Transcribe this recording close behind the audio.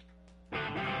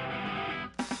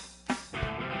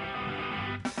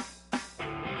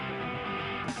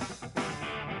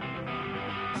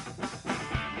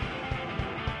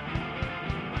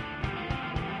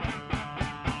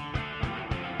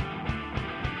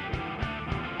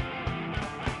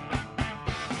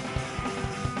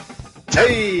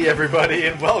Hey, everybody,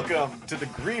 and welcome to the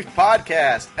Grief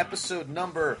Podcast, episode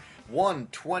number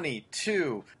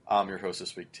 122. I'm your host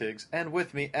this week, Tiggs, and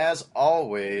with me, as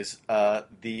always,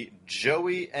 the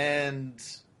Joey and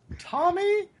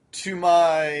Tommy to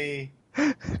my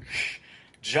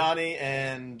Johnny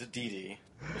and Dee Dee,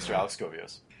 Mr. Alex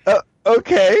Scovios.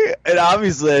 Okay, and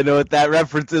obviously I know what that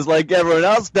reference is like everyone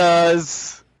else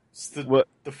does. It's the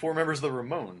four members of the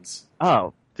Ramones.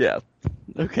 Oh, yeah.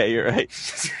 Okay, you're right.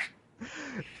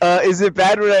 Is it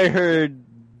bad when I heard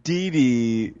Dee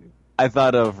Dee, I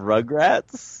thought of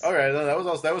Rugrats? All right,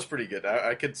 that was pretty good.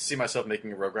 I could see myself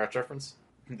making a Rugrats reference,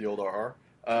 the old RR.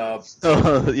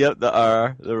 Yep, the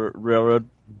R, the railroad.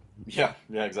 Yeah,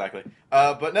 exactly.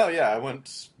 But no, I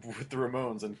went with the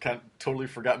Ramones and totally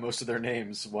forgot most of their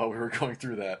names while we were going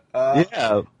through that.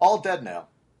 Yeah. All dead now.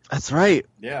 That's right.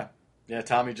 Yeah,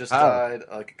 Tommy just died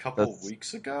like a couple That's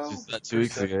weeks ago. Just 2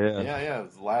 weeks ago, yeah. Yeah.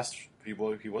 He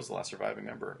was the last surviving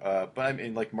member. But I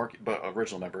mean, like Marky, but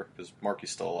original member, because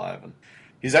Marky's still alive, and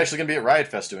he's actually going to be at Riot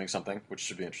Fest doing something, which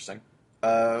should be interesting.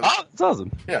 That's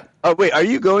awesome. Yeah. Oh, wait, are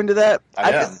you going to that?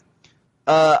 I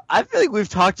am. I feel like we've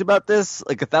talked about this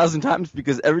like 1,000 times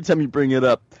because every time you bring it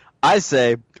up, I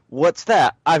say, "What's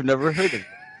that? I've never heard of it."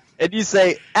 And you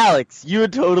say, "Alex, you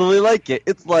would totally like it.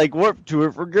 It's like Warped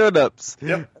Tour for grown-ups."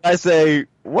 Yep. I say,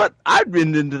 "What? I've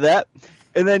been into that."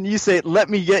 And then you say, "Let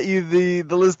me get you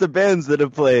the list of bands that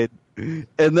have played."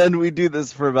 And then we do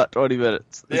this for about 20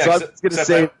 minutes. Yeah, so I'm just going to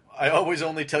say... I always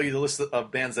only tell you the list of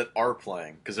bands that are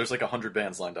playing, because there's like 100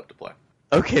 bands lined up to play.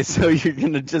 Okay, so you're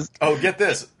going to just... Oh, get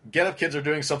this. Get Up Kids are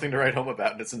doing Something to Write Home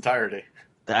About in its entirety.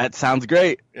 That sounds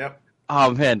great. Yep.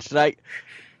 Oh, man,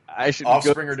 I should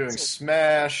Offspring are doing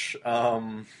Smash.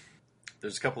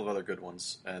 There's a couple of other good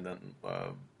ones, and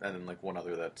then like one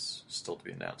other that's still to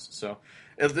be announced. So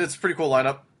it's a pretty cool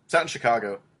lineup. It's out in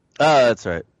Chicago. Oh, that's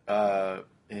right.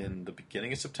 In the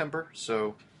beginning of September.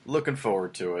 So looking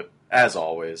forward to it, as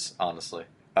always, honestly.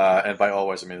 And by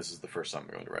always, I mean this is the first time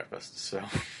I'm going to Riot Fest. So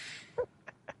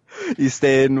You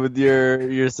staying with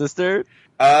your sister?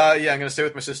 I'm going to stay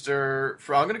with my sister.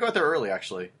 I'm going to go out there early,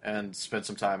 actually, and spend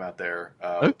some time out there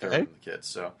with her and the kids.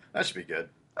 So that should be good.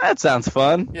 That sounds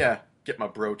fun. Yeah, get my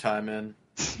bro time in.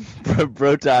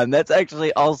 Bro time. That's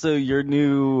actually also your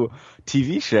new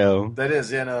TV show. That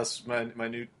is, yeah, no, it's my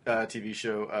new TV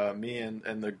show. Me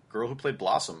and the girl who played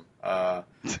Blossom,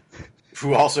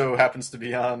 who also happens to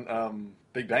be on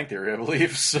Big Bang Theory, I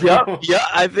believe. So. Yeah,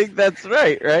 I think that's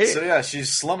right. So yeah,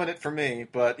 she's slumming it for me,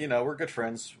 but we're good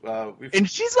friends. And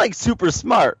she's like super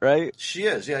smart, right? She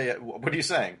is, yeah. What are you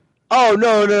saying? Oh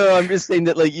no, I'm just saying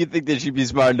that like you think that she'd be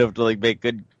smart enough to like make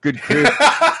good crew.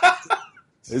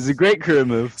 It's a great career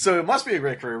move. So it must be a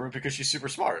great career move because she's super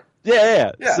smart.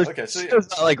 Yeah. So okay. So it's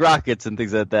not like rockets and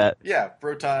things like that. Yeah,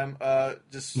 bro time.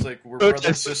 Just like we're brother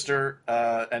and sister,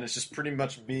 and it's just pretty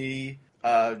much me.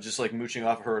 Just like mooching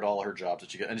off of her at all her jobs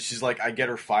that she gets, and she's like, I get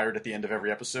her fired at the end of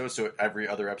every episode. So every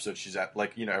other episode she's at,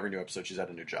 like every new episode she's at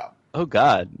a new job. Oh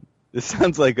God, this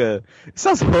sounds it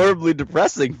sounds horribly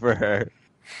depressing for her.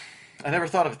 I never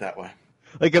thought of it that way.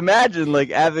 Like imagine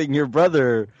like having your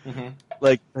brother,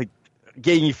 like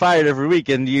getting you fired every week,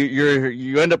 and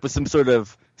you end up with some sort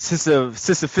of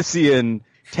Sisyphean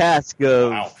task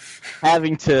of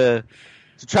having to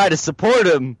try to support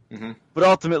him, but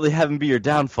ultimately have him be your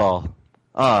downfall.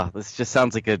 This just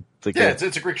sounds like it's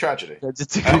a Greek tragedy. I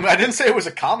didn't say it was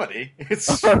a comedy.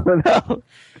 It's no.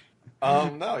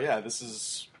 This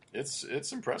is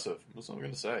it's impressive. That's what I'm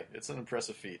going to say. It's an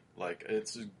impressive feat. Like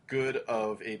it's good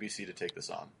of ABC to take this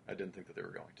on. I didn't think that they were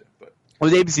going to, but it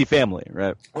was ABC Family,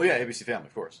 right? Oh yeah, ABC Family,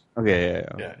 of course. Okay,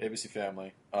 yeah. ABC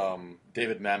Family.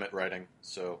 David Mamet writing.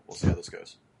 So we'll see how this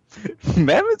goes.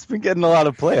 Mamet's been getting a lot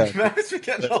of play. Mamet's been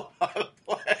getting a lot of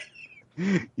play.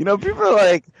 People are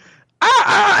like,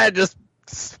 I just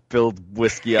spilled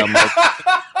whiskey on my...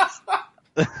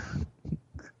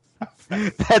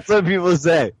 That's what people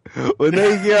say. When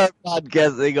they hear our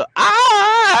podcast, they go,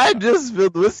 I just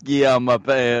spilled whiskey on my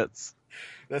pants.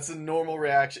 That's a normal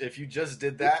reaction. If you just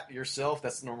did that yourself,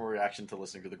 that's a normal reaction to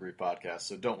listening to the Grief Podcast.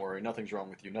 So don't worry. Nothing's wrong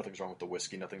with you. Nothing's wrong with the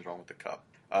whiskey. Nothing's wrong with the cup.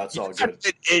 It's all good.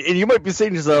 And you might be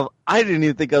saying to yourself, I didn't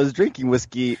even think I was drinking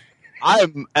whiskey.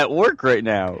 I'm at work right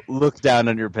now. Look down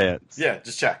on your pants. Yeah,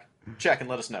 just check. Check and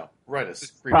let us know. Write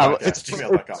us.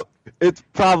 griefpodcast@gmail.com. It's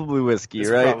probably whiskey,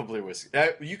 right? It's probably whiskey.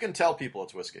 You can tell people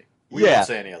it's whiskey. We won't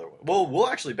say any other way. Well, we'll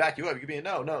actually back you up. You can be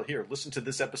no, here, listen to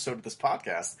this episode of this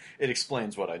podcast. It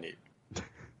explains what I need.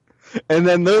 And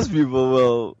then those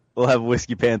people will have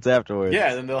whiskey pants afterwards. Yeah,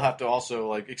 and then they'll have to also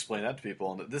like explain that to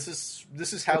people. And this is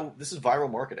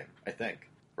viral marketing, I think,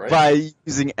 right? By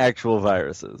using actual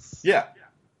viruses. Yeah.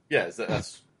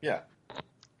 That's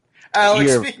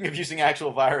Alex, speaking of using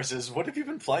actual viruses, what have you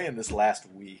been playing this last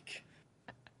week?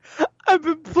 I've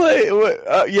been playing.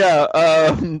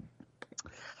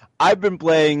 I've been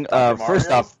playing.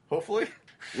 First off, hopefully.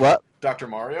 What? Dr.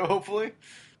 Mario, hopefully.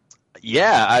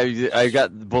 Yeah, I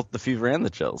got both the fever and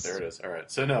the chills. There it is. All right.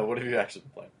 So no, what have you actually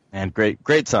been playing? And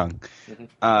great song.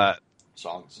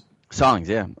 Songs,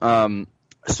 yeah.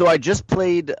 So I just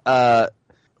played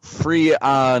free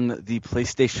on the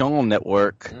PlayStation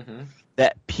Network.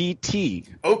 That PT.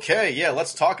 Okay, yeah,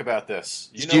 let's talk about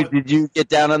this. Did you get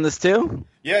down on this too?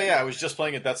 Yeah, I was just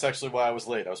playing it. That's actually why I was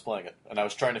late. I was playing it, and I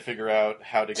was trying to figure out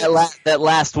how to get that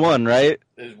last one, right?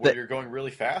 Where you're going really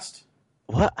fast?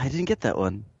 What? I didn't get that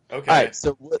one. Okay. All right,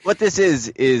 so what this is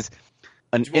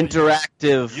an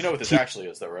interactive... You know what this actually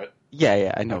is, though, right?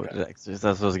 Yeah, I know what it actually is.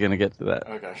 That's what I was going to get to that.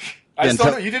 Okay. I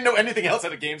still know you didn't know anything else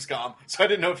at a Gamescom, so I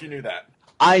didn't know if you knew that.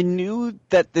 I knew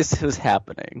that this was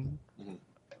happening,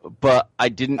 but I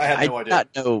didn't... I had no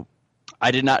idea.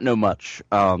 I did not know much.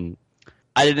 I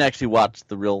didn't actually watch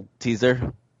the real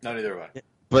teaser. No, neither have I.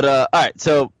 But, all right,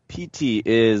 so PT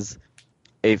is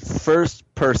a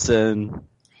first-person...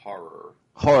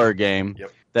 horror game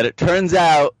that it turns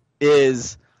out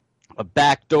is a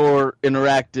backdoor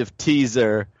interactive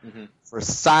teaser for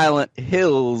Silent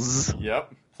Hills.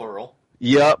 Yep, plural.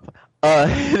 Yep.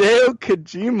 Hideo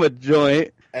Kojima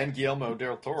joint. And Guillermo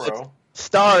del Toro.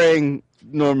 Starring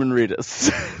Norman Reedus.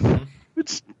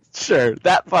 Which, sure,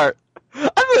 that part. I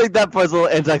feel like that part's a little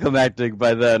anticlimactic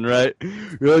by then, right?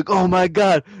 You're like, oh my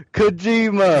god,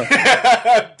 Kojima!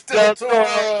 Del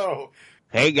Toro!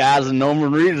 Hey guys, and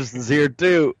Norman Reedus is here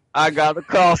too. I got a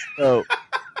Costco.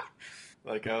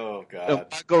 Like, oh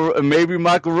god. Maybe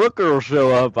Michael Rooker will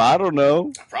show up. I don't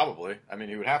know. Probably. I mean,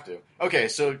 he would have to. Okay,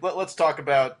 so let's talk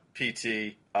about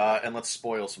PT, and let's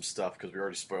spoil some stuff because we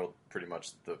already spoiled pretty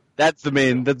much the. That's the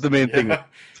main thing.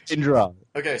 Intro.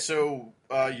 Okay, so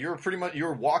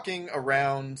you're walking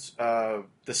around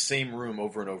the same room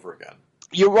over and over again.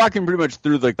 You're walking pretty much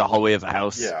through like the hallway of the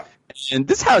house. Yeah. And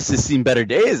this house has seen better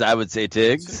days, I would say,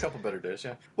 Tiggs. It's a couple better days,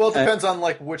 yeah. Well, it depends on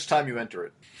like which time you enter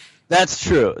it. That's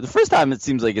true. The first time it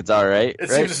seems like it's all right. It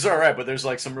seems it's all right, but there's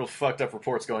like some real fucked up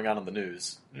reports going on in the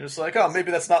news. You're just like, oh,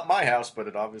 maybe that's not my house, but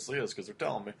it obviously is because they're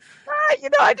telling me.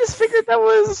 I just figured that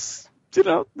was,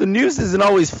 the news isn't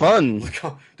always fun.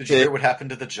 Did you hear what happened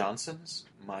to the Johnsons?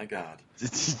 My God.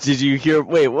 Did you hear?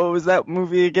 Wait, what was that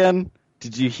movie again?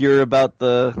 Did you hear about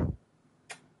the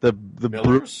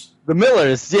Millers? The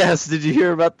Millers, yes. Did you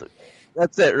hear about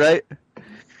That's it, right?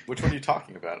 Which one are you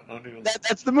talking about? I don't even.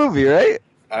 That's the movie, right?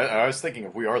 I was thinking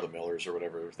of We Are the Millers or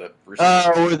whatever. That.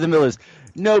 We're the Millers.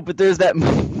 No, but there's that.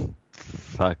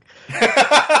 Fuck.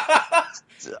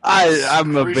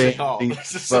 I'm abandoning.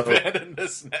 Let's just abandon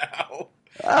this now.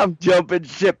 I'm jumping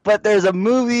ship, but there's a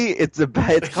movie. It's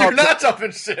called. You're not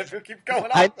jumping ship. You keep going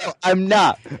on. I know, I'm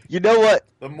not. You know what?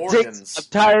 The Morgans. I'm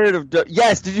tired of.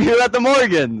 Yes. Did you hear about the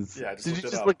Morgans? Yeah. Did you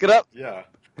just look it up? Yeah.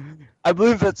 I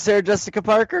believe it's Sarah Jessica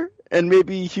Parker and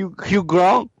maybe Hugh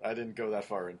Grant. I didn't go that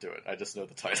far into it. I just know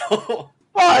the title.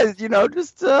 Well,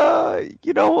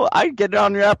 I'd get it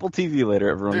on your Apple TV later,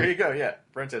 everyone. There you go. Yeah,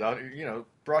 rent it.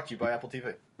 Brought to you by Apple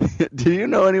TV. Do you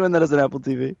know anyone that has an Apple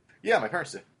TV? Yeah, my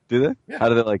parents do. Do they? Yeah. How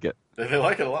do they like it? They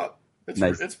like it a lot.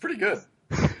 Nice. It's pretty good.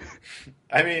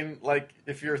 I mean, like,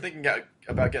 if you're thinking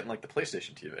about getting, like, the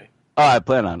PlayStation TV. Oh, I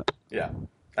plan on it. Yeah.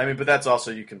 I mean, but that's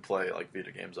also, you can play, like,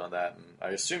 Vita games on that, and I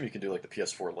assume you can do, like, the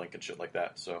PS4 Link and shit like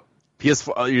that, so.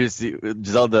 PS4, you see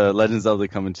Zelda, Legend of Zelda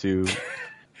coming to...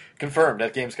 Confirmed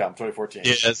at Gamescom 2014.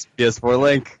 Yes, PS4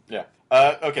 Link. Yeah.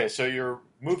 Okay, so you're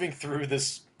moving through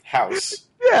this house.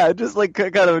 Yeah, just, like,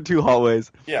 kind of two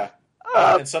hallways. Yeah.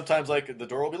 And sometimes, like, the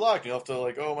door will be locked. You'll have to,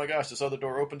 like, oh my gosh, this other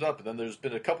door opened up, and then there's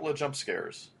been a couple of jump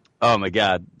scares. Oh my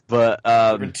god. But, there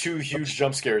have been 2 huge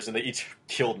jump scares, and they each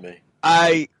killed me.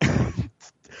 I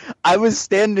was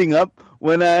standing up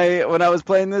when I was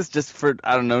playing this, just for,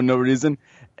 I don't know, no reason.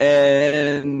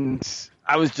 And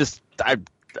I was just,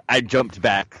 I jumped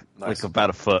back, like, about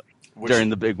a foot during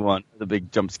the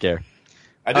big jump scare.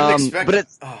 I didn't expect but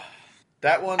it's,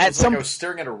 that one was like I was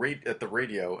staring at the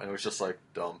radio, and it was just, like,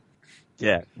 dumb.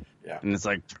 Yeah. Yeah. And it's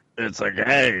like,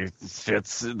 hey,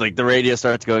 it's like the radio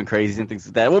starts going crazy and things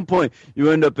like that. At one point, you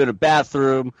end up in a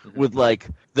bathroom with, like,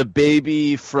 the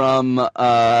baby from,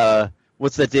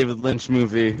 what's that David Lynch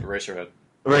movie?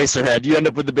 Eraserhead. You end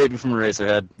up with the baby from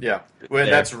Eraserhead. Yeah. Well,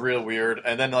 that's real weird.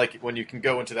 And then, like, when you can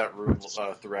go into that room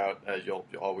throughout, you'll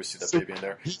always see that baby in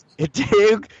there.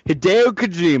 Hideo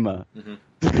Kojima.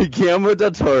 Guillermo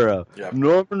del Toro. Yep.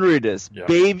 Norman Reedus. Yep.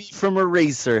 Baby from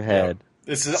Eraserhead. Yep.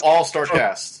 This is all-star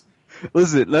cast.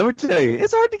 Listen, let me tell you,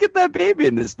 it's hard to get that baby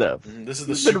in this stuff. This is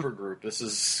the super group. This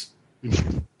is...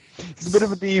 He's a bit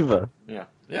of a diva. Yeah,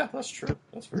 that's true.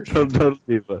 That's very true. Total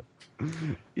diva.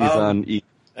 He's on E.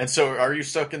 And so, are you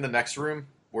stuck in the next room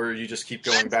where you just keep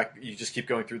going back? You just keep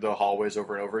going through the hallways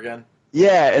over and over again.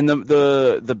 Yeah, and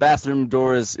the bathroom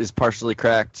door is partially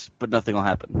cracked, but nothing will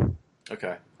happen.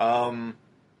 Okay.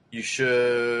 You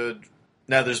should.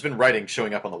 Now, there's been writing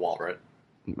showing up on the wall, right?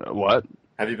 What?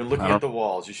 Have you been looking at the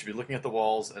walls? You should be looking at the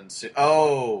walls and see.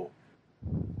 Oh,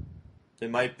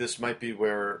 this might be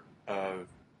where.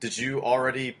 Did you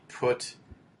already put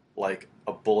like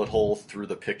a bullet hole through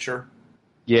the picture?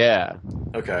 Yeah.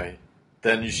 Okay.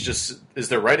 Then you should just. Is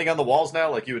there writing on the walls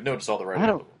now? Like you would notice all the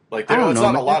writing. It's know,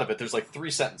 not a lot of it. There's like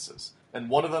 3 sentences, and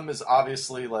one of them is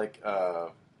obviously like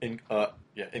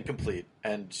incomplete,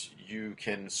 and you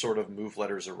can sort of move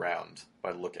letters around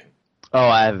by looking. Oh,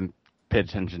 I haven't paid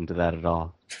attention to that at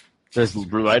all. There's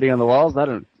writing on the walls.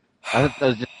 I thought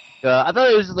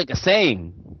it was just like a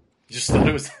saying. You just thought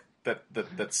it was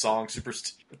that song, Super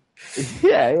Stupid.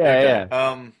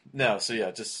 Yeah. No, so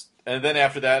yeah, just. And then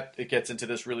after that, it gets into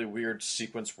this really weird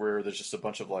sequence where there's just a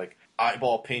bunch of like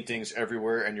eyeball paintings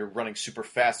everywhere, and you're running super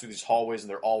fast through these hallways,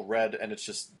 and they're all red, and it's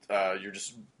just you're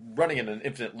just running in an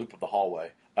infinite loop of the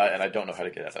hallway, and I don't know how to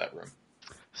get out of that room.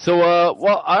 So,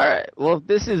 well, all right. Well, if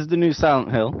this is the new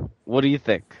Silent Hill, what do you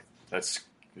think? It's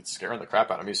scaring the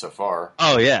crap out of me so far.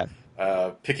 Oh yeah.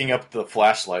 Picking up the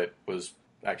flashlight was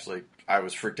actually. I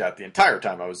was freaked out the entire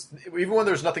time. Even when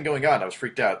there was nothing going on, I was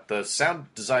freaked out. The sound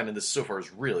design in this so far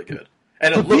is really good.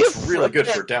 And it looks really good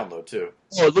for download, too.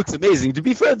 Oh, it looks amazing. To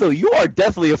be fair, though, you are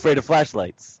definitely afraid of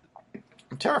flashlights.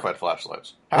 I'm terrified of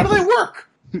flashlights. How do they work?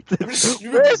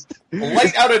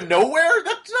 Light out of nowhere?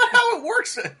 That's not how it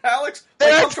works, Alex.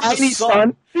 It comes from the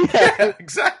sun. Yeah,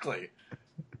 exactly.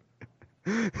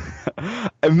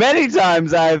 Many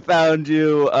times I've found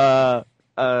you...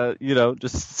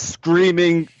 just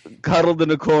screaming, cuddled in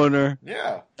a corner.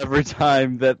 Yeah. Every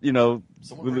time that, we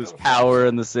lose power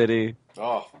in the city.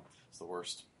 Oh, it's the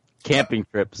worst. Camping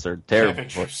trips are terrible. Camping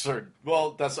trips are...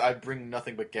 Well, I bring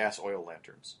nothing but gas oil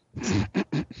lanterns.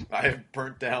 I have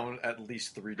burnt down at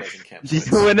least 3 dozen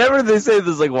campsites. Whenever they say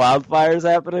there's, like, wildfires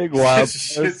happening,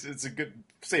 it's a good...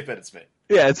 Safe bet it's me.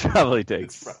 Yeah, it's probably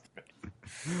takes. It's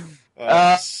probably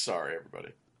me. Sorry, everybody.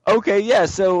 Okay, yeah,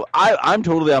 so I'm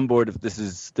totally on board if this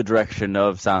is the direction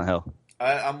of Silent Hill.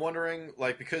 I'm wondering,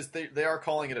 like, because they are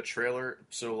calling it a trailer,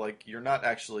 so, like, you're not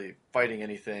actually fighting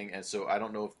anything, and so I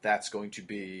don't know if that's going to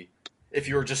be... If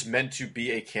you're just meant to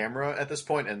be a camera at this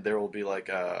point, and there will be, like,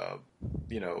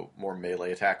 more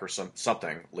melee attack or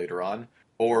something later on,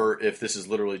 or if this is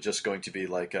literally just going to be,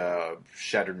 like,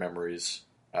 Shattered Memories,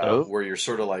 where you're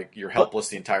sort of, like, you're helpless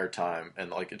the entire time, and,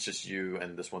 like, it's just you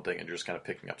and this one thing, and you're just kind of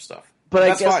picking up stuff. But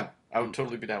that's fine. I would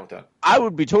totally be down with that. I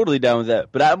would be totally down with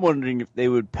that, but I'm wondering if they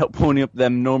would pony up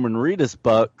them Norman Reedus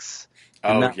bucks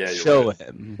and not show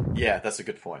him. Yeah, that's a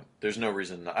good point. There's no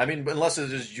reason. I mean, unless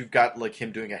it is you've got like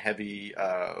him doing a heavy.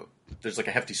 There's like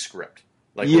a hefty script,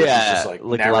 like where he's just like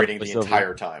narrating the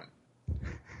entire time.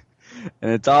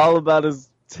 And it's all about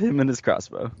him and his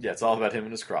crossbow. Yeah, it's all about him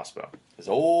and his crossbow, his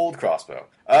old crossbow.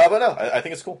 But no, I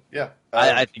think it's cool. Yeah,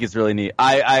 I think it's really neat.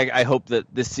 I hope that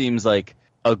this seems like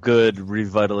a good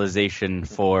revitalization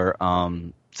for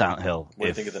Silent Hill. What do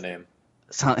you think of the name?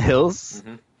 Silent Hills?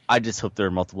 Mm-hmm. I just hope there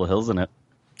are multiple hills in it.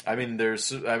 I mean,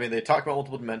 they talk about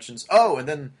multiple dimensions. Oh, and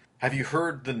then have you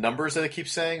heard the numbers that they keep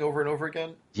saying over and over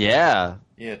again? Yeah.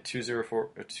 Yeah,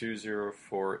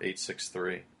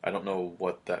 204-863. I don't know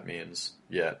what that means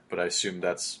yet, but I assume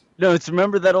that's... No, it's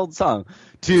remember that old song.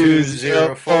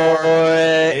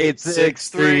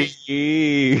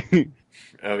 204-863.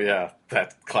 Oh, yeah,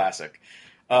 that classic.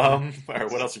 All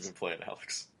right, what else have you been playing,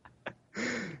 Alex?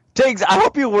 Tiggs, I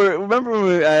hope you were... Remember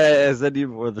when I said to you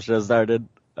before the show started?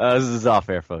 This is off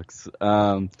air, folks.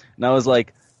 And I was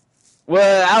like,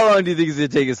 well, how long do you think it's going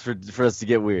to take us for us to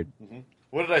get weird? Mm-hmm.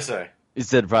 What did I say? You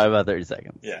said probably about 30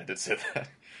 seconds. Yeah, I did say that.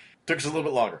 Took us a little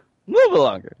bit longer. A little bit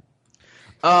longer.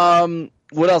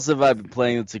 What else have I been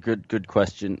playing? That's a good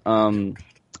question. I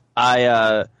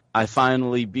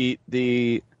finally beat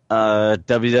the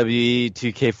WWE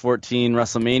 2K14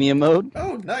 WrestleMania mode.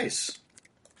 Oh, nice.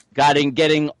 John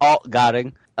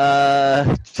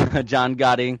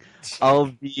Godding, all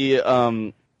of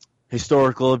the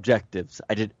historical objectives.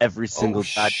 I did every single.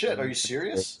 Oh shit! Are you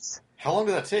serious? How long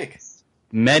did that take?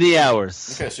 Many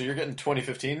hours. Okay, so you're getting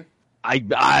 2015.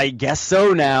 I guess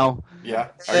so now. Yeah.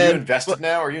 Are you invested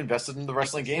now? Are you invested in the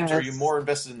wrestling games? Yes. Are you more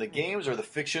invested in the games or the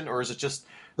fiction, or is it just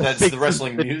that's the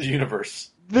wrestling universe?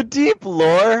 The deep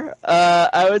lore,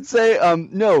 I would say.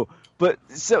 No, but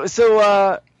so.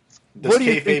 Does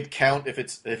kayfabe count if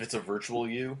it's a virtual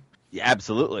you? Yeah,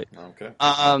 absolutely. Okay.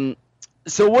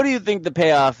 So what do you think the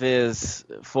payoff is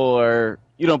for,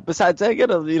 besides I get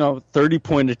a,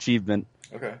 30-point achievement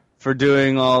Okay. for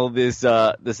doing all this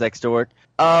extra work.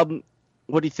 What do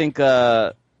you think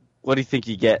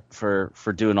you get for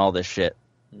doing all this shit?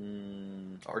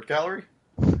 Art gallery?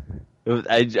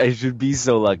 I should be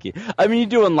so lucky. I mean, you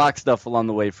do unlock stuff along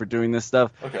the way for doing this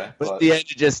stuff. Okay. But at the end,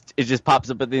 it just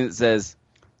pops up at the end. It says,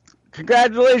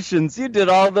 "Congratulations, you did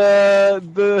all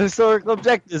the historical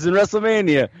objectives in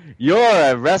WrestleMania. You're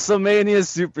a WrestleMania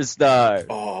superstar."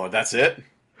 Oh, that's it?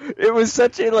 It was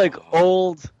such a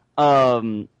old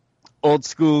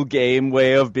school game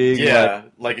way of being. Yeah,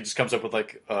 like it just comes up with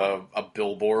like a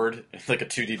billboard, like a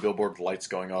 2D billboard with lights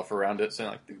going off around it,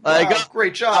 saying wow,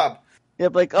 great job.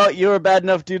 Yep, you were a bad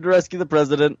enough dude to rescue the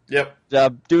president. Yep.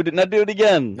 Job, do it, now do it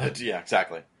again. Yeah,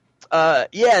 exactly.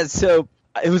 Yeah, so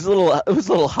it was a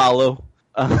little hollow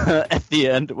at the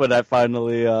end when I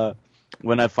finally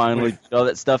did all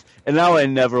that stuff, and now I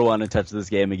never want to touch this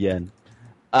game again.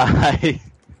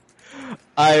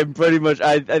 I'm pretty much.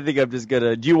 I think I'm just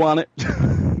gonna. Do you want it?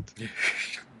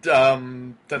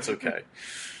 That's okay.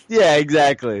 Yeah,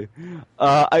 exactly.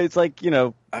 It's like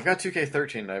I've got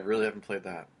 2K13. And I really haven't played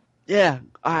that. Yeah,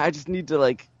 I just need to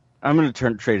I'm gonna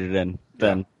trade it in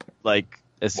then. Yeah.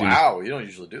 As soon wow, you don't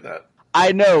usually do that.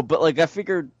 I know, but I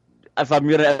figured if I'm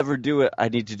gonna ever do it, I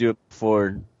need to do it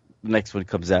before the next one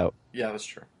comes out. Yeah, that's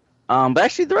true. But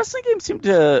actually, the wrestling games seem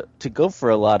to go for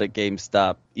a lot at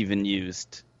GameStop, even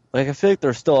used. I feel like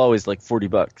they're still always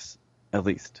 $40 at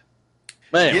least.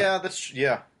 But anyway.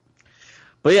 Yeah.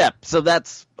 But yeah, so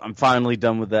I'm finally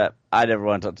done with that. I never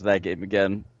want to touch that game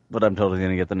again, but I'm totally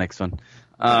gonna get the next one.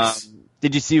 Nice.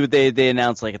 Did you see what they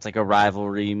announced? It's a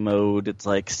rivalry mode. It's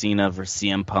Cena versus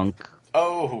CM Punk.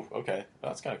 Oh, okay,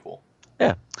 that's kind of cool.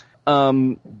 Yeah.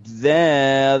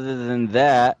 Then other than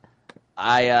that,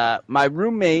 my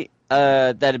roommate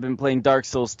that had been playing Dark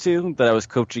Souls 2, that I was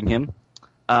coaching him.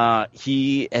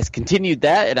 He has continued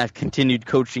that, and I've continued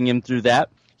coaching him through that.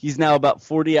 He's now about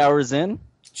 40 hours in.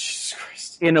 Jesus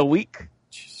Christ. In a week.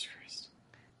 Jesus Christ.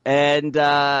 And,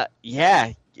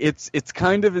 yeah, it's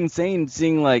kind of insane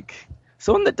seeing,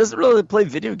 someone that doesn't really play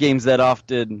video games that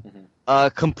often,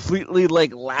 completely,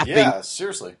 laughing. Yeah,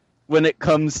 seriously. When it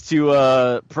comes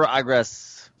to,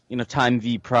 progress, time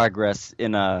v progress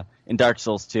in Dark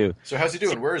Souls 2. So how's he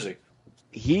doing? Where is he?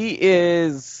 He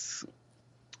is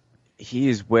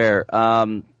where?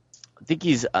 I think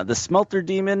he's the Smelter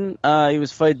Demon. He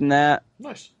was fighting that.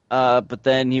 Nice. But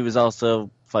then he was also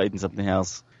fighting something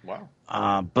else. Wow.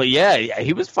 But yeah,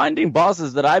 he was finding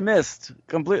bosses that I missed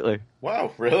completely.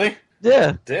 Wow, really?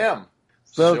 Yeah. Damn.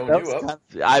 So showing you up.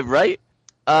 Right.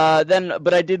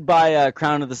 But I did buy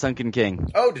Crown of the Sunken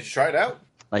King. Oh, did you try it out?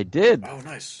 I did. Oh,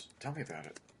 nice. Tell me about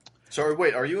it. So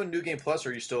wait, are you in New Game Plus, or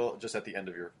are you still just at the end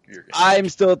of your game? I'm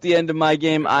still at the end of my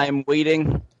game. I'm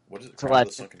waiting. What is it? Crown of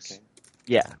the Sunken King?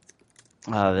 Yeah.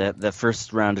 The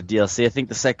first round of DLC. I think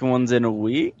the second one's in a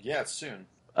week. Yeah, it's soon.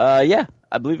 Yeah,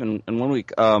 I believe in 1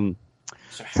 week. So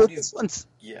how do you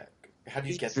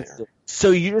get there?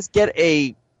 So you just get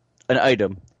an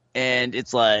item, and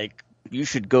it's you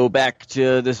should go back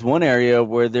to this one area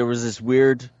where there was this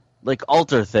weird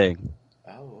altar thing.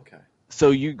 Oh, okay.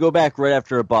 So you go back right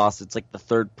after a boss. It's the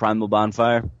third primal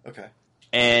bonfire. Okay.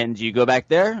 And you go back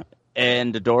there,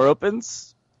 and the door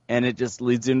opens, and it just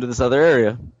leads you into this other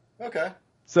area. Okay.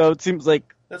 So it seems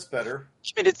that's better.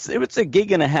 I mean, it's a 1.5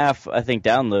 gig, I think,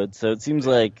 download. So it seems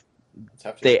they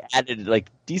added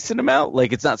decent amount.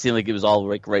 It's not seeming like it was all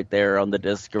right there on the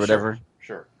disc or whatever.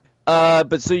 Sure.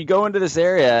 But so you go into this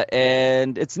area,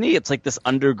 and it's neat. It's this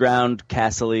underground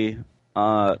castle-y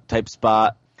type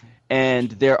spot.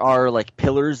 And there are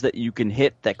pillars that you can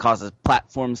hit that causes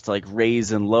platforms to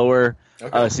raise and lower.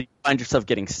 Okay. So you find yourself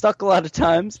getting stuck a lot of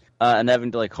times and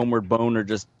having to homeward bone or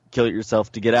just kill it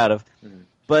yourself to get out of. Mm.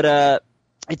 But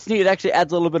it's neat. It actually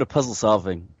adds a little bit of puzzle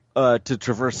solving to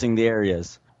traversing the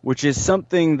areas, which is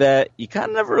something that you kind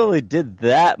of never really did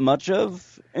that much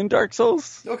of in Dark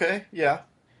Souls. Okay, yeah.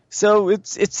 So it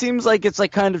seems like it's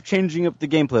kind of changing up the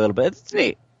gameplay a little bit. It's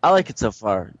neat. I like it so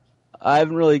far. I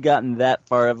haven't really gotten that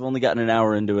far. I've only gotten an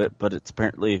hour into it, but it's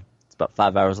about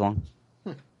 5 hours long.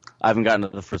 I haven't gotten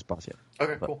to the first boss yet.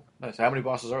 Okay, cool. Nice. How many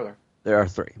bosses are there? There are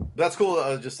 3. That's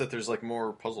cool, just that there's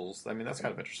more puzzles. I mean, that's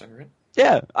kind of interesting, right?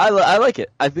 Yeah, I like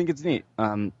it. I think it's neat.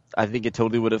 I think it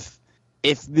totally would have,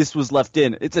 if this was left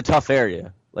in, it's a tough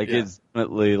area. It's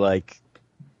definitely,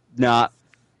 not,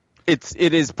 it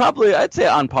is probably, I'd say,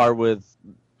 on par with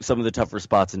some of the tougher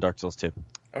spots in Dark Souls 2.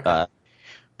 Okay.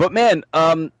 But man,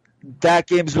 that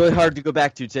game's really hard to go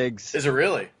back to, Tiggs. Is it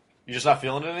really? You're just not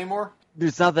feeling it anymore?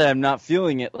 It's not that I'm not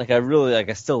feeling it.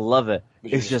 I still love it.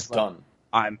 But it's just done.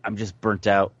 I'm just burnt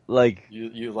out. Like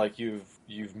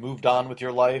you've moved on with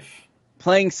your life.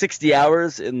 playing 60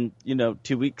 hours in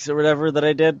 2 weeks or whatever that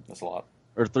I did, That's a lot.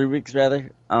 or 3 weeks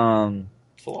rather.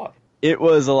 It's a lot. It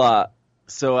was a lot.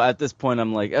 So at this point,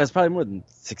 I'm like, it was probably more than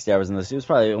 60 hours in this. It was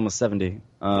probably almost 70.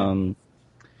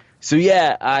 So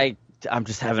yeah, I'm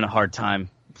just having a hard time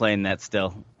playing that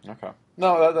still. Okay.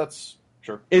 No, that's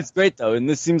sure. It's great though, and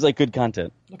this seems like good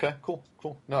content. Okay, cool.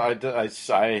 No,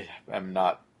 I am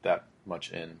not that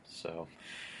much in, so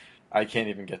I can't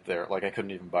even get there. Like, I couldn't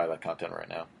even buy that content right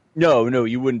now. No,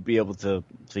 you wouldn't be able to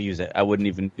use it. I wouldn't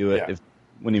even do it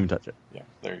wouldn't even touch it. Yeah,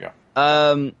 there you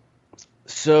go.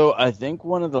 So I think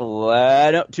one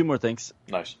of two more things.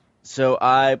 Nice. So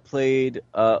I played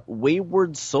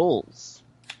Wayward Souls.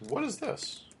 What is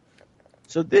this?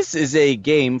 So this is a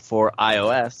game for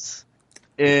iOS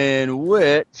in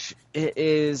which it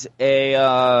is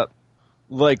a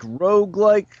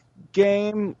roguelike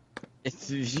game, if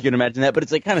you can imagine that, but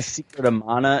it's like kind of Secret of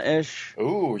Mana-ish.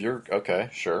 Ooh, you're okay,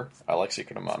 sure. I like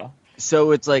Secret of Mana.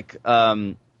 So it's like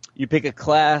you pick a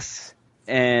class,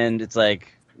 and it's like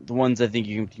the ones I think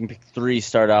you can pick 3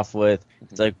 start off with.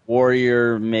 It's like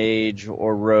warrior, mage,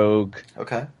 or rogue.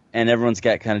 Okay. And everyone's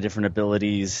got kind of different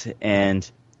abilities, and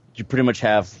you pretty much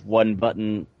have one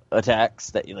button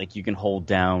attacks that you can hold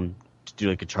down to do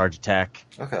like a charge attack.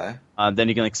 Okay. Then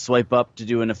you can like swipe up to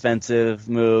do an offensive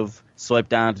move, swipe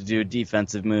down to do a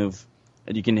defensive move,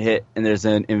 and you can hit, and there's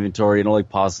an inventory, and it'll like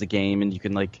pause the game, and you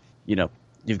can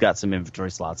you've got some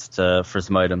inventory slots for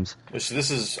some items. So this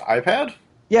is iPad?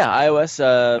 Yeah, iOS.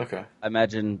 Okay. I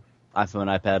imagine iPhone,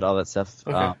 iPad, all that stuff.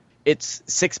 Okay. It's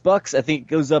 $6. I think it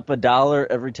goes up $1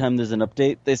 every time there's an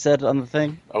update. They said on the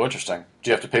thing. Oh, interesting.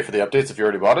 Do you have to pay for the updates if you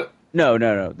already bought it? No.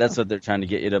 That's what they're trying to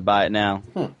get you to buy it now.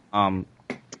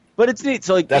 But it's neat.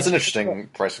 So that's an interesting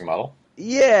pricing model.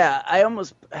 Yeah,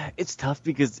 it's tough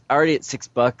because already at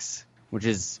 $6, which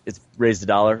is it's raised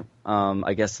 $1.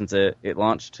 I guess since it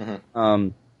launched. Mm-hmm.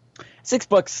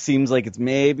 $6 seems like it's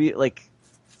maybe like.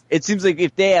 It seems like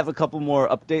if they have a couple more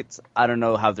updates, I don't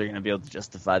know how they're going to be able to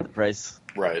justify the price.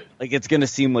 Right. Like, it's going to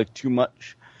seem like too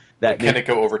much. Can it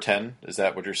go over 10? Is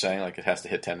that what you're saying? Like, it has to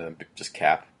hit 10 and then just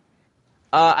cap?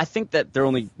 I think that they're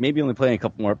only playing a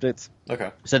couple more updates.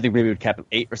 Okay. So I think maybe it would cap at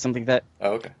 8 or something like that.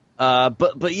 Oh, okay.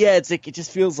 But yeah, it's like it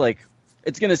just feels like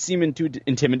it's going to seem too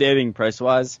intimidating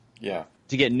price-wise. Yeah.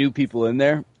 To get new people in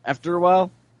there after a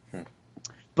while.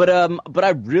 But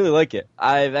I really like it.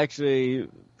 I've actually...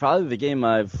 Probably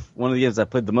one of the games I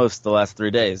played the most the last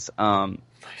 3 days.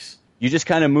 Nice. You just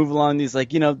kind of move along these,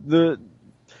 the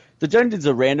dungeons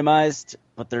are randomized,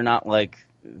 but they're not like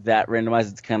that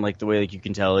randomized. It's kind of like the way you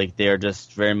can tell they are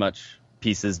just very much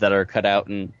pieces that are cut out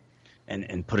and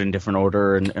put in different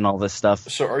order and all this stuff.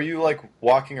 So are you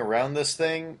walking around this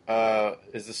thing?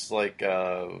 Is this like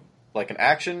an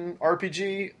action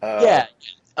RPG? Yeah.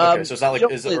 Okay, so it's not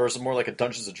or is it more like a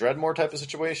Dungeons of Dreadmore type of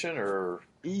situation, or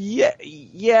yeah,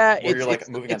 where you're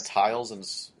moving on tiles and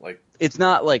it's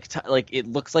not like it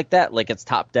looks like that, like it's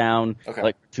top down, okay.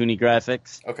 like cartoony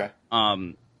graphics. Okay.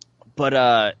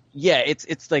 But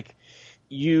it's like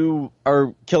you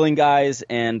are killing guys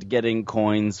and getting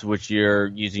coins, which you're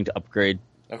using to upgrade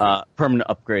permanent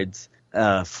upgrades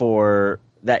for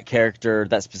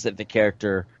that specific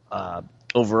character.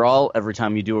 Overall, every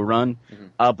time you do a run,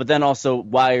 but then also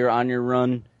while you're on your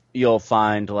run, you'll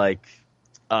find like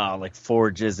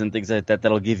forges and things like that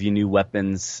that'll give you new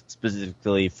weapons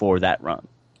specifically for that run.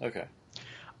 Okay.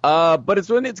 But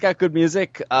it's got good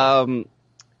music.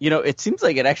 It seems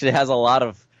like it actually has a lot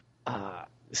of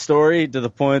story to the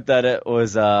point that it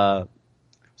was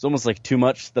almost like too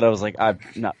much that I was like, I'm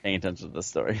not paying attention to this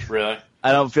story. Really?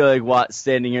 I don't feel like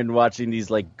standing here and watching these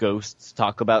like ghosts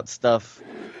talk about stuff.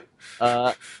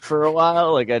 For a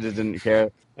while, I just didn't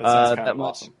care that much.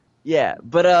 Awesome. Yeah,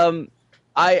 but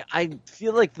I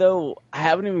feel like though I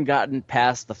haven't even gotten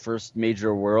past the first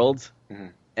major world,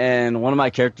 and one of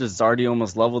my characters is already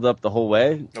almost leveled up the whole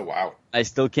way. Oh wow! I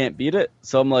still can't beat it,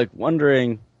 so I'm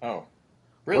wondering. Oh,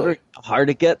 really? How hard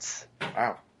it gets.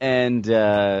 Wow. And is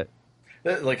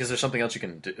there something else you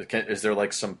can do? Is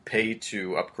there some pay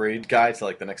to upgrade guide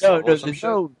to the next level?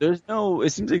 No, there's no.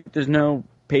 It seems like there's no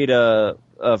pay to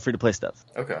free to play stuff.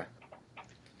 Okay.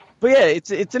 But yeah, it's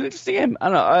an interesting game. I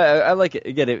don't know. I like it.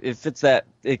 Again, it fits that.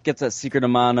 It gets that Secret of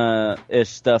Mana-ish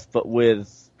stuff, but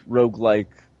with roguelike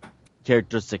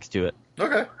characteristics to it.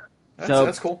 Okay.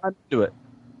 That's cool. I'd do it.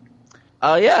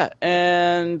 Yeah,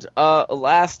 and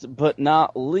last but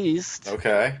not least,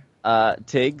 okay.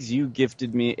 Tiggs, you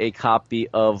gifted me a copy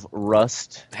of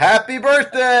Rust. Happy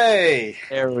birthday!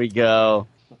 There we go.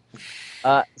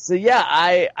 So yeah,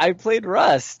 I played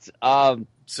Rust.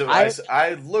 So I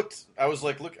I looked. I was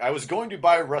like, look, I was going to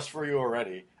buy Rust for you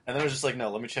already, and then I was just like, no,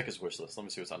 let me check his wish list. Let me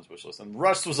see what's on his wish list. And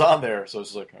Rust was on there, so I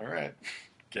was like, all right,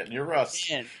 getting your Rust.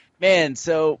 man.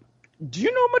 So do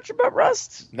you know much about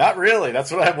Rust? Not really.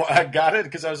 That's what I got it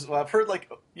because I've heard like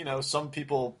some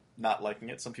people not liking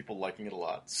it, some people liking it a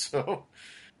lot. So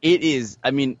It is.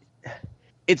 I mean,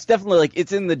 it's definitely like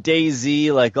it's in the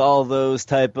DayZ, like all those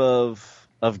type of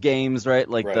games, right?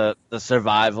 Like Right. the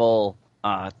survival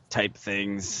type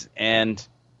things. And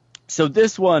so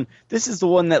this is the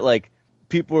one that like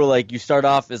people were like, you start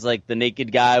off as like the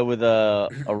naked guy with a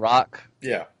rock,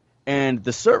 yeah, and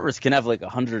the servers can have like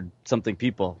 100 something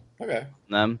people okay,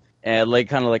 in them, and like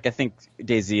kind of like I think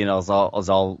DayZ and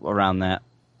all around that.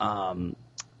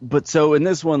 But so in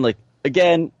this one, like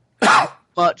again,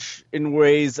 much in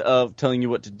ways of telling you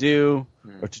what to do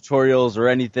or tutorials or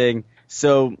anything.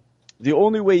 So the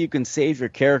only way you can save your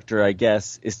character, I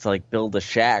guess, is to like build a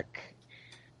shack.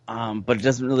 But it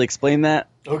doesn't really explain that.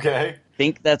 okay. I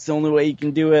think that's the only way you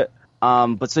can do it.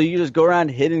 But so you just go around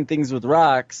hitting things with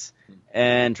rocks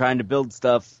and trying to build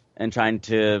stuff and trying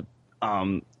to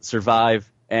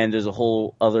survive. And there's a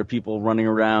whole other people running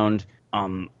around.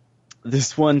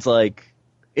 This one's like,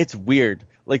 it's weird.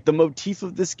 Like the motif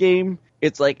of this game,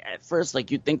 it's like at first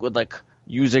like you think with like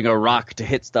using a rock to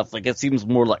hit stuff, like it seems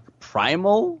more like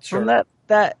primal Sure. from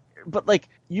that. But like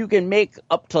you can make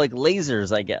up to like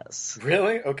lasers, I guess.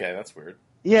 Really? Okay, that's weird.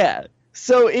 Yeah.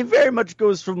 So it very much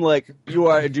goes from like you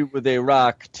are a dude with a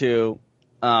rock to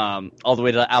all the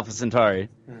way to Alpha Centauri.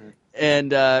 Mhm.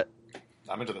 And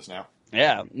I'm into this now.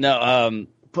 yeah, no,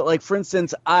 but like for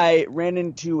instance, I ran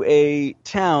into a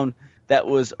town that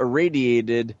was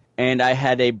irradiated and I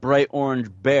had a bright orange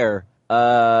bear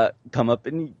come up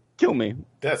and kill me.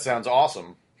 That sounds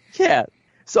awesome. Yeah.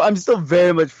 So I'm still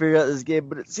very much figuring out this game,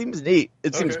 but it seems neat.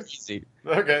 It seems Okay. crazy.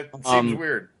 Okay, it seems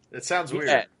weird. It sounds weird.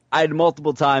 Yeah, I had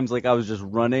multiple times like I was just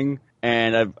running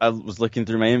and I was looking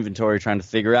through my inventory trying to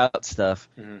figure out stuff,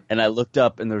 Mhm. and I looked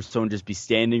up and there was someone just be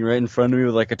standing right in front of me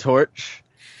with like a torch,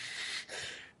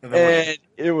 And then and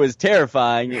it was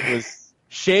terrifying. It was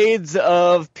shades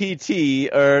of PT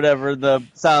or whatever the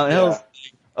Silent Hill thing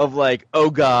of like, oh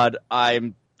god,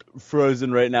 I'm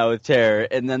frozen right now with terror,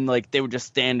 and then like they would just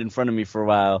stand in front of me for a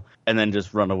while and then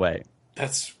just run away.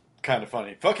 that's kind of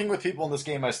funny. Fucking with people in this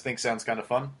game, I think, sounds kind of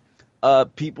fun.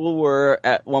 People were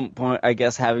at one point, I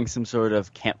guess, having some sort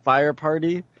of campfire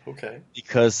party Okay.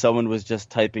 because someone was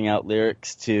just typing out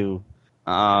lyrics to,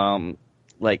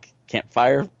 like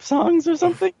campfire songs or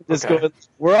something. Just Okay. going,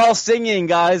 "We're all singing,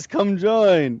 guys, come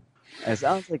join." And it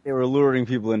sounds like they were luring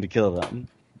people in to kill them.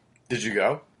 Did you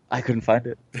go? I couldn't find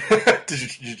it.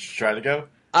 did you try to go?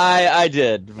 I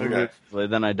did. Okay. But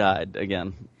then I died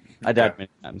again. I died many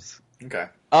times. Okay.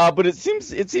 But it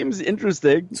seems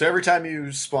interesting. So every time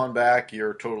you spawn back,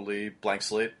 you're totally blank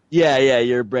slate. Yeah,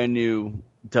 you're a brand new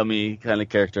dummy kind of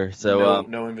character. So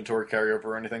No inventory carryover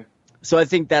or anything. So I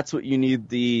think that's what you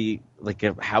need like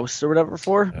a house or whatever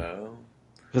for, Oh.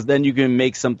 because then you can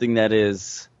make something that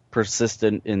is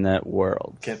persistent in that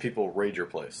world. Can't people raid your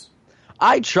place?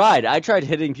 I tried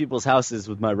hitting people's houses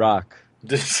with my rock.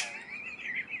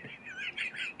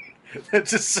 That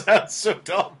just sounds so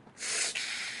dumb.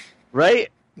 Right?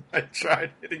 I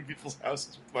tried hitting people's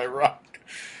houses with my rock.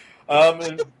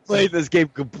 And Played this game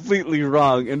completely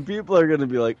wrong, and people are gonna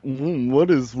be like,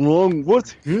 "What is wrong?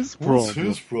 What's his problem?" what's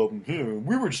his problem here?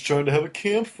 We were just trying to have a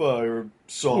campfire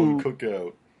song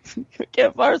cookout.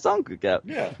 Campfire song cookout.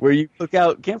 Yeah. Where you cook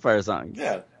out campfire songs.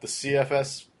 Yeah, the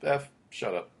CFSF.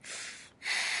 Shut up.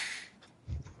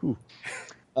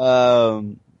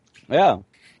 Yeah,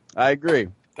 I agree.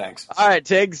 Thanks. All right,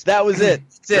 Tiggs, that was it.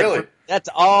 That's it. Really? That's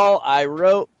all I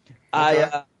wrote. Okay.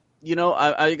 I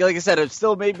like I said, I'm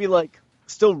still maybe like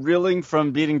still reeling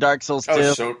from beating Dark Souls 2.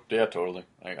 Oh, yeah, totally.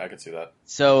 I could see that.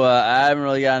 So I haven't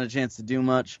really gotten a chance to do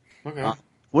much. Okay.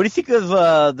 What do you think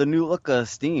of the new look of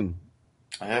Steam?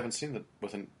 I haven't seen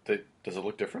the. Does it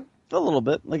look different? A little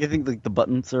bit. Like I think like the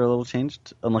buttons are a little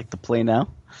changed, unlike the Play Now.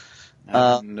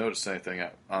 I haven't noticed anything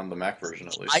on the Mac version,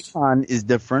 at least. Icon is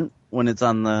different when it's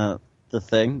on the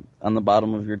thing on the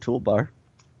bottom of your toolbar.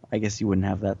 I guess you wouldn't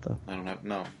have that though. I don't have.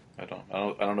 No, I don't.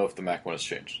 I don't know if the Mac one has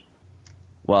changed.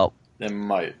 Well, It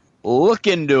might. look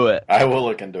into it. I will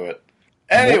look into it.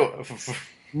 Anyway.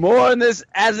 More on this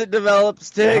as it develops,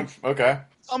 Tig. Okay.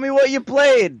 Tell me what you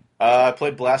played. I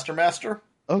played Blaster Master.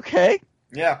 Okay.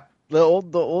 Yeah. The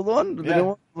old one? The Yeah. new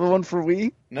one? The one for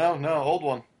Wii? No, old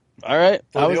one. All right.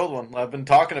 Play the old one. I've been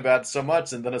talking about it so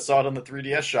much, and then I saw it on the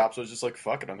 3DS shop, so I was just like,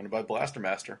 fuck it, I'm going to buy Blaster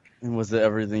Master. And was it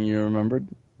everything you remembered?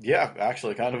 Yeah,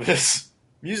 actually, kind of is.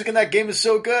 Music in that game is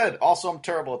so good. Also, I'm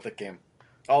terrible at that game.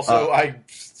 Also, I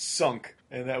sunk,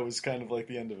 and that was kind of like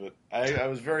the end of it. I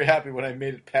was very happy when I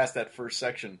made it past that first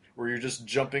section where you're just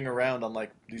jumping around on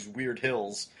like these weird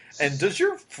hills. And does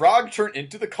your frog turn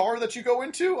into the car that you go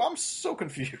into? I'm so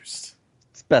confused.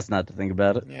 It's best not to think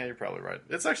about it. Yeah, you're probably right.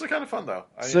 It's actually kind of fun, though.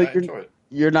 I enjoy it.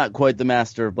 You're not quite the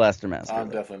master of Blaster Master. I'm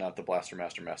definitely not the Blaster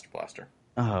Master Blaster.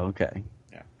 Oh, okay.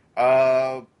 Yeah.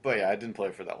 But yeah, I didn't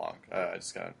play for that long. I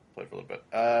just kind of played for a little bit.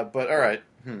 But all right.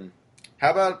 How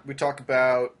about we talk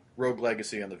about Rogue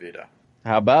Legacy on the Vita?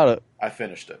 How about it? I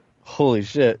finished it. Holy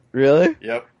shit! Really?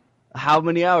 Yep. How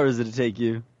many hours did it take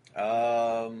you?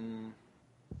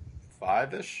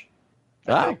 5-ish.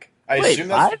 Wow. I think. I assume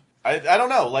that's. I don't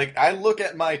know. Like, I look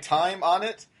at my time on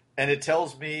it, and it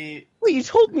tells me. Well, you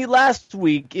told me last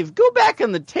week. Go back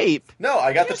on the tape. No,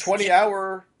 I got the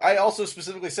 20-hour. I also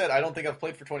specifically said I don't think I've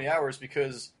played for 20 hours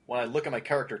because when I look at my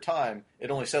character time,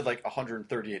 it only said like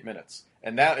 138 minutes.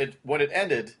 And now, when it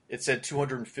ended, it said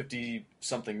 250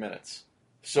 something minutes.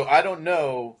 So I don't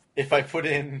know if I put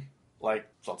in like,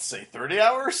 let's say 30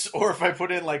 hours or if I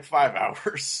put in like 5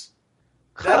 hours.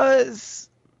 Because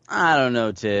I don't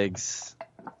know, Tiggs.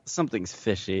 Something's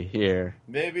fishy here.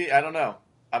 Maybe, I don't know.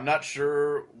 I'm not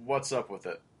sure what's up with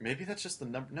it. Maybe that's just the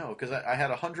number. No, because I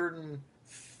had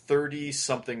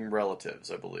 130-something relatives,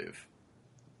 I believe.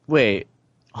 Wait,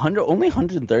 only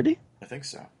 130? I think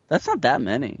so. That's not that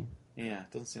many. Yeah,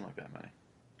 it doesn't seem like that many.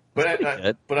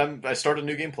 I started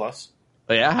New Game Plus.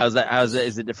 Oh yeah, how's that?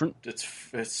 Is it different?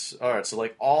 It's all right. So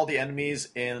like all the enemies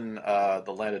in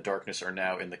the Land of Darkness are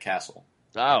now in the castle.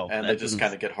 Oh, and they just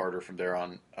kind of get harder from there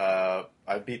on. I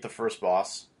beat the first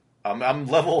boss. I'm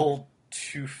level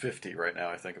 250 right now.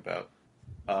 I think about.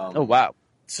 Oh wow!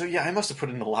 So yeah, I must have put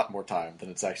in a lot more time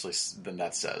than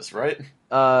that says, right?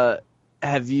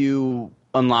 Have you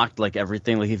unlocked like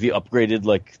everything? Like, have you upgraded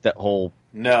like that whole?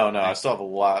 No. I still have a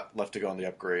lot left to go on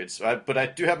the upgrades. But I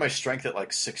do have my strength at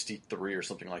like 63 or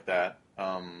something like that.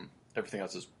 Everything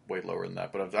else is way lower than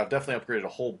that. But I've definitely upgraded a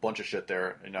whole bunch of shit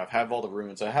there. You know, I have all the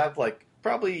runes. I have like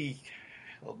probably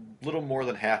a little more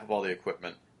than half of all the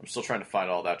equipment. I'm still trying to find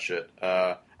all that shit.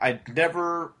 I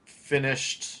never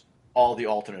finished all the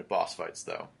alternate boss fights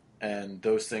though, and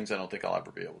those things I don't think I'll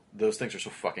ever be able. Those things are so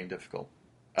fucking difficult.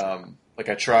 Like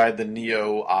I tried the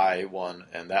Neo Eye one,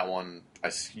 and that one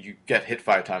you get hit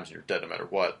 5 times and you're dead no matter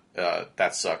what.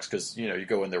 That sucks because you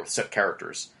go in there with set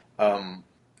characters. But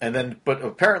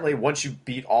apparently once you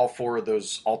beat all 4 of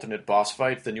those alternate boss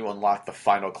fights, then you unlock the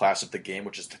final class of the game,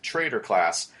 which is the Trader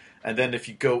class. And then if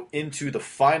you go into the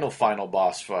final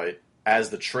boss fight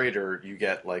as the Trader, you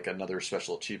get like another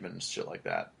special achievement and shit like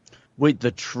that. Wait,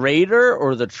 the Trader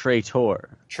or the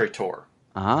Traitor? Traitor.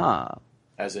 Ah.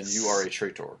 As in you are a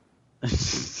traitor.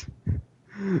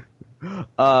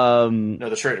 No,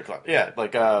 the Trader class. Yeah,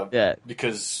 like yeah.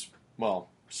 Because, well,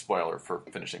 spoiler for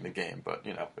finishing the game, but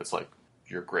it's like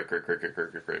you're great,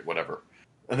 whatever.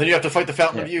 And then you have to fight the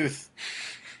Fountain of Youth.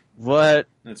 What?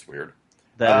 It's weird.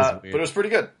 That is weird. But it was pretty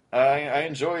good. I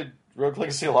enjoyed Rogue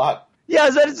Legacy a lot. Yeah, I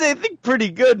was about to say, I think pretty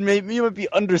good. Maybe you might be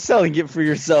underselling it for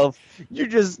yourself. You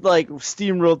just, like,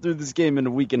 steamrolled through this game in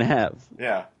a week and a half.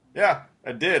 Yeah,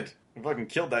 I did. I fucking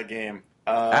killed that game.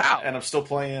 And I'm still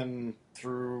playing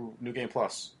through New Game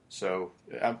Plus. So,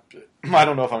 I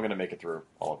don't know if I'm going to make it through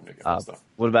all of New Game Plus stuff.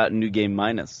 What about New Game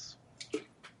Minus?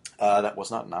 That was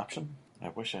not an option. I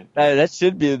wish I... That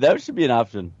should be an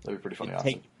option. That'd be pretty funny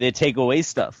option. They take away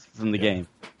stuff from the game.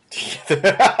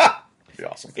 Be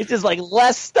awesome. It's just like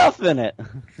less stuff in it.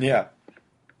 Yeah.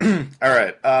 All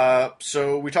right.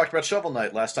 So we talked about Shovel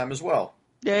Knight last time as well.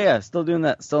 Yeah. Still doing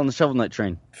that. Still on the Shovel Knight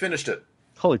train. Finished it.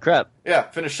 Holy crap. Yeah,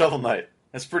 finished Shovel Knight.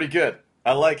 That's pretty good.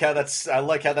 I like how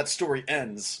that story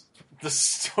ends. The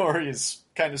story is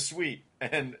kind of sweet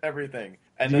and everything.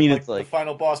 And then the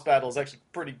final boss battle is actually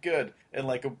pretty good and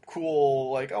like a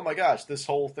cool oh my gosh, this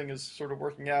whole thing is sort of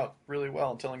working out really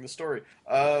well and telling the story.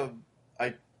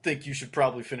 I think you should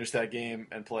probably finish that game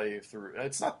and play through.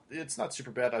 It's not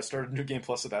super bad. I started New Game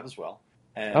Plus of that as well.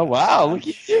 And oh wow, look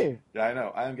at you! Yeah, I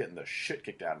know. I am getting the shit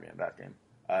kicked out of me in that game.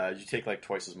 You take like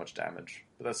twice as much damage,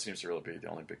 but that seems to really be the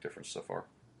only big difference so far.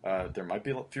 There might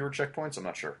be fewer checkpoints. I'm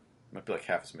not sure. It might be like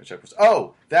half as many checkpoints.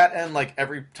 Oh, that and like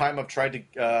every time I've tried to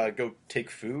go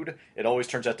take food, it always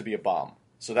turns out to be a bomb.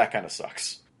 So that kind of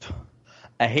sucks.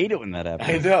 I hate it when that happens.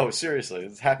 I know, seriously,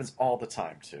 it happens all the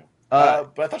time too.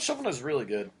 But I thought Shovel Knight was really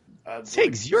good.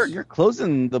 Tiggs, you're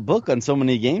closing the book on so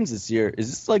many games this year. Is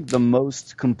this like the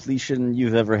most completion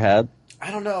you've ever had?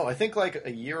 I don't know. I think like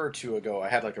a year or two ago, I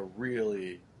had like I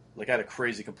had a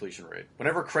crazy completion rate.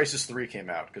 Whenever Crysis 3 came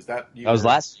out, because that was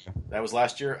last year. That was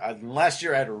last year. Last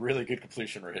year, I had a really good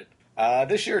completion rate.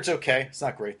 This year it's okay. It's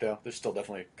not great though. There's still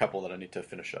definitely a couple that I need to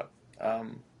finish up.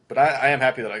 But I am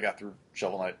happy that I got through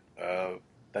Shovel Knight.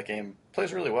 That game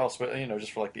plays really well,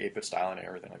 just for like the 8-bit styling and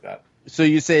everything like that. So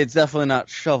you say it's definitely not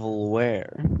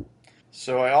shovelware.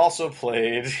 So I also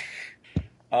played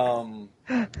some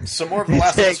more of The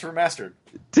Last of Us Remastered.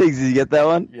 Tiggs, did you get that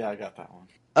one? Yeah, I got that one.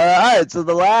 All right, so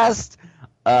The Last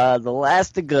of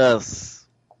Us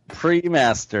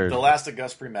pre-mastered. The Last of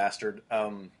Us remastered.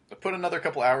 I put another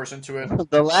couple hours into it.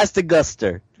 The Last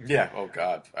Auguster. Yeah. Oh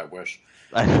God, I wish.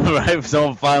 I know, right?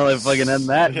 Someone finally fucking end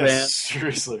that, man.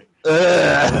 Seriously.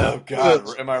 Ugh. Oh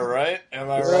God, am I right? Am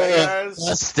I right, guys?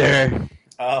 Guster.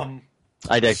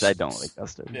 I don't like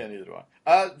Guster. Yeah, neither do I.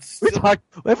 Have we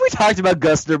talked about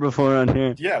Guster before on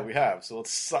here? Yeah, we have. So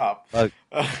let's stop. Okay.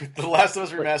 The Last of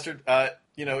Us remastered.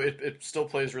 It still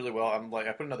plays really well.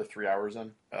 I put another 3 hours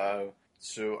in.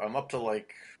 So I'm up to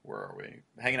where are we?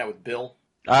 Hanging out with Bill.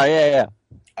 Yeah.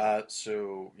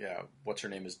 So yeah, what's her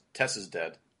name is Tess is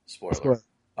dead. Spoiler.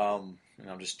 I'm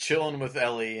just chilling with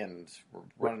Ellie and we're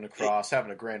running across,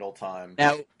 having a grand old time.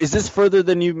 Now, is this further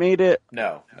than you made it?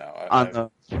 No.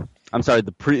 I'm sorry.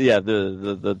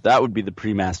 That would be the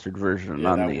pre-mastered version.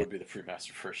 Yeah, that would be the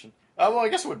pre-mastered version. Well, I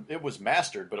guess it was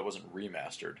mastered, but it wasn't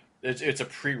remastered. It's a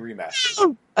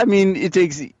pre-remastered. I mean, it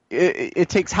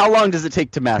takes. How long does it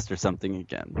take to master something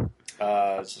again?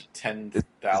 It's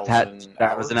 10,000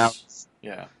 hours.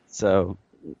 Yeah. So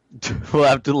we'll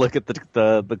have to look at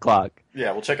the clock.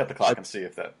 Yeah, we'll check out the clock and see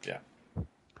if that. Yeah.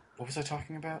 What was I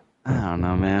talking about? I don't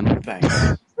know, man.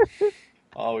 Thanks.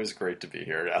 Always great to be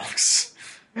here, Alex.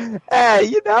 Hey,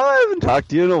 I haven't talked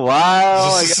to you in a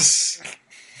while.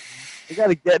 I got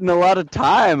to get in a lot of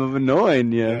time of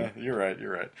annoying you. Yeah, you're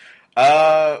right.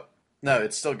 No,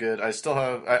 it's still good. I still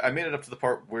have. I made it up to the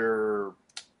part where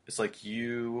it's like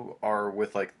you are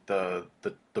with the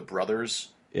brothers.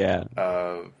 Yeah.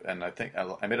 And I think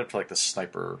I made it up to the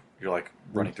sniper. You're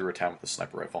running through a town with a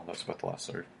sniper rifle. That's about the last.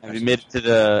 Have you made it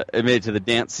to the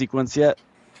dance sequence yet?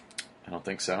 I don't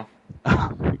think so.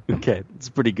 Okay, it's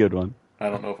a pretty good one. I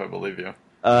don't know if I believe you.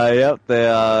 Yep.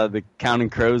 The Counting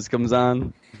Crows comes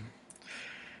on,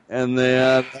 and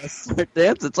they start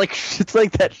dance. It's like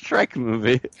that Shrek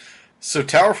movie. So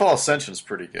Towerfall Ascension's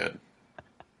pretty good.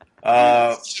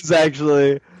 It's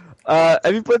actually.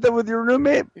 Have you played that with your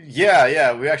roommate?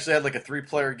 Yeah. We actually had a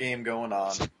 3-player game going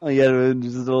on. Oh, yeah,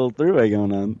 just a little 3-way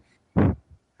going on.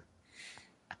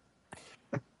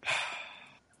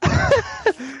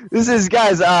 This is,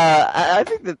 guys. I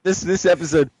think that this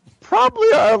episode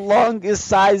probably our longest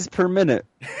size per minute.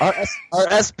 Our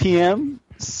SPM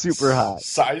super high.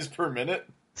 Size per minute.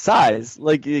 Size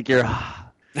you're.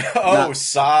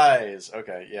 Size.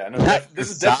 Okay, yeah. No, this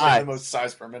is definitely the most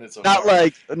size per minute so far.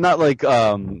 Not like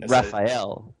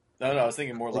Raphael. No, I was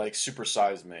thinking more like Super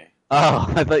Size Me.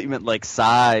 Oh, I thought you meant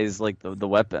size, the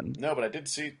weapon. No, but I did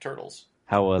see Turtles.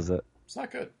 How was it? It's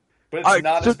not good. But it's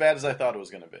not as bad as I thought it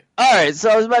was going to be. All right, so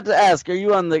I was about to ask, are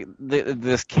you on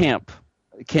this camp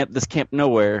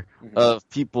nowhere of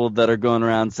people that are going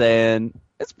around saying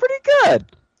it's pretty good?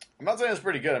 I'm not saying it's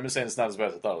pretty good. I'm just saying it's not as bad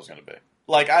as I thought it was going to be.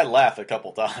 I laughed a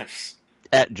couple times.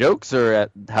 At jokes or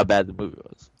at how bad the movie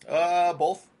was?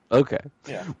 Both. Okay.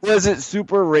 Yeah. Was it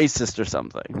super racist or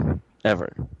something?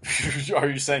 Ever? Are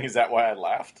you saying is that why I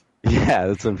laughed? Yeah,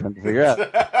 that's what I'm trying to figure out.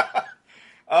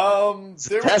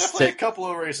 There were definitely a couple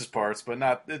of racist parts, but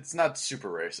it's not super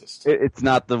racist. It's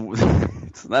not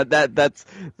that's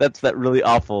that really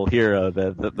awful hero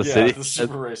that the city. Yeah, the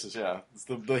super racist. Yeah, it's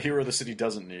the hero the city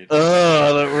doesn't need.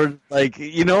 Oh, we're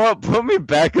you know what? Put me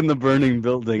back in the burning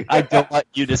building. I don't want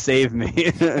you to save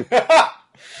me.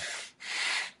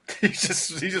 He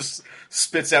just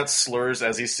spits out slurs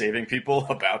as he's saving people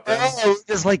about them.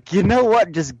 Just you know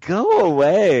what? Just go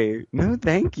away. No,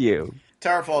 thank you.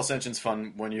 Towerfall Ascension's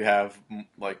fun when you have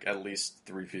at least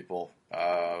 3 people.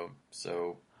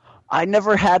 So I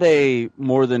never had a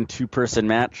more than 2-person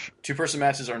match. 2-person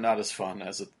matches are not as fun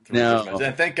as a 3-person match.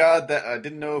 And thank God that I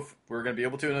didn't know if we were going to be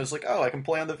able to, and I was I can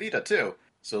play on the Vita too.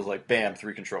 So it was bam,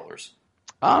 3 controllers.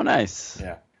 Oh, nice.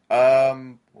 Yeah.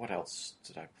 What else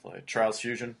did I play? Trials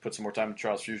Fusion. Put some more time in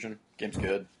Trials Fusion. Game's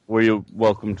good. Were you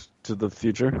welcomed to the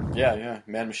future? Yeah.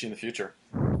 Man Machine the Future.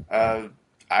 I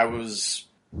was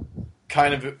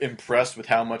kind of impressed with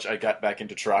how much I got back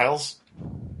into Trials.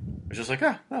 I was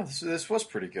just this was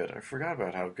pretty good. I forgot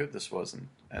about how good this was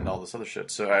and all this other shit.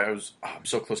 So I'm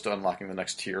so close to unlocking the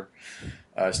next tier.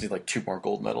 I just need 2 more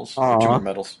gold medals. 2 more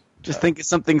medals. Just think of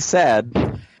something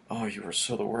sad. Oh, you are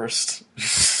so the worst.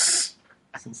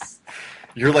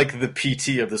 You're the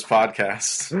PT of this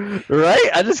podcast. Right?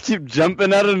 I just keep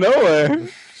jumping out of nowhere.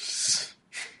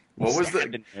 What was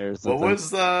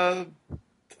the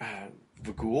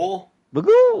Vagul?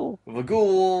 Bagoo!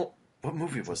 Vagul. What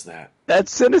movie was that?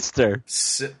 That's Sinister.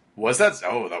 Was that?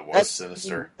 Oh, that was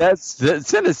Sinister. That's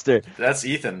Sinister. That's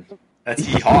Ethan. That's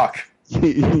E-Hawk.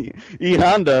 E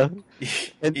Honda.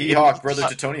 E-Hawk, brother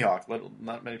to Tony Hawk.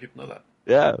 Not many people know that.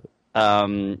 Yeah.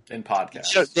 In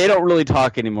podcasts. They don't really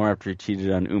talk anymore after he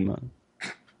cheated on Uma.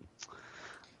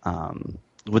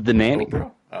 With the nanny.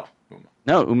 Oprah? Oh, Uma.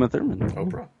 No, Uma Thurman.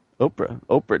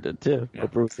 Oprah did too. Yeah.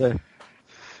 Oprah was there.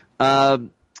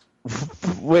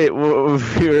 Wait,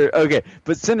 okay,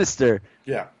 but Sinister.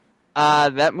 Yeah.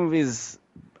 That movie's.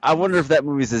 I wonder if that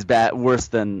movie's worse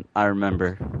than I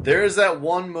remember. There is that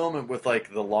one moment with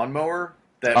like the lawnmower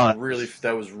that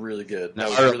was really good. That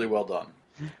was really well done.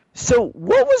 So,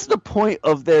 what was the point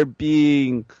of there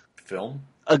being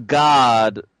a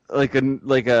god, like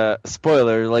a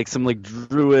spoiler, like some like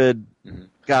druid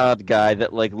god guy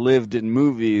that like lived in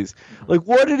movies? Like,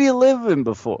 what did he live in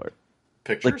before?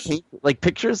 Pictures, like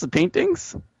pictures of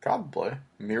paintings, probably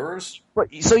mirrors.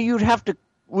 So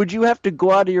would you have to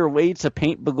go out of your way to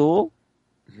paint Bagul?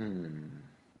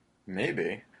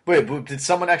 Maybe. Wait, but did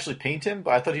someone actually paint him?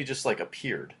 But I thought he just like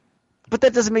appeared. But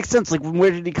that doesn't make sense. Like,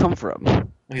 where did he come from? Well,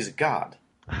 he's a god.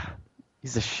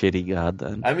 He's a shitty god,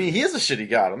 then. I mean, he is a shitty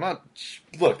god. I'm not.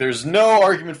 Look, there's no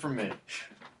argument from me.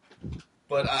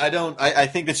 But I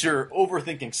think that you're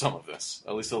overthinking some of this,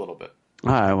 at least a little bit.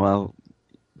 All right. Well,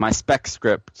 my spec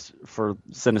script for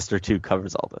Sinister 2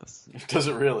 covers all this. Does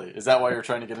it really? Is that why you're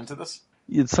trying to get into this?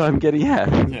 So I'm getting,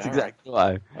 that's exactly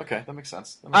why. Okay, that makes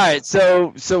sense. All right,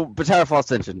 so Tower Fall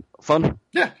Ascension, fun?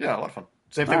 Yeah, a lot of fun.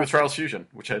 Same thing with Trials Fusion,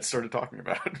 which I had started talking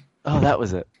about. Oh, that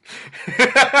was it.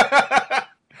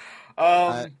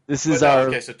 This is our...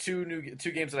 Okay, so two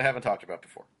games that I haven't talked about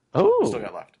before. Oh. Still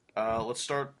got left. Let's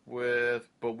start with...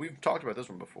 But we've talked about this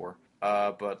one before.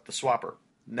 But the Swapper.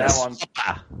 Now on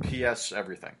PS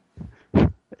everything.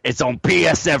 It's on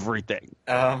PS everything.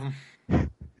 God damn it.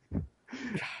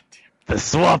 The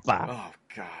Swapper. Oh,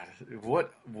 God.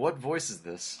 What voice is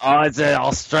this? Oh, it's an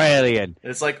Australian.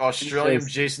 It's like Australian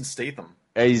Jason Statham.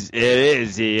 He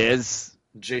is.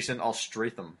 Jason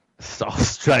Alstratham.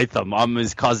 Alstratham. I'm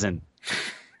his cousin.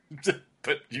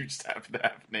 But you just happen to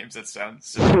have names that sound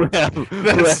similar.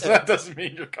 That doesn't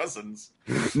mean you're cousins.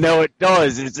 No, it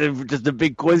does. It's just a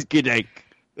big whiskey dink.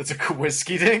 It's a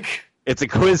whiskey dink? It's a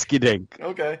whiskey dink.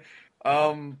 Okay.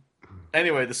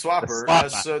 Anyway, the Swapper.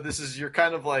 So this is, you're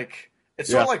kind of like... It's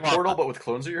sort of like Portal, but with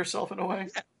clones of yourself in a way.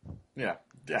 Yeah,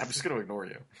 I'm just going to ignore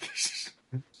you. Just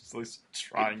at least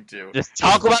trying to. Just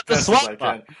talk about the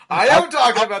Swapper. I am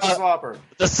talking about the Swapper.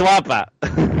 The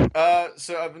Swapper.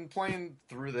 So I've been playing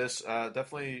through this.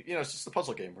 Definitely, it's just a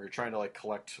puzzle game where you're trying to like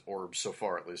collect orbs. So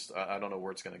far, at least, I don't know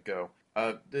where it's going to go.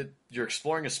 You're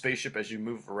exploring a spaceship as you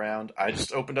move around. I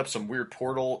just opened up some weird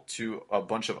portal to a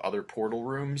bunch of other portal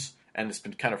rooms, and it's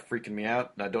been kind of freaking me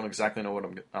out. And I don't exactly know what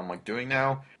I'm like doing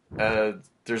now.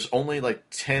 There's only like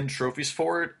 10 trophies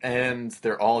for it, and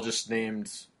they're all just named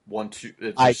 1, 2.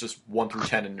 It's just 1 through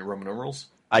 10 in Roman numerals.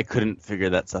 I couldn't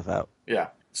figure that stuff out. Yeah,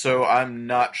 so I'm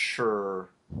not sure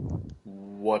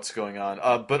what's going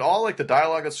on. But all like the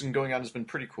dialogue that's been going on has been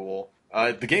pretty cool.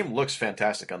 The game looks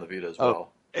fantastic on the Vita as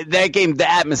well. That game,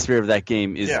 the atmosphere of that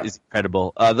game is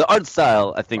incredible. The art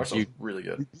style, I think really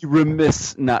good. You're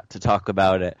remiss not to talk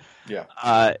about it.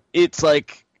 Yeah. It's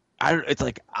like it's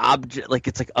like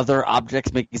other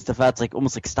objects making stuff out. It's like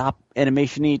almost like stop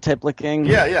animation-y type looking.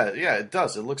 Yeah, it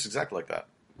does. It looks exactly like that.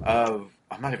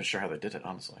 I'm not even sure how they did it,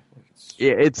 honestly.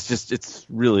 It's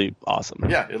really awesome.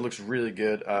 Yeah, it looks really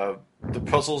good. The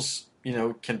puzzles,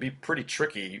 can be pretty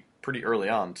tricky pretty early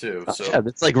on too. So yeah,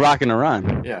 it's like rocking a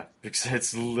rhyme. Yeah,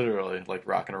 it's literally like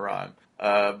rocking a rhyme.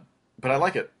 But I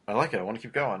like it. I want to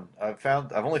keep going. I've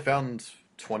only found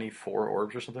 24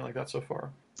 orbs or something like that so far.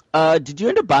 Did you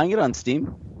end up buying it on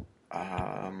Steam?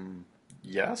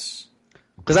 Yes.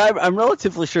 Because I'm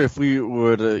relatively sure if we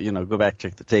were to, go back,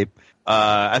 check the tape,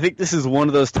 I think this is one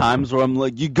of those times where I'm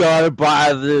like, you gotta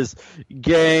buy this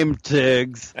game,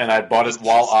 Tiggs. And I bought it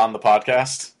while on the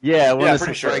podcast? Yeah,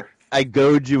 pretty sure. Like, I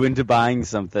goad you into buying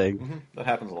something. Mm-hmm. That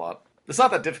happens a lot. It's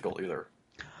not that difficult either.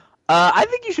 I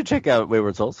think you should check out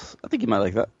Wayward Souls. I think you might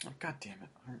like that. Oh, God damn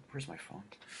it. Where's my phone?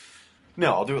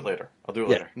 No, I'll do it later.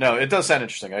 Later. No, it does sound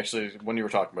interesting. Actually, when you were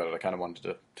talking about it, I kind of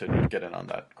wanted to get in on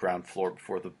that ground floor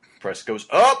before the price goes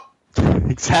up.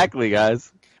 Exactly,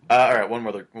 guys. All right, one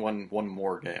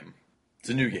more game. It's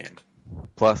a new game.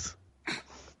 Plus.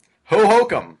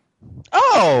 Hohokum.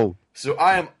 Oh! So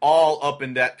I am all up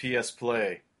in that PS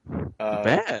Play.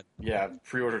 Bad. Yeah, I've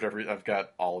pre-ordered I've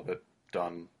got all of it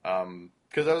done.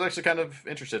 Because I was actually kind of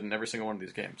interested in every single one of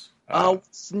these games.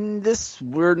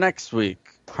 We're next week.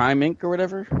 Prime Inc. or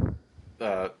whatever?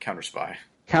 Counter Spy.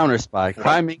 Counter Spy.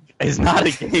 Crime Inc. is not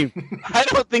a game. I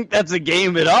don't think that's a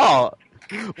game at all.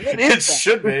 What is It that?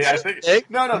 should be. I think.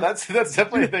 No, that's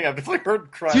definitely a thing. I've definitely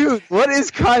heard crime. Dude, what is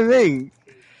Crime Inc?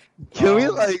 Can we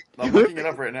I'm looking it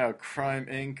up right now. Crime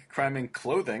Inc.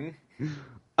 clothing.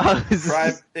 Crime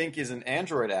Inc. is an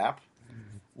Android app.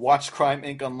 Watch Crime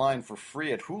Inc. online for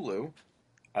free at Hulu.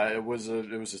 It was a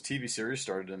TV series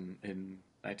started in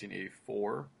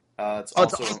 1984. It's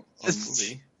also a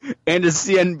movie and a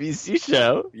CNBC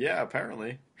show. Yeah,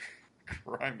 apparently.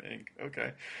 Crime Inc.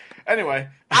 Okay. Anyway,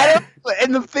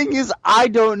 and the thing is, I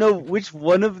don't know which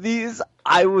one of these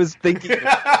I was thinking.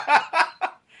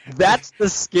 That's the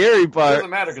scary part. It doesn't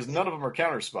matter because none of them are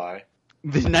Counter Spy.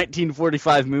 The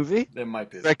 1945 movie. It might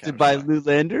be directed by Lou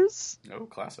Landers. No,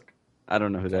 classic. I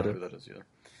don't know who that is. I don't know who that is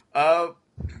either.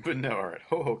 But no, all right.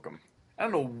 Hohokum. I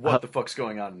don't know what the fuck's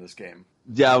going on in this game.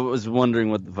 Yeah, I was wondering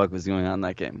what the fuck was going on in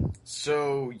that game.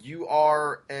 So you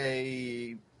are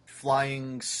a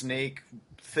flying snake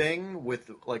thing with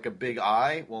like a big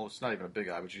eye. Well, it's not even a big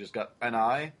eye, but you just got an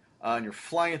eye. And you're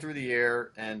flying through the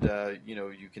air, and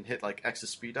you can hit like X to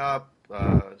speed up,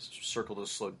 circle to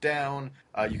slow down.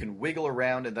 You can wiggle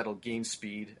around, and that'll gain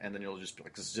speed, and then you'll just be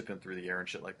like zipping through the air and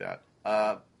shit like that.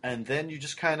 And then you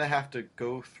just kind of have to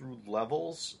go through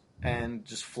levels and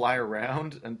just fly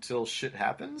around until shit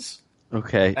happens.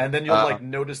 Okay. And then you'll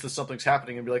notice that something's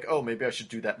happening and be like, oh, maybe I should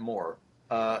do that more.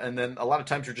 And then a lot of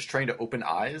times you're just trying to open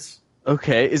eyes.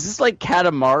 Okay, is this like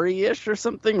Katamari-ish or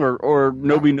something, or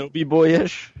Nobi Nobi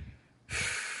Boy-ish?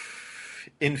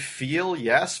 In feel,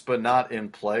 yes, but not in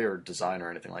play or design or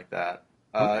anything like that.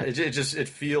 Okay. It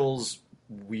feels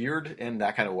weird in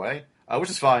that kind of way, which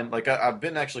is fine. Like I've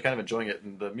been actually kind of enjoying it,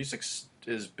 and the music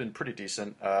has been pretty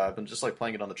decent. I've been just like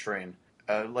playing it on the train.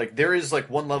 Like there is like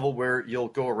one level where you'll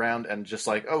go around and just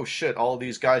like, oh shit, all of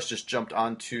these guys just jumped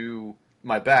onto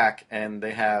my back, and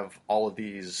they have all of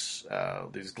these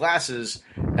glasses,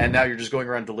 and now you're just going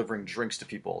around delivering drinks to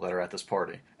people that are at this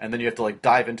party. And then you have to like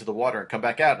dive into the water and come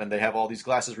back out, and they have all these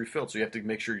glasses refilled, so you have to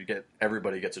make sure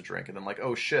everybody gets a drink. And then like,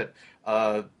 oh shit,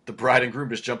 the bride and groom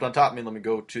just jumped on top of me, let me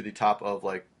go to the top of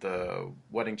like the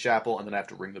wedding chapel, and then I have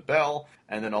to ring the bell,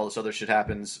 and then all this other shit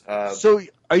happens. So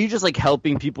are you just like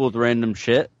helping people with random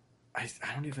shit? I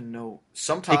don't even know.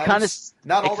 Sometimes,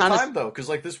 not all the time though, because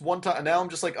like this one time, now I'm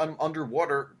just like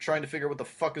underwater trying to figure out what the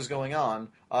fuck is going on,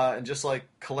 and just like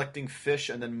collecting fish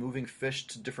and then moving fish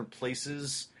to different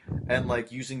places, and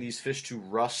like using these fish to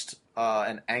rust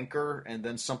an anchor, and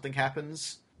then something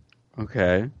happens.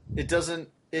 Okay.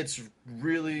 It's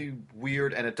really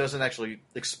weird, and it doesn't actually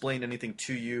explain anything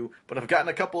to you. But I've gotten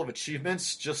a couple of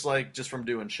achievements just from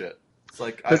doing shit. It's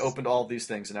like, I opened all these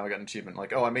things, and now I got an achievement.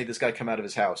 Like, oh, I made this guy come out of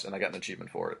his house, and I got an achievement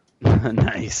for it.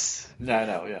 Nice. No, I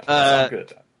know, yeah. I'm good at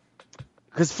that.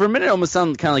 Because for a minute, it almost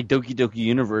sounded kind of like Doki Doki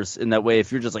Universe in that way,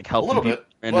 if you're just like helping a little bit.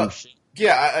 Random shit.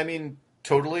 Yeah, I mean,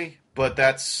 totally. But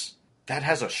that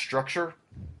has a structure.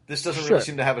 This doesn't really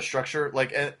seem to have a structure.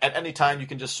 Like, at any time, you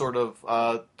can just sort of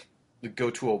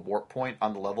go to a warp point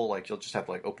on the level. Like, you'll just have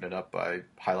to like open it up by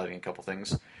highlighting a couple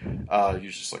things.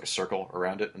 Use just like a circle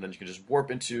around it, and then you can just warp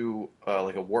into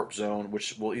like a warp zone,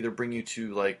 which will either bring you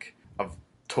to like a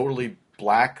totally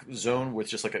black zone with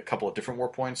just like a couple of different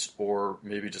warp points, or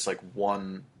maybe just like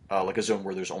one like a zone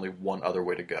where there's only one other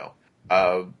way to go.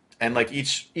 And like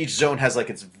each zone has like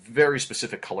its very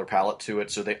specific color palette to it,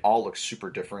 so they all look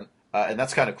super different, and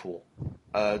that's kind of cool.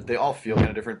 They all feel kind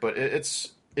of different, but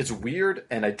it's weird,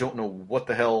 and I don't know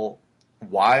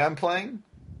why I'm playing.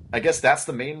 I guess that's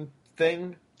the main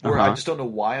thing, where I just don't know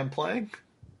why I'm playing.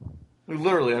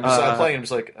 Literally, I'm playing, and I'm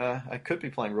just like, I could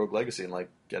be playing Rogue Legacy and like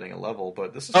getting a level,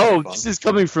 but this is fun. This is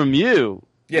coming from you.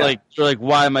 Yeah. Like, you're like,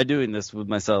 why am I doing this with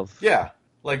myself? Yeah.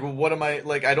 Like, what am I,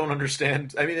 like, I don't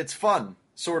understand. I mean, it's fun,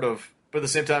 sort of, but at the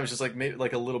same time, it's just like, maybe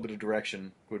like a little bit of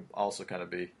direction would also kind of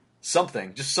be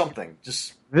something.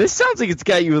 This sounds like it's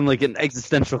got you in like an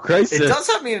existential crisis. It does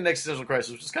have me in an existential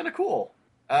crisis, which is kind of cool.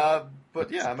 But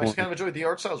yeah, I'm actually kind of enjoying the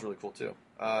art style. Is really cool too.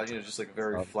 Just like a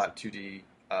very flat 2D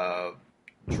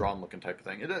drawn looking type of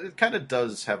thing. It kind of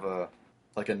does have a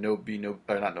Doki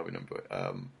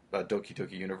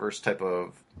Doki Universe type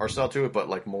of art style to it, but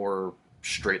like more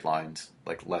straight lined,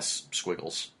 like less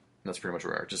squiggles. And that's pretty much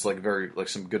rare. Just like very like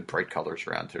some good bright colors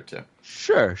around here too.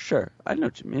 Sure. I know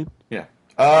what you mean. Yeah.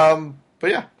 But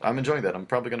yeah, I'm enjoying that. I'm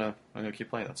gonna keep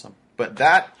playing that some. But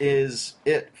that is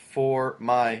it for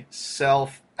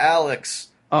myself, Alex.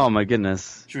 Oh my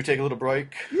goodness. Should we take a little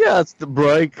break? Yeah, it's the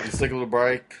break. Let's take a little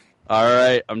break. All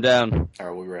right, I'm down. All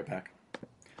right, we'll be right back.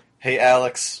 Hey,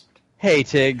 Alex. Hey,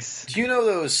 Tiggs. Do you know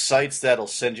those sites that'll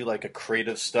send you like a crate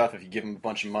of stuff if you give them a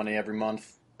bunch of money every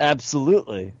month?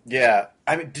 Absolutely. Yeah,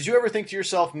 I mean, did you ever think to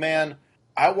yourself, man,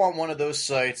 I want one of those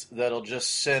sites that'll just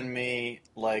send me,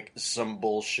 like, some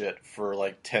bullshit for,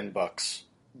 like, $10?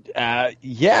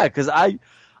 Yeah, because I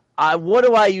what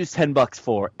do I use $10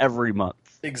 for every month?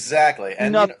 Exactly.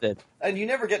 And Nothing. And you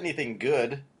never get anything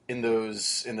good in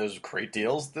those crate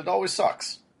deals. That always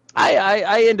sucks.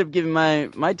 I end up giving my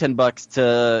 $10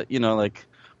 to, like,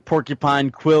 Porcupine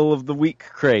Quill of the Week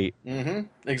crate. Mm-hmm.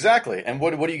 Exactly. And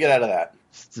what do you get out of that?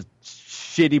 It's a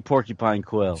shitty porcupine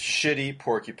quill. Shitty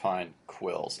porcupine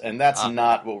quills. And that's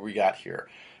not what we got here.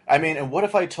 I mean, and what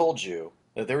if I told you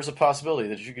that there was a possibility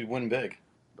that you could win big?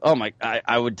 Oh my,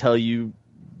 I would tell you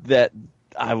that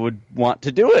I would want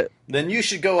to do it. Then you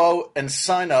should go out and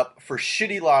sign up for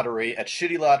Shitty Lottery at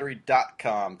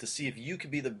shittylottery.com to see if you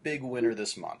could be the big winner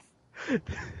this month.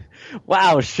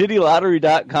 Wow,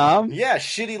 shittylottery.com? Yeah,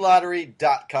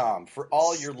 shittylottery.com for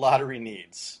all your lottery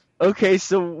needs. Okay,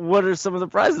 so what are some of the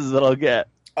prizes that I'll get?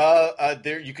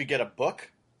 There you could get a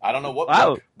book. I don't know what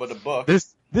book, but a book.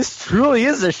 This truly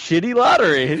is a shitty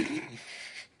lottery.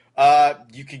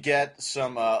 You could get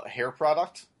some hair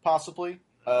product, possibly.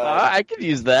 I could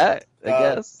use that, I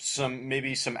guess.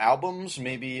 Maybe some albums,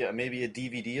 maybe a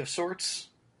DVD of sorts.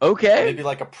 Okay. Maybe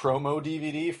like a promo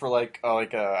DVD for like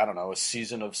I don't know, a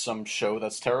season of some show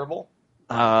that's terrible.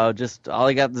 Just all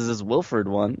I got is this Wilford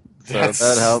one. So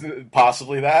that helps.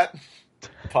 Possibly that.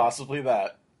 Possibly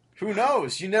that. Who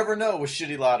knows? You never know with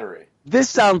Shitty Lottery. This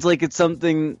sounds like it's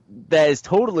something that is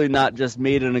totally not just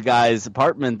made in a guy's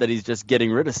apartment that he's just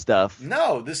getting rid of stuff.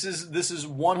 No, this is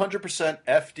 100%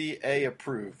 FDA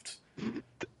approved.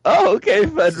 Oh, okay,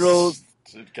 federal.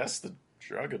 I guess the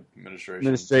Drug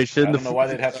Administration. I don't know why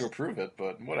they'd have to approve it,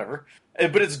 but whatever.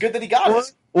 But it's good that he got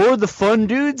it. Or the Fun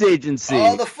Dudes Agency.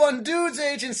 Oh, the Fun Dudes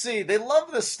Agency. They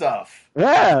love this stuff.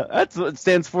 Yeah, that's what it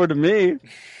stands for to me.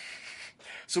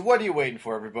 So what are you waiting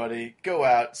for, everybody? Go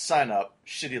out, sign up,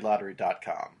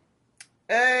 shittylottery.com.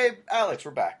 Hey, Alex,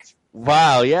 we're back.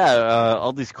 Wow, yeah,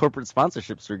 all these corporate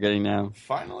sponsorships we're getting now.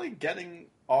 Finally getting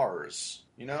ours,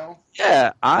 you know?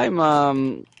 Yeah,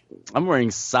 I'm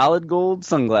wearing solid gold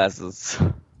sunglasses.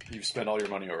 You've spent all your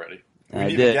money already. We I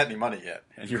didn't did. even get any money yet,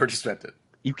 and you already spent it.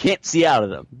 You can't see out of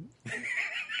them.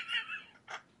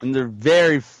 And they're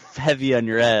very heavy on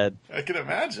your head. I can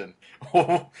imagine.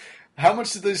 How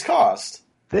much did these cost?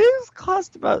 These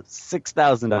cost about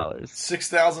 $6,000.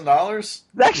 $6,000? It's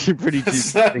actually pretty cheap.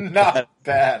 That's not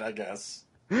bad, I guess.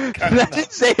 I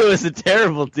didn't say it was a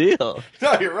terrible deal.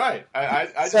 No, you're right.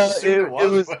 I just assumed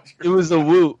it was a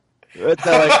woot. That's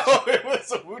how it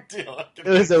was a woot deal. It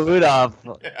was a woot off.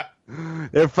 Yeah.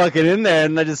 They're fucking in there,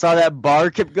 and I just saw that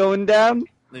bar kept going down.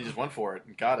 You just went for it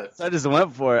and got it. So I just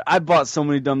went for it. I bought so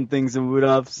many dumb things in woot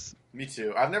offs. Me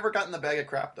too. I've never gotten the bag of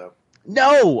crap, though.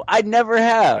 No, I never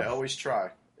have. I always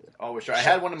try. I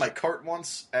had one in my cart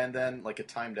once, and then it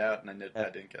timed out, and I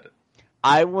didn't get it.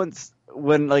 I once,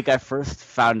 when I first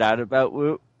found out about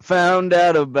Woot, no,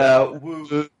 that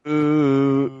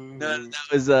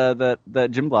was that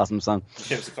Jim Blossom song.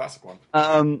 Yeah, it was a classic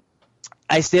one.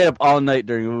 I stayed up all night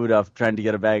during Woot Off trying to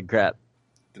get a bag of crap.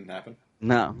 Didn't happen?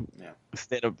 No. Yeah. I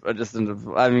stayed up,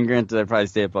 granted, I probably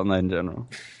stay up all night in general.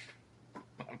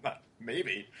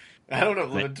 Maybe. I don't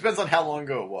know. It depends on how long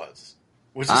ago it was.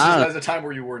 Which is a time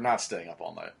where you were not staying up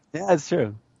all night. Yeah, that's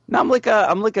true. No, I'm like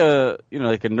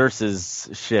a nurse's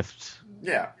shift.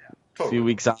 Yeah, totally. A few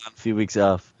weeks on, a few weeks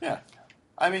off. Yeah,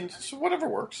 I mean, so whatever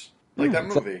works. Like that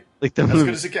movie. Like the as movie.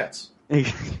 Good as it gets.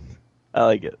 I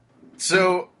like it.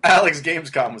 So, Alex,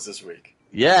 Gamescom was this week.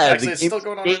 Yeah, actually, it's still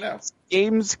going on right now.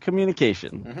 Games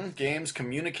communication. Mm-hmm. Games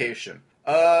communication.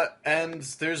 And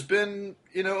there's been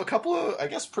a couple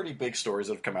of pretty big stories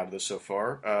that have come out of this so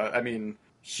far.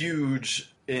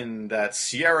 Huge in that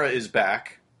Sierra is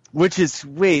back. Which is,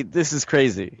 this is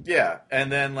crazy. Yeah,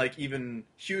 and then even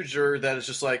huger that it's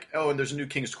just and there's a new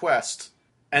King's Quest.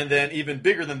 And then even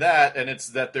bigger than that, and it's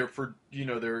that they're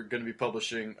going to be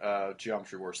publishing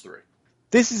Geometry Wars 3.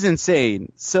 This is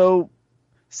insane. So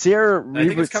Sierra I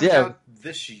think it's coming out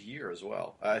this year as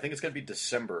well. I think it's going to be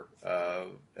December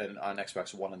and on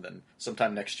Xbox One, and then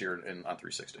sometime next year on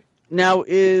 360. Now,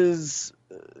 is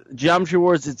Geometry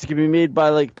Wars, it's going to be made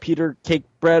by Peter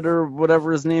Cakebread or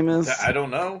whatever his name is? I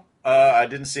don't know. I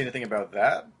didn't see anything about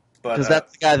that. Because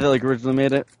that's the guy that originally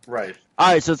made it? Right.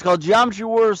 Alright, so it's called Geometry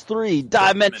Wars 3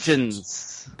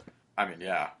 Dimensions. I mean,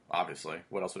 yeah, obviously.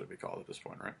 What else would it be called at this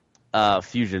point, right?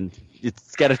 Fusion.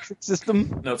 It's got a trick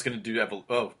system? No, it's going to do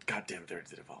oh, goddamn, there it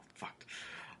did evolve. Fucked.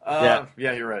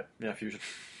 Yeah, you're right. Yeah, Fusion.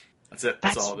 That's it.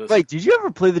 That's all it is. Right. Did you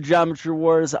ever play the Geometry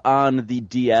Wars on the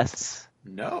DS?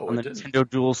 No, on the Nintendo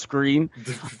dual screen?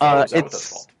 It's not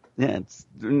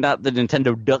the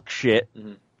Nintendo duck shit.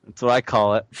 Mm-hmm. That's what I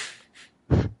call it.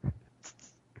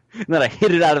 And then I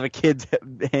hit it out of a kid's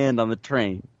hand on the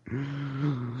train.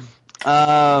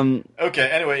 Okay,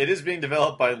 anyway, it is being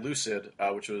developed by Lucid,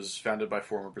 which was founded by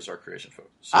former Bizarre Creation folks.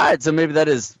 So, all right, so maybe that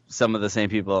is some of the same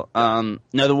people. No,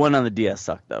 the one on the DS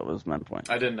sucked, though, was my point.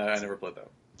 I never played that.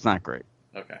 It's not great.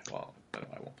 Okay, well,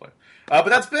 I won't play it. But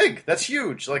that's big. That's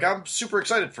huge. Like, I'm super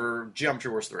excited for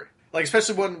Geometry Wars 3. Like,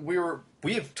 especially when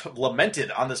we have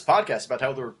lamented on this podcast about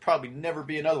how there would probably never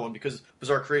be another one because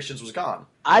Bizarre Creations was gone.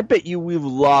 I bet you we've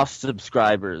lost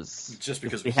subscribers. Just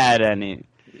because if we had any.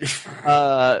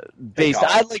 I'd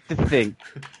like to think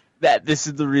that this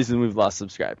is the reason we've lost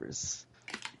subscribers.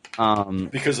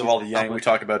 Because of all the yang we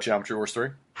talk about Geometry Wars 3?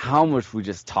 How much we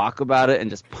just talk about it and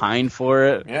just pine for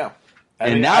it. Yeah.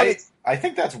 I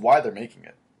think that's why they're making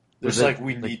it. There's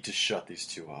we need to shut these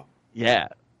two up. Yeah.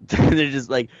 They're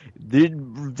just like,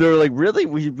 they're like, really?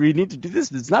 We need to do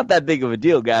this? It's not that big of a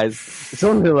deal, guys. It's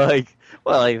only like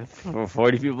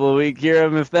 40 people a week hear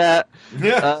them, if that.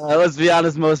 Yeah. Let's be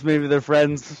honest, most maybe they're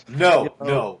friends.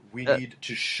 No. We need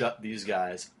to shut these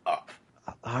guys up.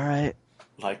 All right.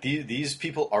 Like, these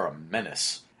people are a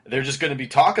menace. They're just going to be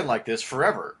talking like this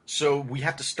forever. So we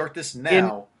have to start this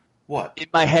now. What? In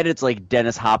my head, it's like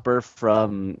Dennis Hopper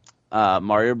from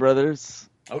Mario Brothers.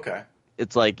 Okay.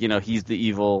 It's like, he's the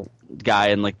evil guy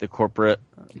in like the corporate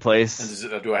place.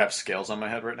 And do I have scales on my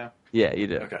head right now? Yeah, you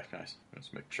do. Okay, nice.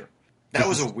 Let's make sure. That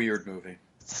was a weird movie.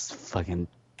 It's fucking.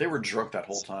 They were drunk that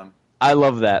whole time. I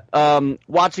love that.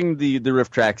 Watching the riff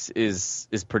tracks is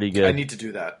pretty good. I need to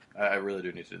do that. I really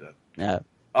do need to do that. Yeah.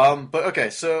 But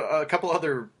okay, so a couple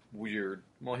other weird.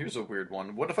 Well, here's a weird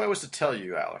one. What if I was to tell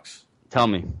you, Alex? Tell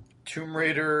me. Tomb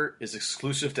Raider is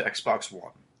exclusive to Xbox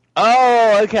One.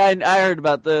 Oh, okay. I heard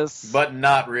about this. But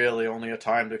not really. Only a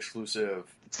timed exclusive.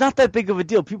 It's not that big of a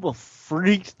deal. People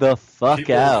freaked the fuck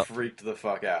out. Freaked the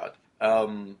fuck out. This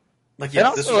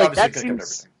also, was obviously going to cover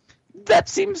everything. That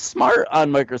seems smart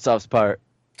on Microsoft's part.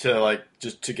 To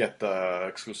just to get the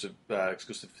exclusive.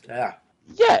 Yeah,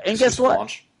 and guess what?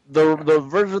 Launch. The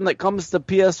version that comes to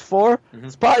PS4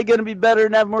 is probably going to be better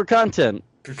and have more content.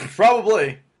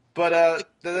 Probably, but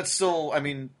that's still. I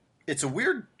mean, it's a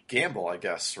weird gamble, I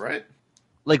guess, right?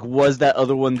 Like, was that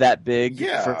other one that big?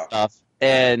 Yeah. For stuff?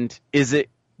 And is it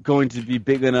going to be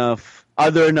big enough?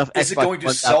 Are there enough? Is Xbox it going to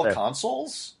ones sell out there?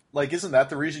 consoles? Like, isn't that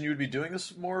the reason you would be doing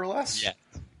this more or less?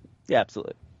 Yeah,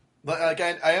 absolutely. Like,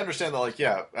 I understand that.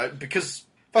 Like, because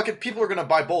fucking people are going to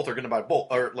buy both. Are going to buy both,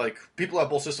 or like people who have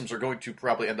both systems are going to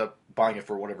probably end up buying it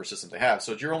for whatever system they have.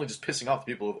 So you're only just pissing off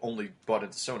the people who've only bought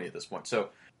into Sony at this point. So,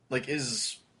 like,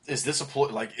 is this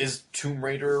is Tomb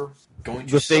Raider going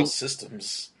to sell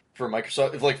systems for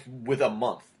Microsoft with a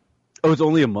month? Oh, it's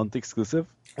only a month exclusive?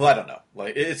 Well, I don't know.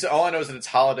 Like, it's all I know is that it's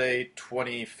holiday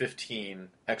 2015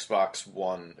 Xbox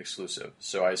One exclusive.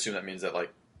 So I assume that means that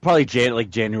probably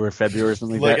January, February, or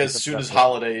something like that. As soon as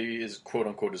holiday is quote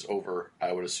unquote is over,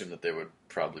 I would assume that they would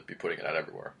probably be putting it out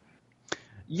everywhere.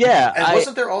 Yeah, and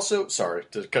wasn't there also? Sorry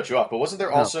to cut you off, but wasn't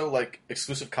there also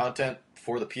exclusive content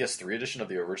for the PS3 edition of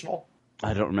the original?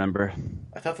 I don't remember.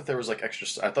 I thought that there was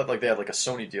extra. I thought they had a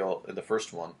Sony deal in the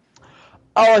first one.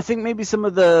 Oh, I think maybe some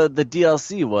of the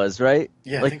DLC was, right?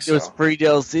 Yeah, I think so. It was free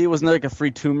DLC. Wasn't there a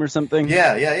free Tomb or something?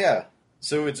 Yeah.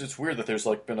 So it's weird that there's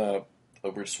been a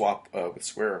weird swap with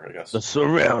Square, I guess. The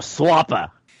swapper.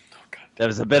 Oh, God. That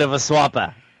was a bit of a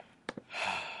swapper.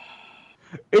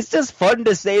 It's just fun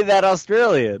to say that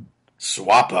Australian.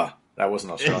 Swapper. That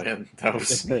wasn't Australian. That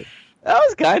was... That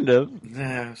was kind of.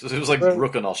 Yeah, it was like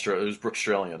Brook in Australia. It was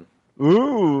Brookstralian.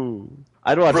 Ooh.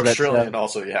 I'd watch that show. Brookstralian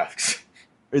also, yeah.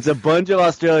 It's a bunch of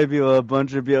Australian people, a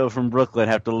bunch of people from Brooklyn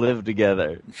have to live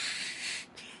together.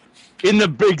 In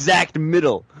the exact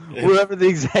middle. Wherever the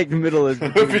exact middle is.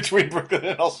 Between Brooklyn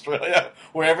and Australia.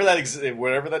 Wherever that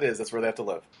is, that's where they have to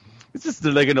live. It's just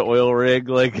like an oil rig.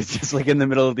 It's just in the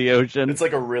middle of the ocean. It's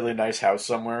like a really nice house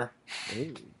somewhere.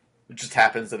 Ooh. It just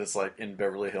happens that it's in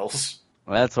Beverly Hills.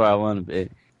 Well, that's where I want to be.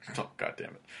 Oh, God damn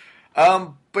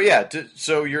it. But yeah,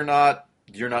 so you're not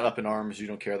up in arms. You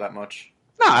don't care that much.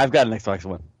 No, I've got an Xbox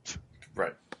One.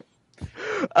 Right.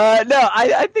 No,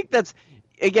 I think that's,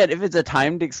 again, if it's a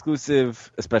timed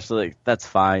exclusive, especially, that's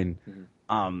fine.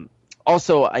 Mm-hmm.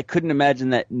 Also, I couldn't imagine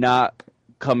that not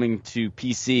coming to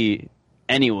PC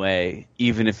anyway,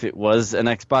 even if it was an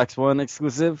Xbox One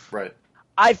exclusive. Right.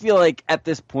 I feel like at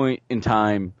this point in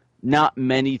time, not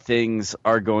many things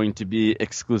are going to be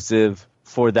exclusive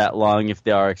for that long, if they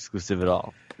are exclusive at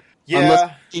all. Yeah.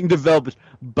 Unless being developed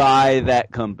by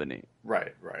that company.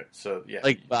 Right. So, yeah.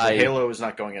 So Halo is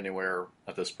not going anywhere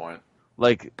at this point.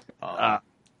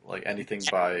 Anything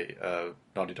by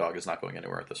Naughty Dog is not going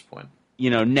anywhere at this point.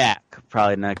 Knack,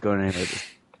 probably not going anywhere.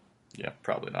 Yeah,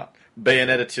 probably not.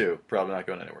 Bayonetta 2, probably not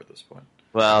going anywhere at this point.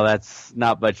 Well, that's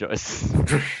not my choice.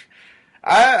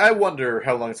 I wonder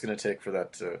how long it's going to take for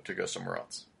that to go somewhere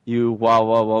else. You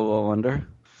wonder?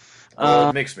 Well,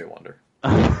 it makes me wonder.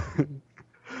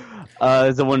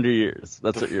 It's a Wonder Years.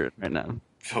 That's what you're in right now.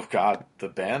 Oh, God. The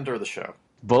band or the show?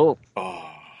 Both.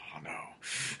 Oh, no.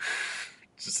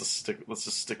 Let's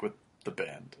just stick with the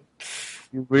band.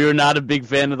 We were not a big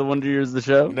fan of the Wonder Years, the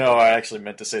show? No, I actually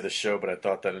meant to say the show, but I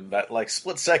thought that in that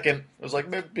split second, it was like,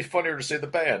 maybe it'd be funnier to say the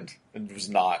band. And it was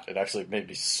not. It actually made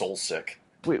me soul sick.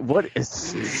 Wait, what is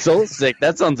Soul Sick?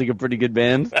 That sounds like a pretty good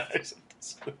band.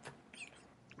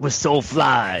 With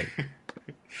Soulfly.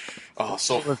 Oh,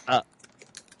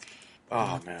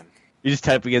 oh, man. You just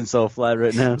typing in Soulfly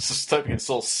right now? Just typing in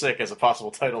Soul Sick as a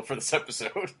possible title for this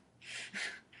episode.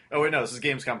 Oh, wait, no, this is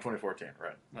Gamescom 2014,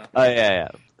 right? No. Oh, yeah.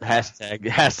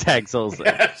 Hashtag Soul Sick.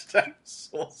 Hashtag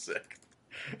Soul Sick.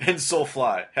 And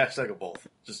Soulfly. Hashtag of both.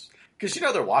 Just because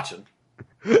they're watching.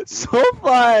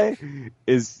 Soulfly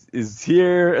is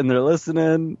here and they're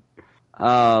listening.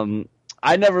 I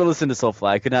never listened to Soulfly.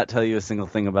 I could not tell you a single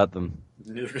thing about them.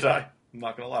 Neither could I. I'm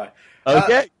not going to lie.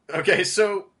 Okay. Okay,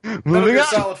 so Metal Gear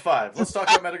Solid 5. Let's talk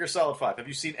about Metal Gear Solid 5. Have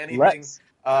you seen anything?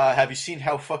 Have you seen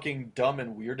how fucking dumb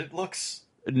and weird it looks?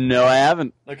 No, I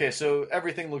haven't. Okay, so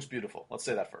everything looks beautiful. Let's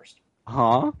say that first.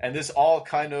 Huh? And this all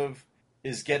kind of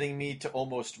is getting me to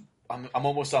almost. I'm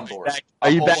almost on board. Are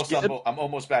you back in? I'm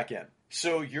almost back in.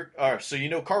 So so you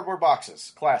know Cardboard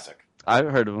Boxes, classic. I've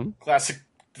heard of them. Classic,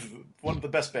 one of the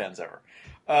best bands ever.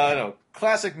 No,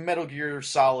 classic Metal Gear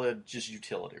Solid, just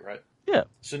utility, right? Yeah.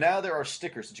 So now there are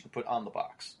stickers that you can put on the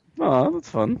box. Oh, that's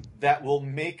fun. That will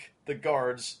make the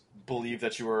guards believe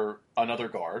that you are another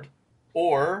guard,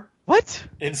 or what?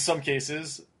 In some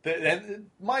cases, and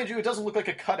mind you, it doesn't look like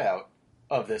a cutout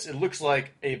of this. It looks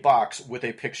like a box with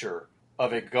a picture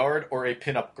of a guard or a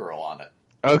pinup girl on it.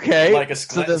 Okay. Like a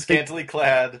scantily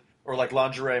clad or like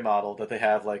lingerie model that they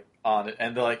have like on it.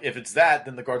 And like if it's that,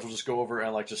 then the guards will just go over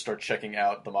and like just start checking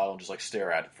out the model and just like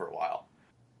stare at it for a while.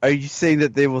 Are you saying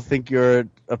that they will think you're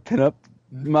a pinup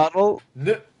model?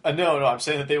 No, I'm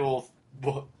saying that they will.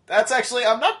 Well, that's actually,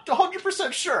 I'm not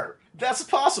 100% sure. That's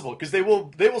possible because they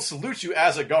will salute you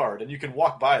as a guard and you can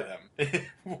walk by them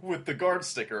with the guard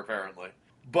sticker apparently.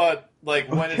 But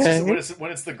like when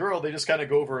it's the girl, they just kind of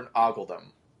go over and ogle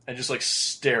them and just like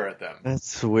stare at them.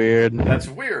 That's weird. That's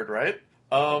weird, right?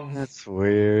 That's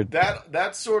weird.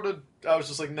 That sort of, I was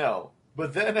just like, no.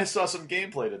 But then I saw some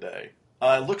gameplay today.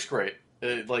 It looks great.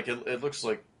 It looks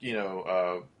like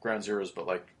Ground Zeroes, but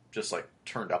like just like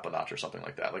turned up a notch or something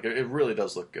like that. Like it really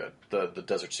does look good. The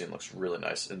desert scene looks really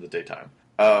nice in the daytime.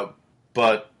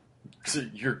 But so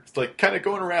you're like kind of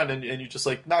going around and you just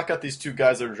like knock out these two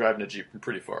guys that are driving a Jeep from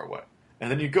pretty far away,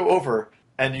 and then you go over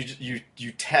and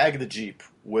you tag the Jeep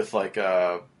with like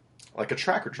a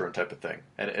tracker drone type of thing,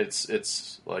 and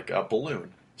it's like a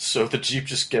balloon. So the Jeep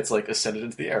just gets like ascended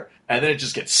into the air, and then it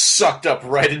just gets sucked up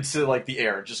right into like the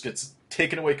air. It just gets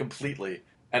taken away completely.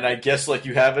 And I guess like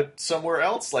you have it somewhere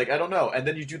else. Like I don't know. And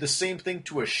then you do the same thing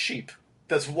to a sheep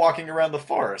that's walking around the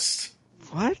forest.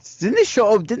 What? Didn't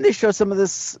they show some of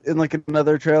this in like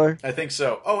another trailer? I think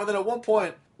so. Oh, and then at one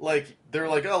point, like they're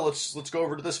like, oh, let's go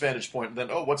over to this vantage point, and then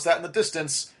oh, what's that in the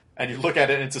distance? And you look at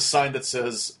it, and it's a sign that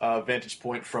says vantage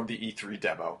point from the E3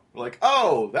 demo. We're like,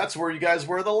 oh, that's where you guys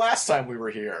were the last time we were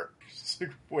here.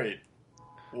 Like, wait,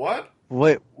 what?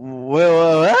 Wait,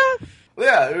 what?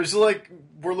 Yeah, it was like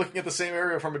we're looking at the same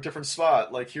area from a different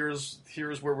spot. Like here's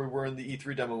where we were in the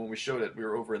E3 demo when we showed it. We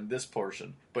were over in this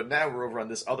portion, but now we're over on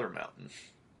this other mountain.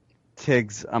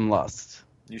 Tiggs, I'm lost.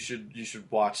 You should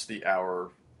watch the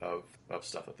hour of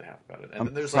stuff that they have about it, and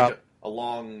then there's like a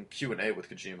long Q&A with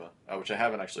Kojima, which I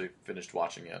haven't actually finished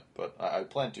watching yet, but I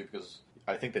plan to because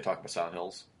I think they talk about Silent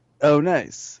Hills. Oh,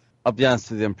 nice. I'll be honest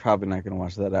with you, I'm probably not going to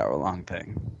watch that hour-long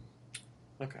thing.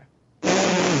 Okay.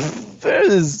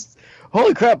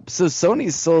 Holy crap, so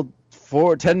Sony sold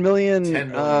 10 million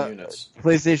units.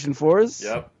 PlayStation 4s?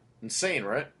 Yep. Insane,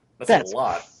 right? That's a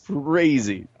lot.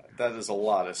 Crazy. That is a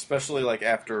lot, especially like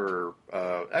after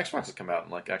Xbox has come out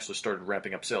and like actually started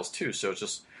ramping up sales too, so it's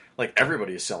just like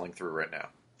everybody is selling through right now.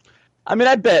 I mean,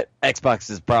 I bet Xbox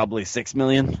is probably 6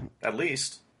 million. At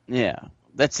least. Yeah,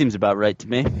 that seems about right to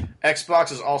me.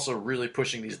 Xbox is also really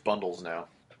pushing these bundles now.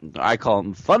 I call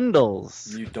them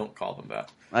fundles. You don't call them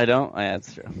that. I don't? Yeah,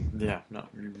 that's true. Yeah, no,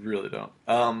 you really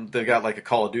don't. They've got like a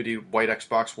Call of Duty white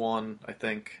Xbox One, I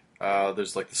think.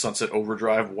 There's like the Sunset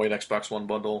Overdrive white Xbox One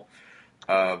bundle.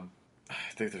 I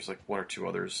think there's like one or two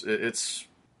others. There's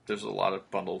a lot of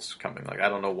bundles coming. Like I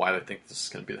don't know why they think this is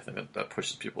going to be the thing that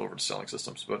pushes people over to selling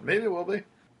systems, but maybe it will be.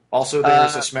 Also,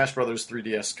 there's a Smash Brothers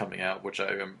 3DS coming out, which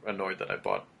I am annoyed that I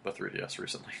bought the 3DS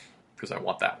recently because I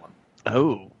want that one.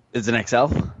 Oh, is it an XL?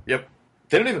 Yep.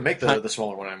 They don't even make the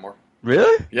smaller one anymore.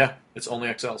 Really? Yeah, it's only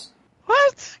XLs.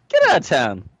 What? Get out of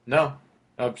town. No,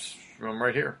 I'm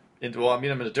right here. Well, I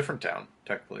mean, I'm in a different town,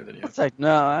 technically, than you. It's like,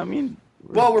 no, I mean...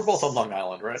 Well, we're both on Long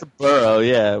Island, right? It's a borough,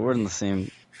 yeah. We're in the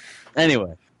same...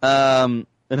 Anyway, enough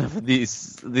of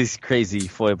these crazy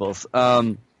foibles.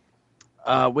 Wait,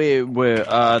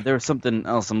 there was something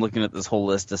else. I'm looking at this whole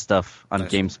list of stuff on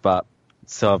GameSpot.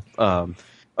 So, oh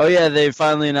yeah, they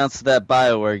finally announced that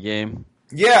BioWare game.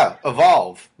 Yeah,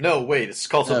 Evolve. No, wait, it's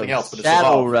called something else, but it's Shadow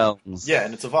Evolve. Realms. Yeah,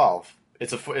 and it's Evolve.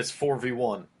 It's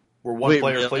 4v1, where one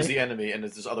player plays the enemy, and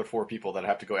there's other 4 people that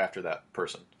have to go after that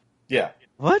person. Yeah.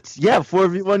 What? Yeah,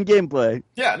 4v1 gameplay.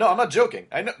 Yeah, no, I'm not joking.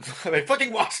 I know. I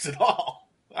fucking watched it all.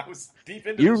 I was deep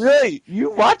into it.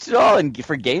 You watched it all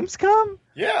for Gamescom?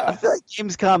 Yeah. I feel like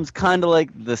Gamescom's kind of like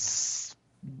this.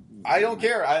 I don't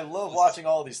care. I love watching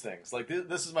all these things. Like,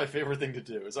 this is my favorite thing to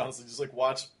do, is honestly just, like,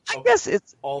 watch all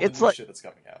the new shit that's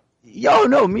coming out. Yo,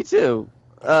 no, me too.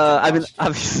 I mean,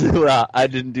 obviously, I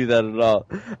didn't do that at all.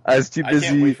 I was too busy. I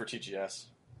can't wait for TGS.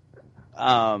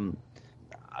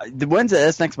 When's it?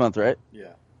 That's next month, right?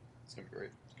 Yeah. It's going to be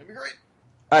great. It's going to be great.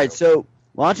 All right, so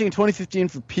launching in 2015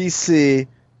 for PC,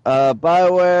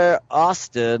 BioWare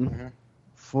Austin,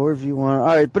 4v1. All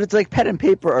right, but it's like pen and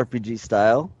paper RPG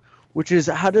style, which is,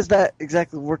 how does that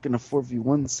exactly work in a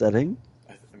 4v1 setting?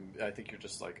 I think you're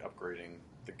just, like, upgrading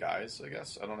the guys, I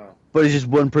guess. I don't know. But it's just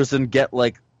one person get,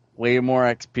 like, way more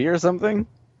XP or something?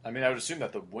 I mean, I would assume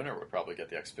that the winner would probably get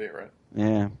the XP, right?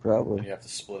 Yeah, probably. And you have to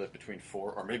split it between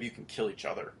 4, or maybe you can kill each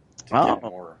other to get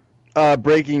more.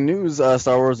 Breaking news,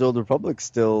 Star Wars The Old Republic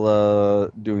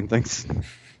still doing things.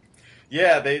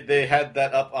 Yeah, they had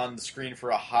that up on the screen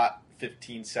for a hot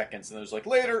 15 seconds, and it was like,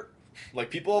 later! Like,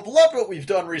 people have loved what we've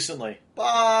done recently.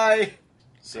 Bye!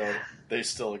 So, they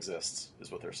still exist, is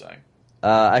what they're saying.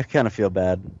 I kind of feel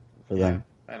bad for them.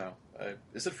 I know.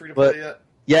 Is it free to play yet?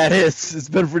 Yeah, it is. It's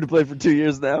been free to play for 2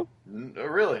 years now. Oh,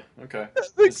 really? Okay. I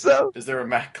think so. Is there a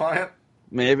Mac client?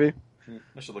 Maybe.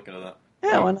 I should look into that.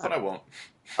 Yeah, why not? But I won't.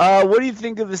 What do you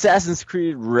think of Assassin's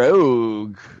Creed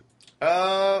Rogue?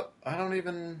 I don't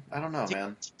know,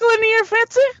 man. Tickle into your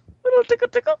fancy? Little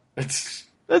tickle.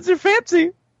 That's your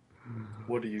fancy.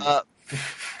 What do you...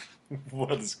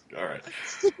 what is... Alright.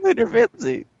 Tickle in your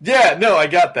fancy. Yeah, no, I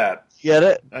got that. You get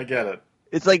it? I get it.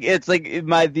 It's like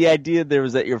the idea there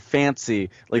was that your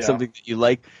fancy, like something that you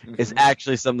like, is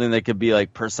actually something that could be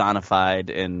like personified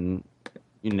in,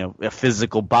 a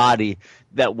physical body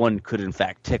that one could in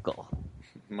fact tickle.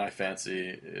 My fancy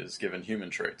is given human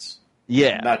traits.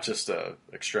 Yeah. Not just a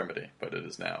extremity, but it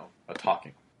is now a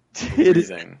talking,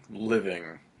 breathing,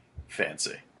 living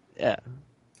fancy. Yeah.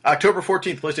 October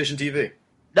 14th, PlayStation TV.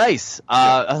 Nice.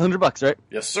 $100, right?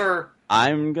 Yes, sir.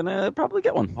 I'm gonna probably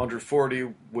get one.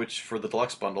 140, which for the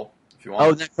deluxe bundle, if you want.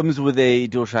 Oh, that comes with a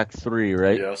DualShock 3,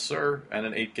 right? Yes, sir. And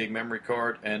an 8 gig memory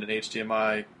card, and an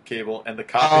HDMI cable, and the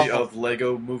copy of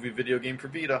Lego Movie video game for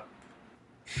Vita.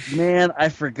 Man, I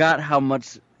forgot how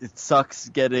much it sucks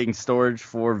getting storage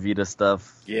for Vita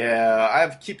stuff. Yeah,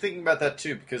 I keep thinking about that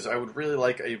too, because I would really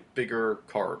like a bigger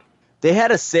card. They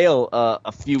had a sale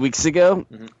a few weeks ago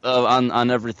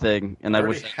on everything, and I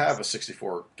already have a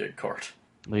 64 gig card.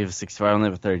 We have a 64. I only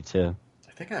have a 32.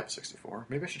 I think I have a 64.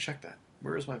 Maybe I should check that.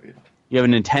 Where is my Vita? You have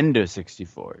a Nintendo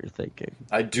 64, you're thinking.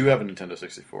 I do have a Nintendo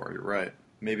 64. You're right.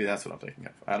 Maybe that's what I'm thinking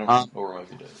of. I don't know where my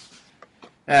Vita is.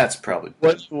 That's probably...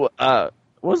 What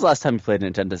was the last time you played a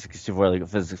Nintendo 64, like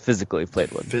physically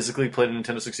played one? Physically played a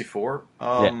Nintendo 64?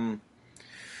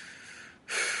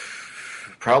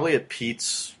 Probably at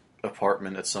Pete's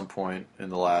apartment at some point in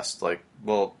the last,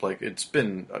 it's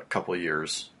been a couple of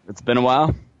years. It's been a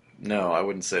while? No, I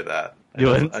wouldn't say that. I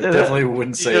definitely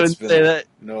wouldn't say it's been... say that?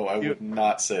 No, I would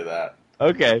not say that.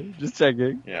 Okay, just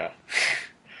checking. Yeah.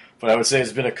 But I would say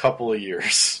it's been a couple of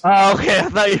years. Oh, okay, I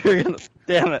thought you were going to...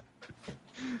 Damn it.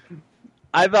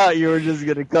 I thought you were just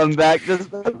going to come back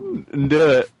and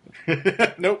do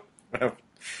it. Nope.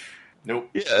 Nope.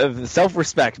 Yeah,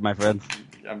 self-respect, my friend.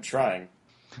 I'm trying.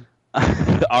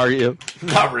 Are you?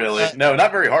 Not really. No,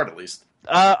 not very hard, at least.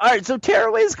 All right, so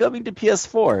Tearaway is coming to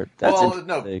PS4.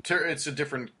 It's a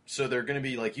different... So they're going to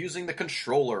be, using the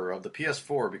controller of the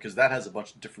PS4, because that has a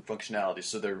bunch of different functionalities.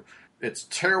 So it's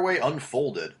Tearaway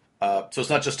Unfolded. So it's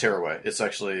not just Tearaway. It's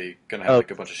actually going to have,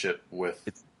 a bunch of shit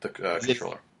with the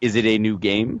controller. Is it a new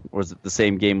game, or is it the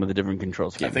same game with a different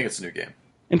control scheme? I think it's a new game.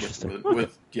 Interesting.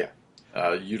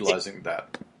 Utilizing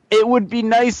that. It would be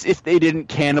nice if they didn't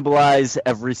cannibalize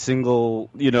every single,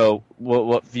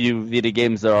 what few Vita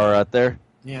games there are out there.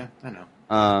 Yeah, I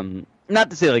know. not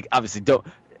to say, like, obviously don't.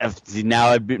 Now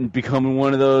I've been becoming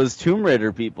one of those Tomb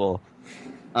Raider people.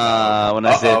 When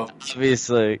I say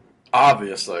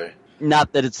obviously,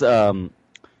 not that it's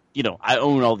I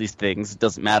own all these things. It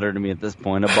doesn't matter to me at this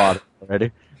point. I bought it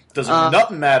already.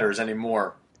 Nothing matters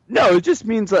anymore. No, it just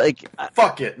means like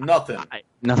fuck it, nothing.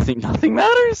 Nothing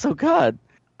matters. Oh God.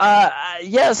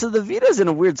 Yeah. So the Vita's in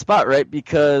a weird spot, right?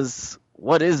 Because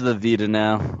what is the Vita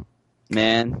now,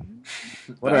 man?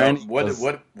 What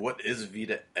is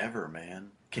Vita ever, man?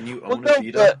 Can you own a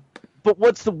Vita? But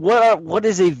what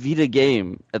is a Vita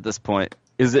game at this point?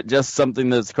 Is it just something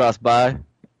that's cross-buy?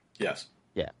 Yes.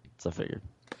 Yeah, so I figured.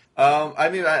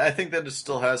 I think that it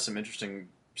still has some interesting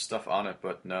stuff on it,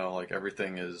 but no, like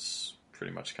everything is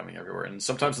pretty much coming everywhere. And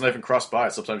sometimes it's not even cross-buy.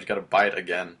 Sometimes you got to buy it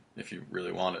again if you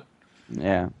really want it.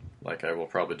 Yeah. Like I will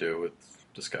probably do with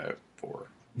Disgaea 4.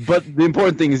 But the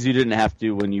important thing is you didn't have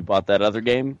to when you bought that other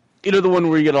game. You know, the one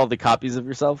where you get all the copies of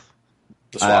yourself?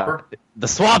 The Swapper? The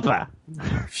Swapper!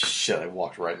 Shit, I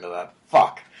walked right into that.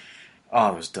 Fuck.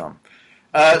 Oh, it was dumb.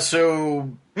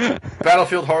 So,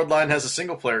 Battlefield Hardline has a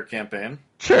single-player campaign.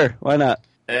 Sure, why not?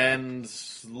 And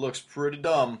looks pretty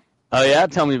dumb. Oh yeah?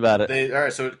 Tell me about it.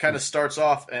 Alright, so it kind of starts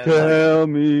off and... Tell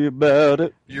me about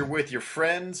it. You're with your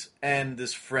friend and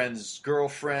this friend's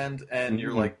girlfriend, and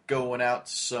you're, like, going out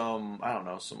somewhere.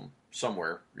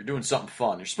 You're doing something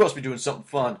fun. You're supposed to be doing something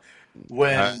fun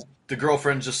when the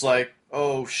girlfriend's just like,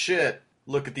 oh shit,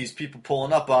 look at these people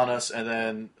pulling up on us, and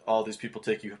then all these people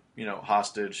take you,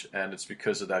 hostage, and it's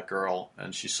because of that girl,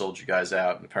 and she sold you guys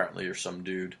out, and apparently you're some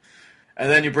dude. And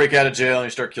then you break out of jail and you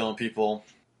start killing people,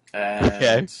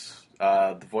 and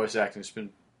the voice acting's been...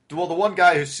 Well, the one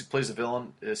guy who plays the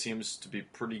villain seems to be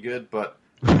pretty good, but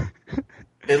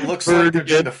it looks like they're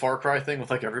doing the Far Cry thing with,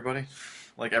 like, everybody.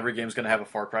 Like, every game's going to have a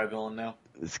Far Cry villain now.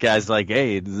 This guy's like,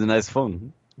 hey, this is a nice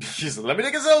phone. She's like, let me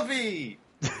take a selfie!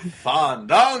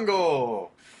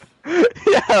 Fandango!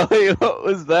 Yeah, wait, what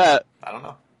was that? I don't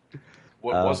know.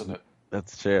 What wasn't it?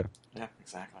 That's true. Yeah,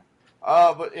 exactly.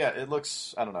 But yeah, it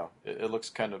looks, I don't know. It looks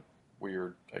kind of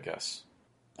weird, I guess.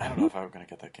 I don't know if I'm going to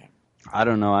get that game. I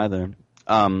don't know either.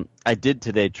 I did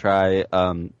today try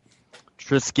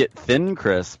Triscuit Thin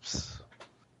Crisps,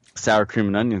 sour cream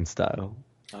and onion style.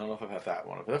 I don't know if I've had that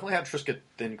one. I've definitely had Triscuit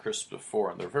Thin Crisps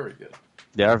before, and they're very good.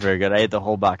 They are very good. I ate the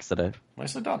whole box today.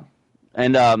 Nicely done.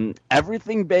 And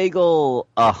everything bagel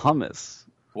hummus.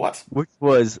 What? Which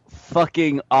was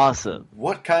fucking awesome.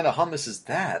 What kind of hummus is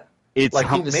that? It's like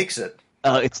hummus, who makes it?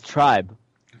 It's Tribe.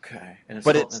 Okay, and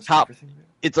it's topped.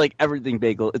 It's like everything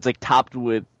bagel. It's like topped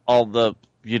with all the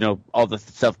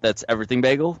stuff that's everything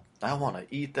bagel. I want to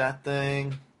eat that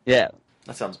thing. Yeah,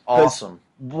 that sounds awesome.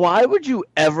 Why would you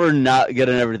ever not get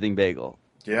an everything bagel?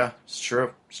 Yeah, it's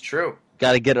true. It's true.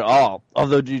 Got to get it all.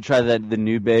 Although, did you try the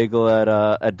new bagel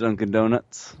at Dunkin'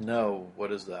 Donuts? No.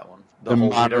 What is that one? The whole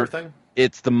wheat thing?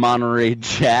 It's the Monterey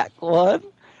Jack one,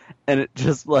 and it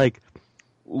just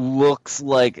looks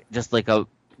like just like a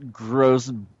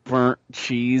gross burnt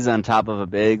cheese on top of a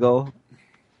bagel.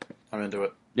 I'm into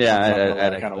it. Yeah,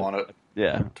 I kind of want it.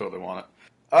 Yeah, I totally want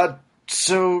it.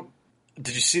 So,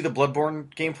 did you see the Bloodborne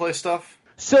gameplay stuff?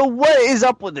 So what is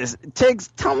up with this? Tiggs,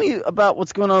 tell me about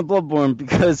what's going on with Bloodborne,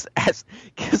 because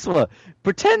guess what?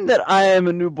 Pretend that I am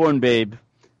a newborn babe,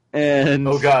 and...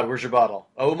 Oh god, where's your bottle?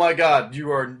 Oh my god, you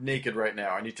are naked right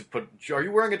now. I need to put... Are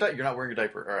you wearing a diaper? You're not wearing a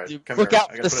diaper. Alright, come look here.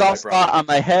 Look out the soft spot on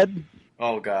my head.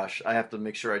 Oh gosh, I have to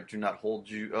make sure I do not hold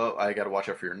you... Oh, I gotta watch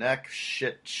out for your neck.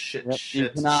 Shit. You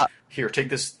cannot... Here, take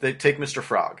this. Take Mr.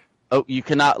 Frog. Oh, you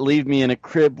cannot leave me in a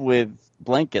crib with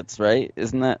blankets, right?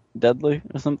 Isn't that deadly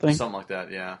or something? Something like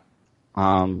that, yeah.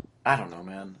 I don't know,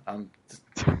 man.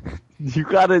 You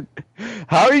gotta...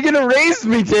 How are you gonna raise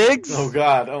me, Tiggs? Oh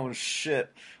god, oh shit.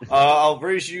 I'll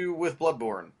raise you with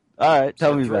Bloodborne. Alright,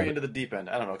 tell me about it. Into the deep end.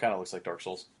 I don't know, it kind of looks like Dark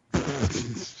Souls.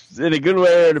 In a good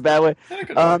way or in a bad way? In a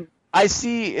good way. I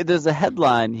see there's a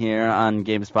headline here on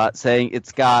GameSpot saying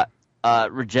it's got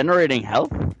regenerating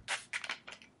health.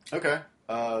 Okay,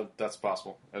 that's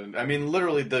possible. I mean,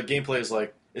 literally, the gameplay is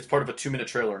like, it's part of a 2-minute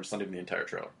trailer, and it's not even the entire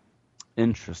trailer.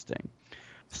 Interesting.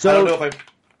 So, I don't know if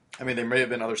I mean, there may have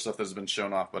been other stuff that's been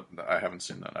shown off, but I haven't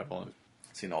seen that. I've only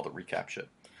seen all the recap shit.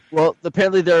 Well,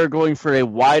 apparently they're going for a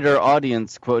wider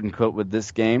audience, quote-unquote, with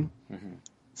this game. Mm-hmm.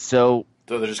 So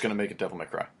they're just going to make it Devil May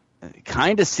Cry. It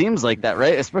kind of seems like that,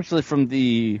 right? Especially from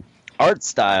the art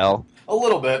style. A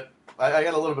little bit. I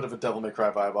got a little bit of a Devil May Cry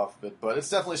vibe off of it, but it's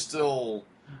definitely still...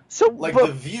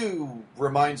 the view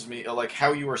reminds me of, like,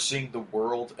 how you are seeing the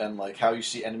world and, like, how you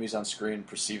see enemies on screen,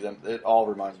 perceive them. It all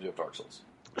reminds me of Dark Souls.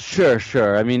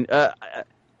 Sure. I mean,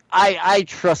 I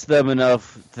trust them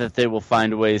enough that they will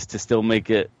find ways to still make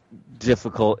it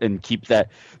difficult and keep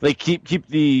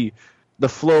the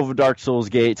flow of a Dark Souls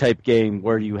type game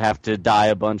where you have to die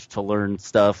a bunch to learn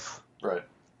stuff. Right.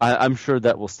 I'm sure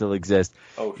that will still exist.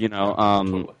 Oh,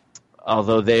 totally.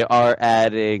 Although they are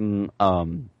adding, a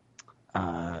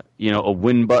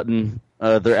win button.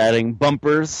 They're adding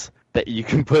bumpers that you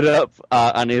can put up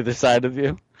on either side of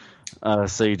you,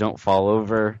 so you don't fall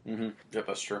over. Mm-hmm. Yep,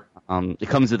 that's true. It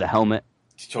comes with a helmet.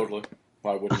 Totally.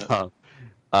 Why wouldn't it?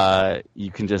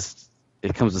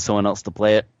 It comes with someone else to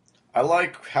play it. I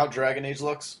like how Dragon Age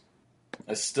looks.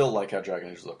 I still like how Dragon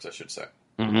Age looks, I should say.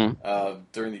 Mm-hmm.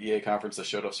 During the EA conference, they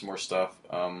showed off some more stuff.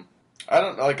 I'm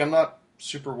not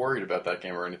super worried about that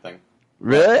game or anything.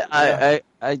 Really? Yeah.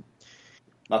 I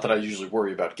Not that I usually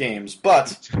worry about games,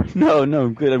 but no,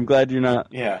 good. I'm glad you're not.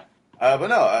 Yeah, but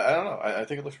no, I don't know. I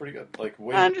think it looks pretty good. Like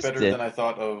way better than I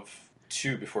thought of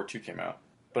 2 before 2 came out.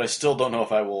 But I still don't know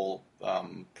if I will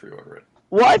pre-order it.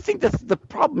 Well, I think that the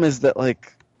problem is that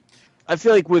I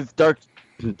feel like with Dark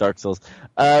Souls,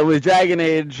 with Dragon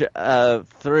Age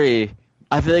 3,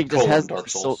 I feel like it just has Dark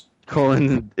Souls.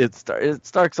 It's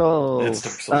Dark Souls.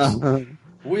 It's Dark Souls.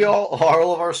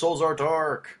 All of our souls are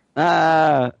dark.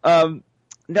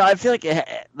 No, I feel like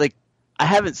I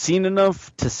haven't seen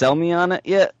enough to sell me on it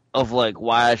yet. Of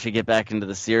why I should get back into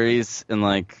the series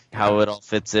and how it all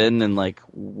fits in and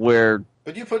where.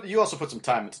 But you also put some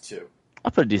time into 2. I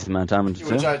put a decent amount of time into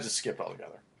 2, which I just skipped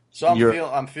altogether. So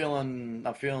I'm feeling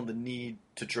the need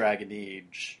to Dragon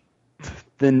Age.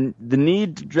 The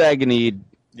need to Dragon Age.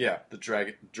 Yeah, the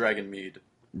Dragon Mead.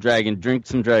 Drink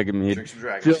some Dragon Mead. Drink some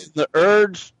Dragon Feel Mead. the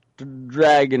urge to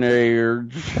Dragon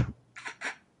Age.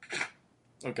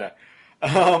 Okay.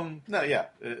 No, yeah.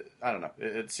 I don't know.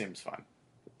 It seems fine.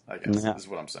 I guess is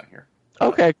what I'm saying here.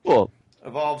 Okay, cool.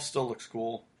 Evolve still looks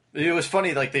cool. It was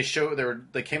funny.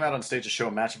 They came out on stage to show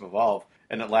a match of Evolve,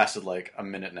 and it lasted a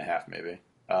minute and a half maybe.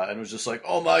 And it was just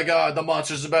oh my god, the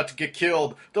monster's about to get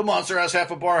killed. The monster has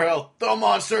half a bar health. The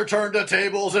monster turned the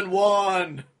tables and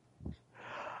won.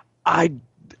 I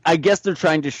guess they're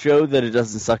trying to show that it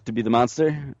doesn't suck to be the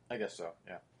monster. I guess so,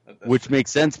 yeah. Which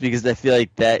makes sense because I feel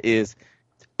like that is,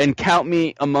 and count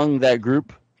me among that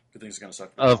group gonna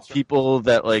suck of people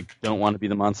that don't want to be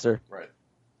the monster. Right.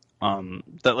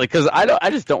 Because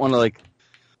I just don't want to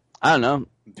I don't know,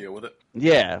 deal with it.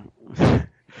 Yeah.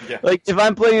 Yeah. If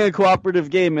I'm playing a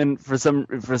cooperative game and for some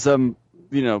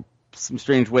some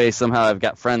strange way somehow I've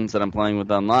got friends that I'm playing with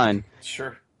online.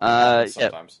 Sure.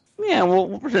 Sometimes. Yeah,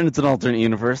 we'll pretend it's an alternate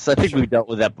universe. I think we've dealt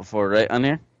with that before, right, on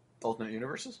here? Alternate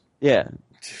universes? Yeah.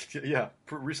 Yeah,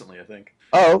 recently, I think.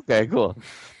 Oh, okay, cool.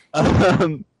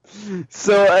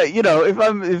 So,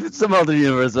 if it's some alternate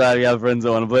universe, I have friends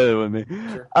that want to play with me.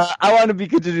 Sure. I want to be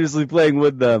continuously playing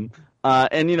with them.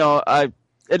 And not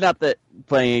that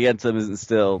playing against them isn't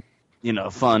still,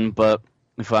 fun, but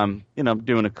if I'm,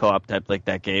 doing a co-op type like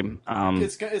that game.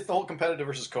 It's the whole competitive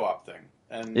versus co-op thing.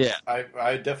 And yeah.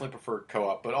 I definitely prefer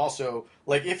co-op, but also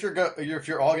if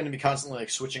you're all going to be constantly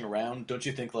switching around, don't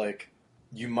you think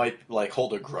you might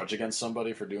hold a grudge against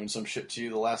somebody for doing some shit to you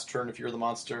the last turn if you're the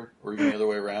monster, or even the other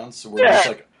way around? So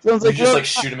we're just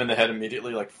shoot him in the head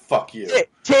immediately, fuck you.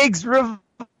 Tiggs,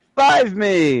 revive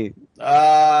me.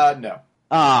 No.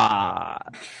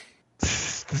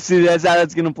 See, that's how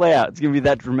it's gonna play out. It's gonna be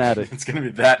that dramatic. It's gonna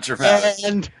be that dramatic.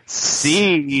 And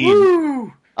scene.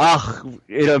 Woo!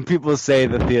 People say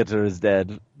the theater is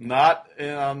dead. Not,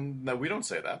 no, we don't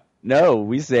say that. No,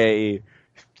 we say,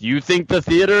 you think the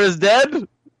theater is dead?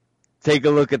 Take a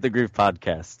look at the Grief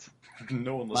Podcast.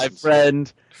 No one listens. My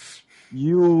friend,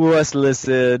 you must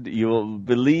listen. You will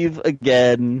believe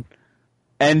again.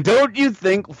 And don't you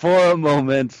think for a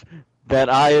moment that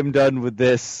I am done with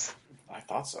this? I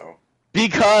thought so.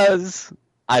 Because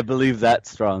I believe that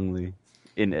strongly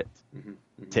in it.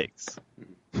 Mm-hmm. Tiggs.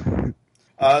 Mm-hmm.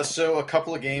 So a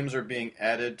couple of games are being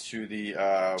added to the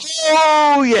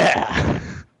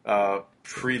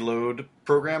preload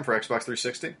program for Xbox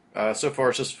 360. So far,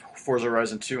 it's just Forza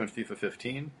Horizon 2 and FIFA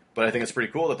 15. But I think it's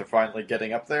pretty cool that they're finally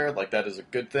getting up there. That is a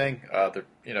good thing.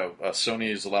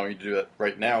 Sony is allowing you to do that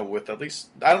right now with at least,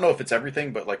 I don't know if it's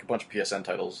everything, but a bunch of PSN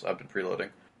titles I've been preloading.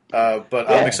 But yeah.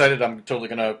 I'm excited. I'm totally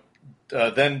gonna.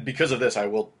 Then because of this, I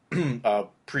will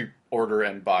pre-order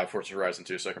and buy Forza Horizon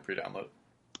 2 so I can pre-download it.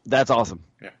 That's awesome.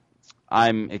 Yeah.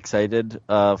 I'm excited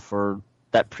for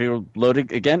that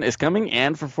preloading again is coming,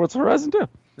 and for Forza Horizon 2.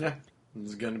 Yeah,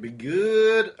 it's going to be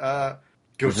good. Goat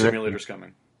Simulator's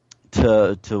coming.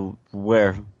 To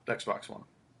where? Xbox One.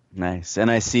 Nice.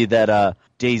 And I see that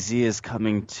DayZ is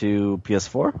coming to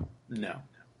PS4? No.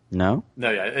 No? No,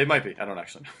 yeah, it might be. I don't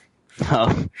actually know.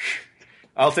 Oh.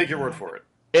 I'll take your word for it.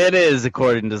 It is,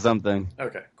 according to something.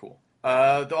 Okay, cool.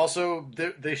 Also,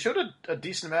 they showed a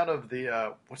decent amount of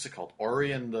the what's it called,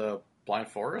 Ori and the Blind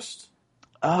Forest.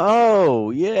 Oh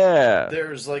yeah. There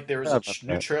was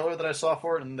new trailer that I saw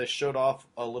for it, and they showed off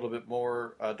a little bit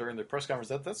more during the press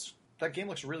conference. That game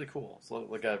looks really cool. It's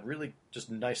like a really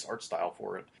just nice art style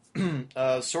for it.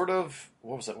 Sort of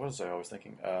what was that? What was I always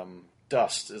thinking?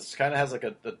 Dust. It kind of has like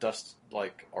a Dust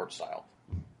like art style.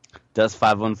 Dust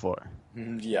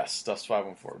 514. Yes, Dust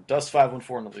 514. Dust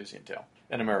 514 and Elysian Tale.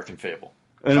 An American Fable.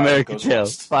 An American Tale.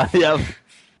 Yeah.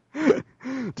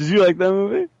 Did you like that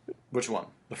movie? Which one?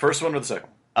 The first one or the second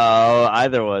one? Oh,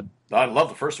 either one. I love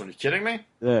the first one. Are you kidding me?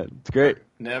 Yeah, it's great.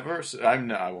 Never. I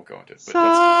won't go into it. But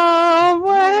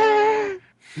somewhere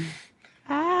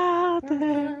out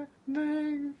there.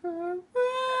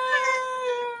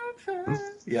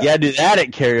 Yeah, do that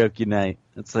at karaoke night.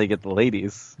 That's how you get the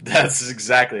ladies. That's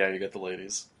exactly how you get the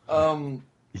ladies.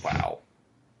 Wow.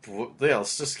 Yeah,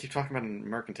 let's just keep talking about an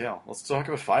American Tale. Let's talk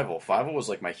about Fievel. Fievel was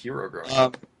like my hero growing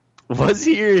up. Was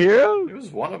he your hero? He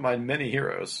was one of my many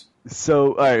heroes.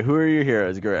 So, all right, who are your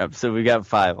heroes growing up? So we got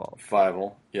Fievel.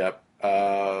 Fievel, yep.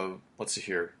 Let's see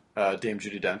here. Dame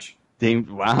Judi Dench.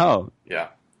 Wow. Yeah.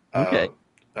 Okay.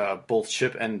 Both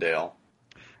Chip and Dale.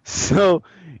 So,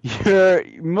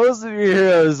 most of your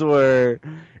heroes were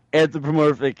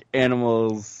anthropomorphic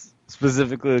animals,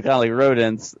 specifically kind of like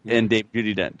rodents, and Dame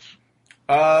Judi Dench.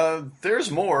 There's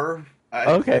more.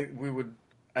 Okay.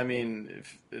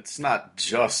 If it's not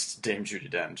just Dame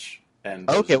Judi Dench. And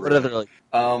okay, what other like?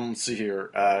 Let's see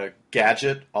here.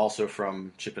 Gadget, also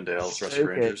from Chip and Dale's Rescue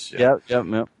Rangers. Yeah. Yep.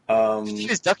 He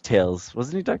was DuckTales,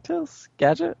 wasn't he? DuckTales,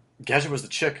 Gadget. Gadget was the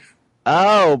chick.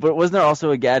 Oh, but wasn't there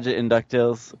also a Gadget in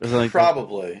DuckTales?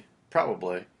 Probably.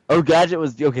 Oh, Gadget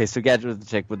was okay. So Gadget was the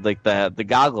chick with like the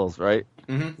goggles, right?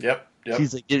 Mm-hmm. Yep.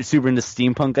 She's like super into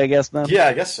steampunk, I guess now. Yeah,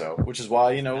 I guess so. Which is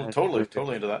why totally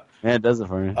into that. Yeah, it does it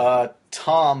for me.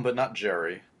 Tom, but not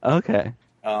Jerry. Okay.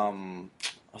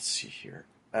 Let's see here.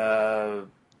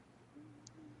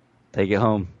 Take it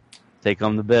home. Take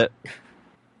home the bit.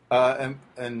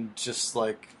 And just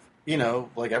like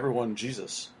everyone,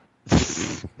 Jesus.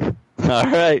 All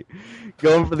right,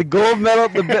 going for the gold medal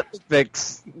at the bit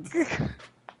fix.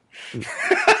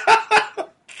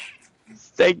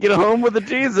 Take it home with the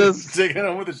Jesus. Take it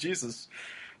home with the Jesus.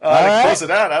 Right. Close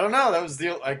it out. I don't know. That was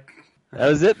the. That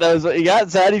was it. That was what you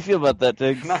got. So how do you feel about that,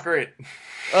 Tiggs? Not great.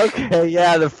 Okay,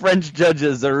 yeah, the French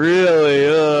judges are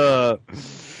really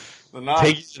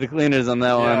take you to the cleaners on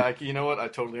that one. Yeah, you know what? I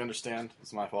totally understand.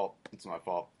 It's my fault. I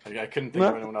couldn't think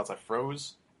of anyone else. I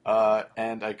froze,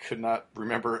 and I could not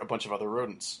remember a bunch of other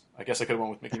rodents. I guess I could have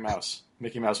went with Mickey Mouse.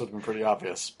 Mickey Mouse would have been pretty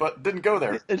obvious, but didn't go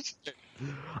there.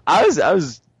 I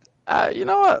was. You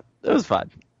know what? It was fun.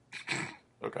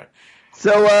 Okay.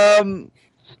 So,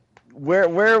 where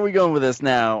are we going with this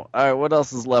now? All right, what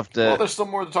else is left? Well, there's still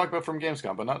more to talk about from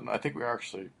Gamescom, but I think we are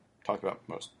actually talking about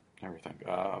most everything.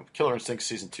 Killer Instinct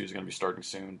Season 2 is going to be starting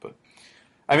soon, but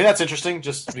I mean that's interesting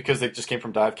just because they just came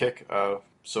from Dive Kick.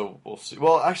 So we'll see.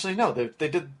 Well, actually, no, they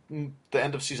did the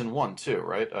end of Season 1 too,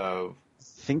 right? I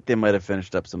think they might have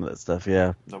finished up some of that stuff.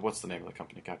 Yeah. What's the name of the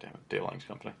company? God damn it, Dave Lang's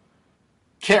company.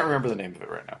 Can't remember the name of it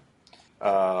right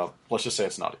now. Let's just say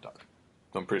it's Naughty Dog.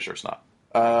 I'm pretty sure it's not.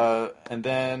 And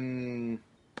then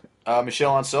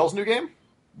Michel Ancel's new game,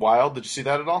 Wild. Did you see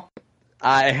that at all?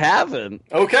 I haven't.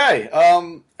 Okay.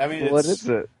 What is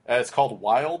it? It's called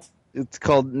Wild. It's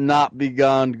called Not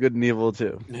Beyond Good and Evil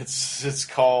 2. It's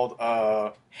called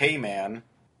Hey Man.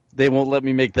 They won't let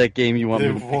me make that game you want me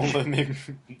to make. They won't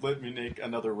let me make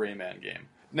another Rayman game.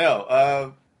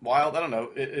 No, Wild. I don't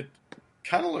know. It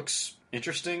kind of looks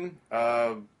interesting.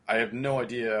 I have no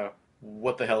idea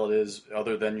what the hell it is,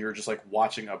 other than you're just like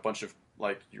watching a bunch of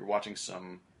you're watching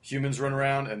some humans run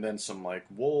around and then some like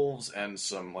wolves and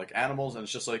some like animals, and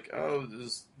it's just like, oh,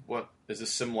 is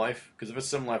this Sim Life? Because if it's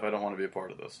Sim Life, I don't want to be a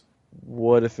part of this.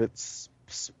 What if it's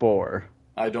Spore?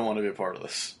 I don't want to be a part of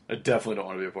this. I definitely don't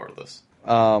want to be a part of this.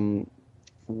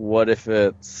 What if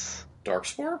it's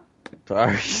Darkspore?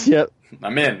 Yep.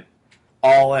 I'm in.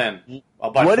 All in.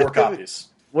 I'll buy 4 copies.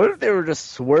 What if they were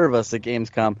just swerve us at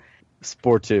Gamescom?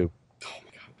 Spore 2. Oh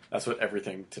my god. That's what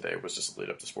everything today was, just lead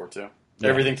up to Spore 2. Yeah.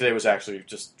 Everything today was actually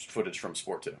just footage from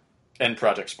Spore 2. And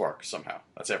Project Spark, somehow.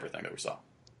 That's everything that we saw.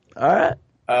 Alright.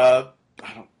 I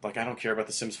don't care about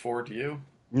The Sims 4, do you?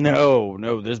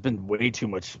 No, there's been way too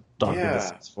much talk about The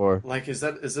Sims 4.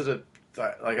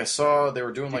 I saw they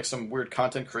were doing like some weird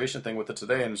content creation thing with it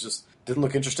today, and it just didn't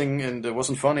look interesting, and it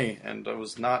wasn't funny, and I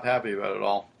was not happy about it at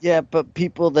all. Yeah, but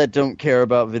people that don't care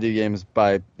about video games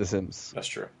buy The Sims. That's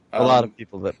true. A lot of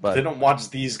people that buy. They don't watch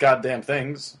these goddamn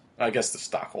things. I guess the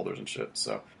stockholders and shit.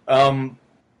 So,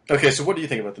 okay. So, what do you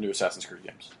think about the new Assassin's Creed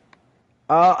games?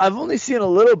 I've only seen a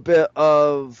little bit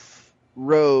of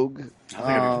Rogue. I don't think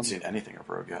I've even seen anything of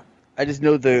Rogue yet. I just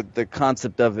know the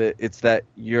concept of it. It's that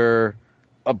you're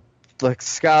a like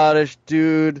Scottish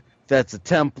dude that's a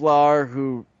Templar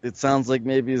who it sounds like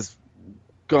maybe is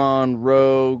gone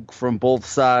rogue from both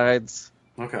sides.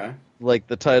 Okay. Like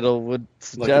the title would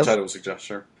suggest. Like the title would suggest,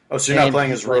 sure. Oh, so you're not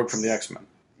playing as Rogue from the X-Men?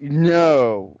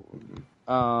 No.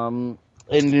 And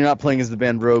you're not playing as the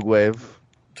band Rogue Wave.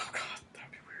 Oh god, that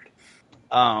would be weird.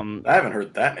 I haven't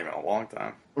heard that name in a long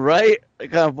time. Right? I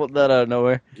kind of put that out of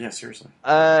nowhere. Yeah, seriously.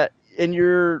 And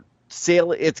you're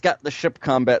sailing. It's got the ship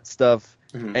combat stuff,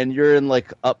 and you're in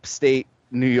like upstate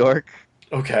New York.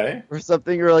 Okay. Or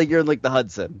something. You're in like the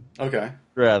Hudson. Okay.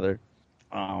 Rather.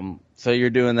 So you're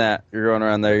doing that. You're going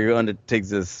around there. You're going to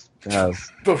Tiggs's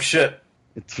house. Oh shit.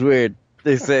 It's weird.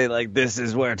 They say like this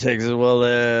is where Tiggs will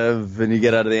live, and you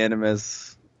get out of the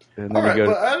Animus. And all right,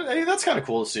 but that's kind of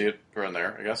cool to see it around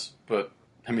there, I guess. But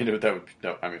I mean,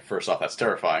 first off, that's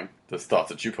terrifying. The thought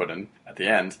that you put in at the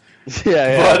end.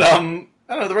 Yeah. But I don't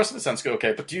know. The rest of it sounds good.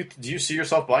 Okay, but do you see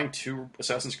yourself buying 2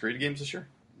 Assassin's Creed games this year?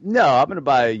 No, I'm gonna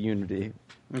buy a Unity.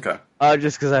 Okay.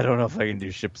 Just because I don't know if I can do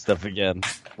ship stuff again.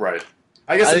 Right.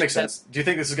 I guess it makes sense. Do you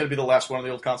think this is going to be the last one on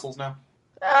the old consoles now?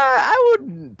 I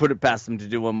wouldn't put it past them to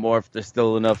do one more if there's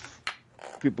still enough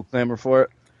people clamor for it.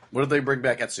 What if they bring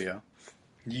back Ezio?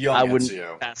 I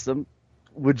wouldn't pass them.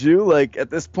 Would you? Like, at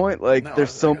this point, like, no,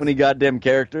 there's so many goddamn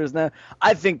characters now.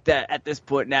 I think that at this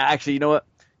point now, actually, you know what?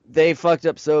 They fucked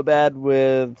up so bad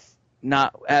with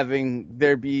not having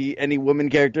there be any women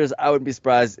characters. I wouldn't be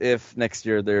surprised if next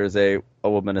year there's a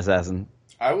woman assassin.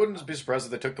 I wouldn't be surprised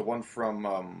if they took the one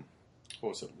from, what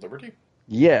was it, Liberty?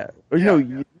 Yeah. Or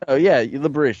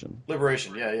Liberation.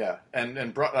 Liberation, yeah.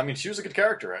 And brought, I mean, she was a good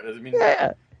character. I mean,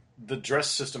 the dress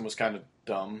system was kind of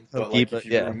dumb, but like if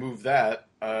you remove that,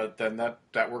 then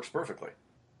that works perfectly.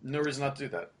 No reason not to do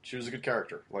that. She was a good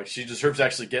character. Like, she deserves to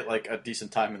actually get like a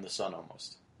decent time in the sun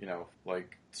almost. You know,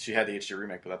 like she had the HD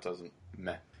remake, but that doesn't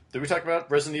meh. Did we talk about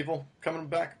Resident Evil coming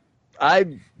back?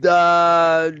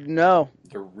 No.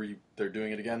 They're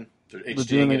doing it again. They're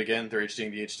HDing it again. They're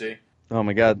HDing the HD. Oh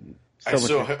my god. I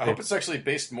hope it's actually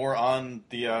based more on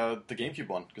the GameCube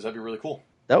one, because that'd be really cool.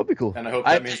 That would be cool. And I hope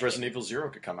that means Resident Evil 0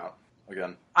 could come out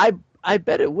again. I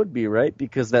bet it would be, right?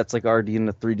 Because that's like RD in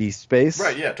the 3D space.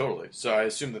 Right, yeah, totally. So I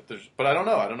assume that there's... But I don't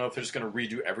know. I don't know if they're just going to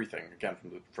redo everything again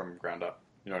from ground up.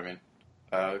 You know what I mean?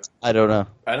 I don't know.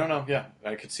 I don't know, yeah.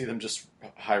 I could see them just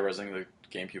high-resing the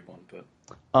GameCube one, but...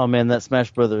 Oh man, that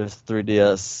Smash Brothers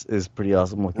 3DS is pretty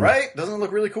awesome looking. Right? Doesn't it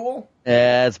look really cool?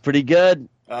 Yeah, it's pretty good.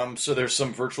 So there's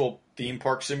some virtual theme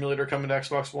park simulator coming to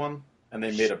Xbox One, and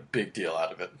they made a big deal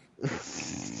out of it.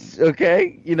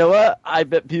 Okay, you know what? I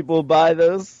bet people buy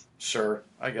those. Sure,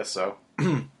 I guess so.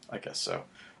 I guess so.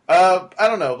 I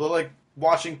don't know, but like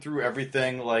watching through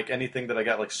everything, like anything that I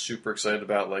got like super excited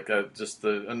about, like just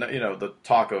the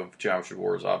talk of Geometry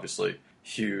Wars, obviously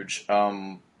huge.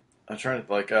 I'm trying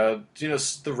to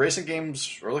the racing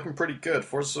games are looking pretty good.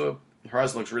 Forza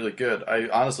Horizon looks really good. I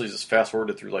honestly just fast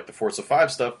forwarded through like the Forza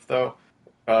 5 stuff though.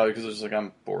 Because it's like,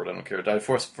 I'm bored, I don't care. I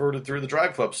forwarded through the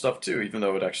Drive Club stuff too, even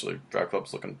though Drive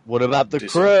Club's looking What about the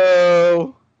decent.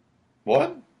 Crew?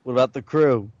 What? What about the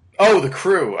Crew? Oh, the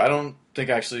Crew. I don't think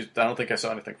I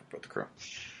saw anything about the Crew.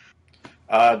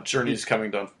 Journey's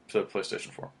coming down to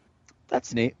PlayStation 4.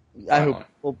 That's neat. I hope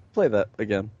we'll play that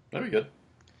again. That'd be good.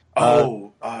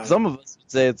 Some of us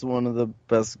would say it's one of the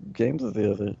best games of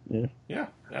the other year. Yeah,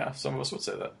 some of us would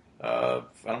say that. I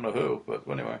don't know who, but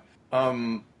anyway.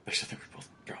 Actually, I think we both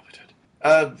probably did.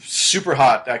 Super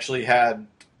Hot actually had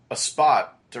a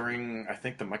spot during, I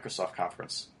think, the Microsoft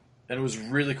conference. And it was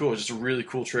really cool. It was just a really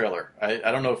cool trailer. I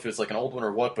don't know if it's like an old one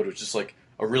or what, but it was just like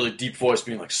a really deep voice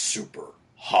being like, super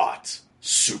hot,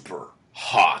 super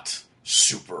hot,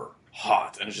 super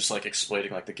hot. And it's just like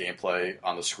explaining like the gameplay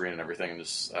on the screen and everything. And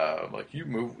just like, you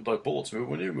move, like bullets move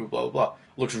when you move, blah, blah, blah.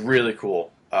 Looks really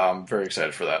cool. I'm very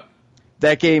excited for that.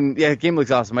 That game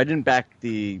looks awesome. I didn't back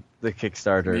the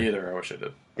Kickstarter. Me either. I wish I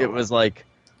did. It was like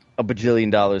 $1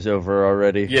 bajillion over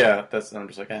already. Yeah, I'm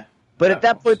just like, eh. But at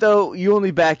that point, though, you only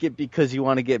back it because you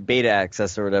want to get beta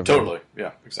access or whatever. Totally.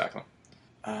 Yeah, exactly.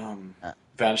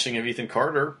 Vanishing of Ethan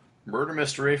Carter, murder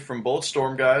mystery from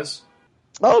Bulletstorm, guys.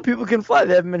 Oh, people can fly.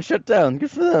 They haven't been shut down.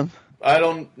 Good for them.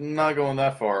 I'm not going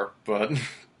that far, but I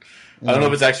don't know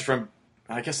if it's actually from...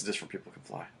 I guess it is from People Can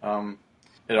Fly.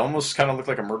 It almost kind of looked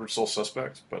like a Murdered Soul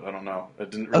Suspect, but I don't know.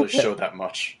 It didn't really show that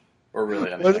much. Or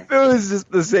really anything. What if it was just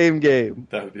the same game?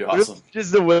 That would be awesome.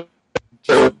 Just the way...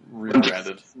 Just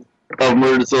rebranded. Of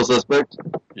Murdered Soul Suspect?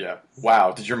 Yeah.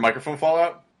 Wow, did your microphone fall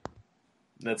out?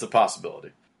 That's a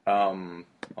possibility. It's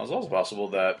also possible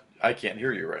that I can't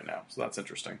hear you right now, so that's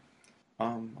interesting.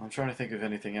 I'm trying to think of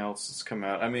anything else that's come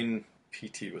out. I mean,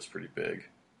 PT was pretty big.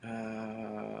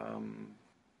 Far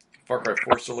Cry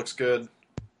 4 still looks good.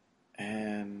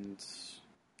 And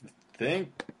I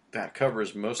think that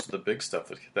covers most of the big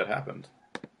stuff that happened.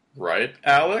 Right,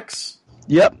 Alex?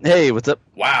 Yep. Hey, what's up?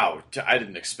 Wow, I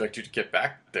didn't expect you to get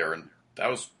back there, and that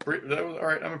was all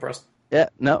right. I'm impressed. Yeah,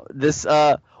 no, this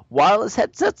wireless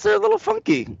headsets are a little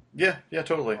funky. Yeah,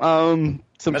 totally. Sometimes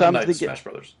Meta Knight they get Smash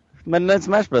Brothers. Meta Knight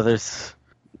Smash Brothers.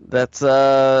 That's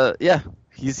yeah,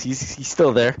 he's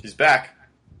still there. He's back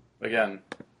again.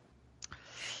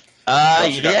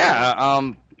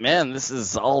 Yeah. Man, this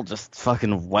is all just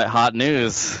fucking wet hot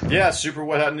news. Yeah, super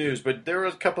wet hot news. But there were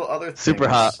a couple other things. Super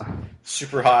hot.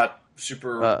 Super hot.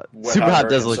 Super wet super hot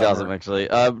does American look summer. awesome, actually.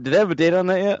 Did they have a date on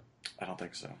that yet? I don't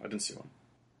think so. I didn't see one.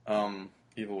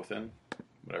 Evil Within,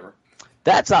 whatever.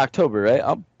 That's October, right?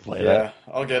 I'll play that.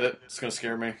 Yeah, I'll get it. It's gonna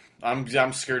scare me. I'm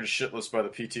scared shitless by the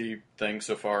PT thing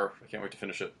so far. I can't wait to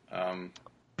finish it.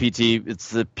 PT,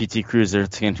 it's the PT Cruiser.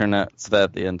 It's the internet. It's that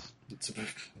at the end. It's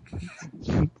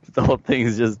The whole thing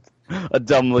is just a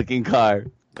dumb-looking car.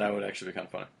 that would actually be kind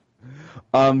of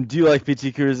funny. Do you like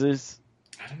PT Cruisers?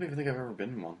 I don't even think I've ever been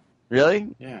in one. Really?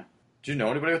 Yeah. Do you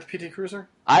know anybody with a PT Cruiser?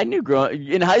 I knew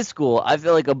in high school. I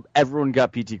feel like everyone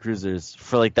got PT Cruisers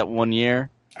for like that 1 year.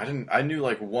 I didn't. I knew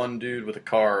like one dude with a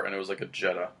car, and it was like a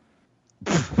Jetta.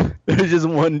 There was just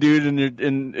one dude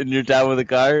in your town with a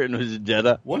car, and it was a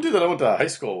Jetta. One dude that I went to high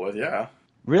school with. Yeah.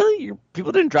 Really?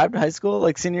 People didn't drive to high school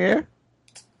like senior year?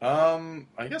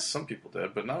 I guess some people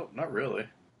did, but no, not really.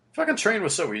 Fucking train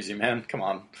was so easy, man. Come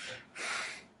on.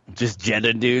 Just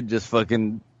Jetta, dude, just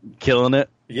fucking killing it.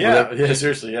 Yeah,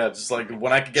 seriously, yeah. Just like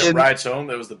when I could get rides home,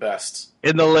 that was the best.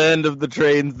 In the land of the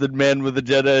trains, the man with the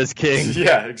Jetta is king.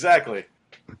 Yeah, exactly.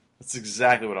 That's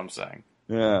exactly what I'm saying.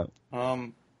 Yeah.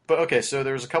 But okay, so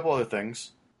there's a couple other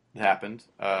things that happened.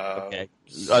 Okay.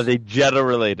 Are they Jetta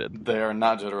related? They are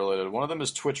not Jetta related. One of them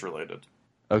is Twitch related.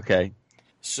 Okay.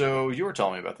 So you were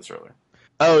telling me about this earlier.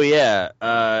 Oh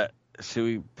yeah. Should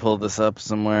we pull this up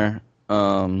somewhere?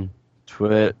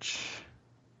 Twitch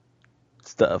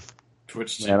stuff.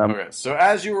 Twitch. Man, okay. So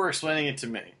as you were explaining it to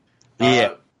me,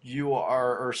 Yeah.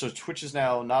 so Twitch is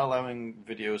now not allowing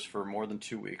videos for more than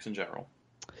 2 weeks in general,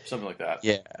 something like that.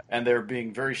 Yeah. And they're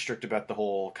being very strict about the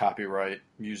whole copyright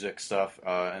music stuff,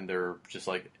 and they're just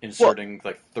like inserting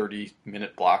like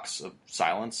 30-minute blocks of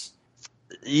silence.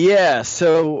 Yeah.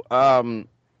 So, I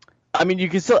mean, you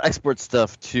can still export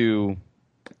stuff to,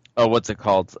 what's it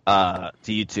called? To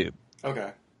YouTube.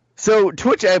 Okay. So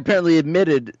Twitch apparently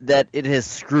admitted that it has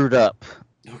screwed up.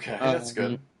 Okay, that's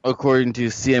good. According to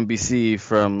CNBC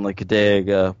from like a day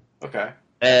ago. Okay.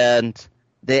 And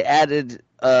they added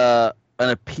an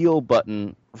appeal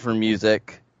button for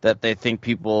music that they think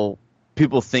people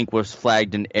think was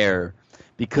flagged in error,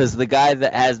 because the guy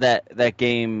that has that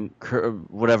game,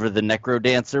 whatever, the Necro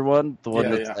Dancer one, the one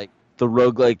that's like the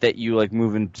roguelike that you like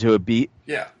move into a beat.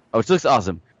 Yeah. Which looks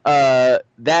awesome.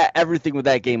 That everything with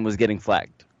that game was getting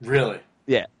flagged. Really?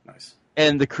 Yeah. Nice.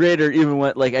 And the creator even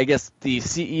went, like, I guess the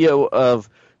CEO of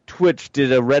Twitch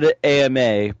did a Reddit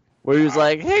AMA where he was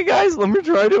like, hey guys, let me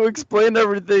try to explain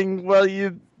everything while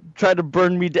you try to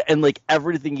burn me down. And like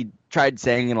everything he tried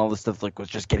saying and all this stuff like was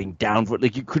just getting downvoted.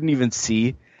 Like you couldn't even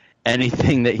see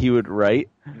anything that he would write.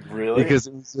 Really? Because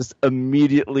it was just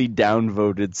immediately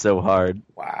downvoted so hard.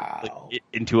 Wow. Like,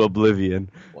 into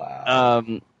oblivion. Wow.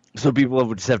 So people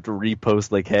would just have to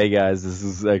repost like, hey guys, this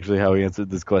is actually how he answered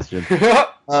this question.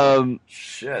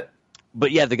 Shit.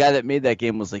 But yeah, the guy that made that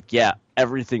game was like, yeah,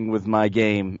 everything with my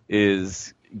game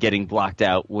is getting blocked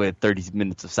out with 30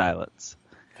 minutes of silence.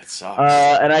 That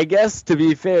sucks. And I guess, to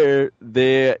be fair,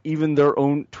 even their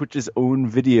own Twitch's own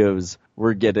videos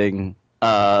were getting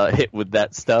hit with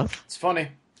that stuff. It's funny.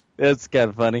 It's kind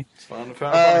of funny. It's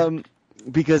funny.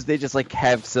 Because they just like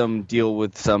have some deal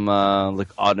with some like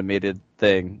automated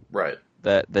thing, right?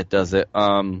 That does it.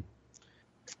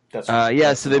 That's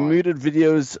so they muted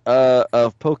videos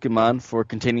of Pokemon for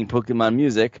containing Pokemon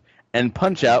music, and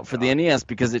Punch Out for the NES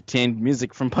because it contained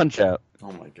music from Punch Out.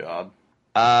 Oh my god.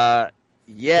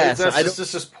 Yeah. This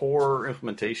is just poor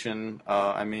implementation.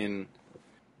 I mean,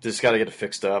 just got to get it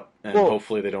fixed up, and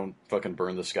hopefully they don't fucking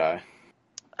burn this guy.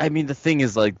 I mean, the thing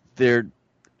is, like,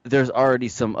 there's already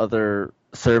some other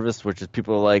service which is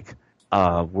people are like,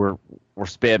 we're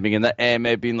spamming in the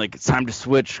AMA being like, it's time to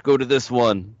switch, go to this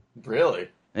one. Really?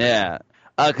 Yeah.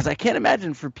 Because I can't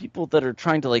imagine for people that are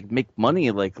trying to like make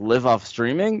money, like live off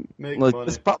streaming,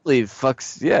 this probably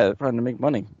fucks. Yeah, trying to make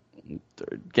money,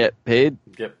 get paid,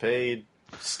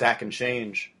 stack and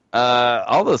change.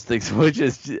 All those things. Which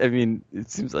is, I mean,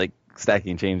 it seems like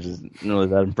stacking change isn't really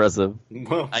that impressive.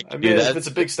 Well, I I can mean, do that. if it's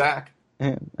a big stack.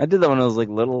 Yeah, I did that when I was like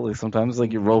little. Like sometimes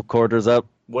like you roll quarters up.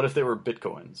 What if they were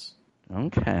bitcoins?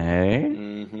 Okay,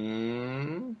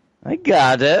 Mm-hmm. I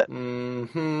got it.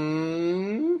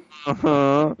 Mm-hmm.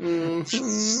 Uh-huh. Mm-hmm.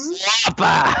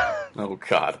 Swappa! Oh,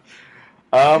 God.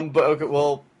 But, okay,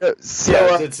 well, So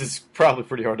yeah, it's probably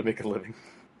pretty hard to make a living.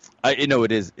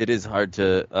 it is hard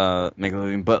to make a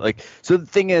living, but like, so the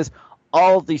thing is,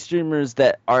 all of these streamers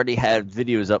that already had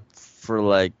videos up for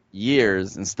like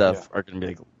years and stuff are going to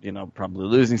be like, probably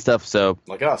losing stuff. So,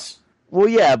 Like us. well,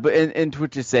 yeah, but and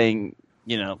Twitch is saying,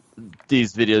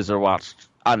 these videos are watched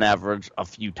on average a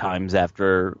few times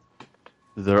after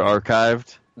they're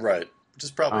archived, Right. Which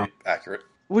is probably accurate.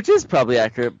 which is probably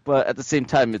accurate, but at the same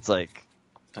time, it's like,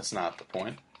 That's not the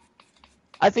point.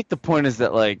 I think the point is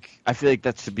that, like, I feel like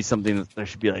that should be something that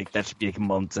should be like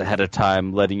months ahead of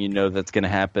time, letting you know that's going to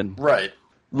happen. Right.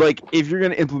 Like, if you're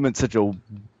going to implement such a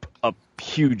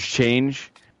huge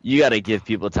change, you got to give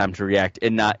people time to react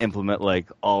and not implement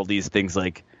like all these things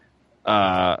like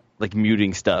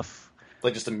muting stuff.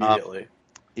 Like, just immediately.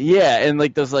 Yeah, and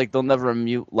like those they'll never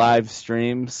mute live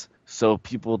streams, so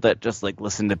people that just like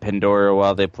listen to Pandora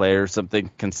while they play or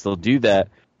something can still do that,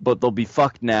 but they'll be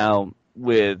fucked now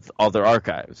with all their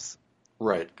archives.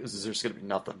 Right, because there's going to be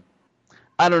nothing.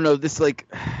 I don't know, this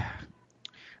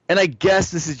and I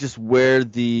guess this is just where and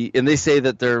they say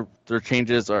that their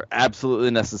changes are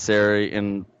absolutely necessary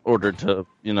in order to,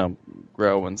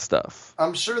 grow and stuff.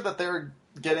 I'm sure that they're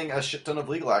getting a shit ton of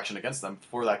legal action against them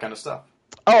for that kind of stuff.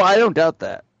 Oh, I don't doubt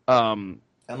that. And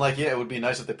it would be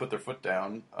nice if they put their foot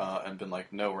down and been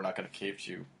like, no, we're not going to cave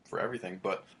to you for everything.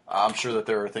 But I'm sure that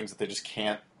there are things that they just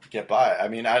can't get by. I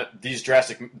mean,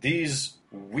 these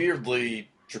weirdly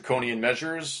draconian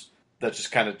measures that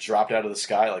just kind of dropped out of the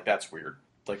sky, like that's weird.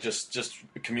 Like just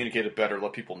communicate it better,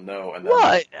 let people know. And then,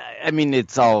 well, I mean,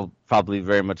 it's all probably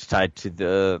very much tied to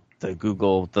the planned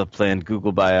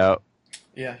Google buyout.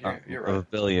 Yeah, you're Of right.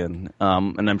 $1 billion.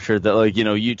 And I'm sure that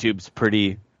YouTube's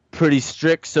pretty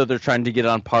strict, so they're trying to get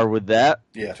on par with that.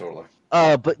 Yeah, totally.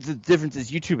 But the difference is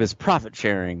YouTube has profit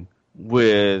sharing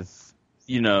with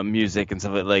music and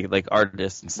stuff like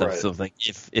artists and stuff. Right. So like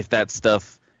if that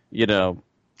stuff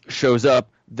shows up,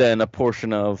 then a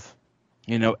portion of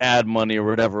ad money or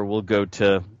whatever will go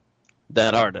to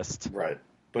that artist. Right.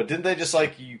 But didn't they just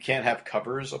you can't have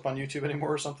covers up on YouTube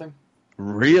anymore or something?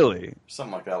 Really?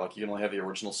 Something like that. Like you can only have the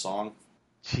original song.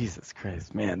 Jesus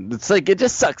Christ, man! It's like it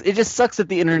just sucks. It just sucks that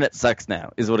the internet sucks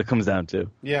now, is what it comes down to.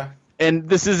 Yeah. And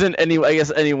this isn't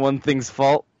any one thing's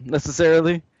fault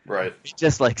necessarily. Right. It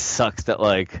just sucks that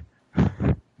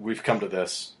We've come to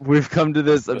this. we've come to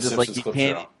this. I'm The just Simpsons you clip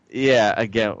can't. show. Yeah,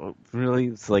 again, really,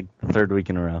 it's the third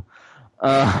week in a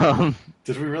row.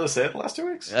 Did we really say it the last 2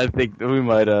 weeks? I think we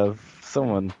might have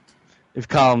someone. If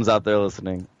Colum's out there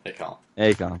listening, Hey, Colin.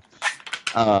 hey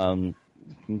Colum,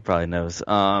 he probably knows.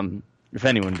 If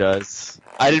anyone does,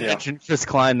 I didn't Yeah. mention Chris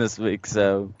Klein this week,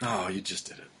 so Oh, you just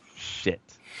did it. shit.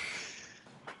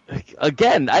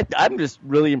 Again, I'm just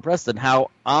really impressed at how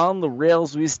on the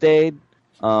rails we stayed.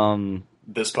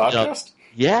 This podcast?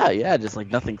 Yeah, just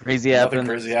nothing crazy Nothing happened.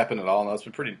 crazy happened at all. No, it's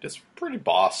pretty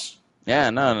boss. Yeah,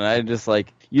 no, I just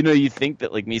you think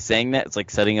that me saying that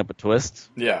it's setting up a twist.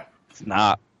 Yeah. It's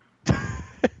not.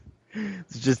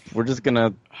 It's just we're just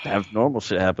gonna have normal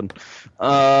shit happen.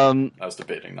 I was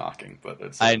debating knocking, but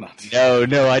it's I not.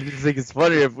 no, I just think it's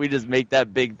funny if we just make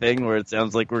that big thing where it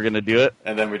sounds like we're gonna do it.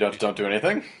 And then we don't do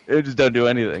anything? We just don't do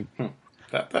anything.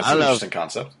 That's I an don't know. interesting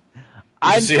concept.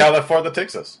 I'm See how far that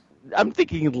takes us. I'm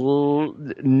thinking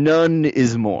none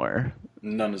is more.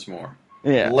 None is more.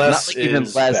 Yeah, Less not even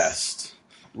is less. best.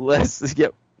 Less.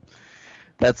 Yep.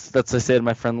 That's what I say to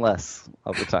my friend Les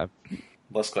all the time.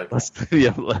 Less Claypool. Les,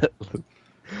 yeah.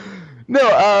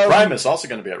 No. Primus also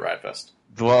going to be at Riot Fest.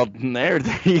 Well, there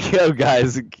you go,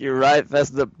 guys. Your Riot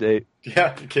Fest update.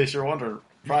 Yeah, in case you're wondering,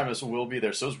 Primus will be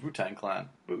there. So is Wu-Tang Clan.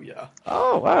 Booyah.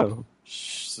 Oh wow.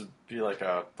 It'll be like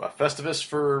a Festivus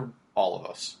for all of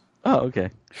us. Oh okay.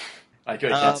 I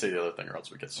can't say the other thing or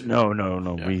else we get sued. No.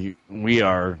 Yeah. We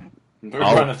are. We're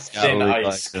All running of thin Scotland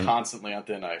ice, Collection. constantly on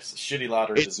thin ice. Shitty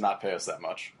Lottery does not pay us that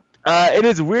much. It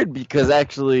is weird because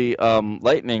actually,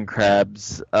 Lightning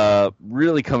Crabs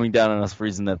really coming down on us for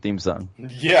using that theme song.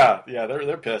 Yeah,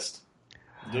 they're pissed.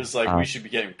 There's we Uh. should be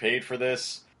getting paid for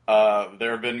this.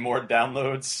 There have been more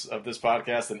downloads of this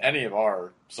podcast than any of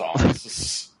our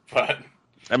songs, but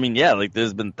I mean, yeah,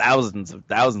 there's been thousands of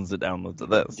downloads of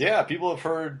this. yeah, people have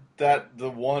heard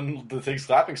the Things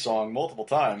Clapping song multiple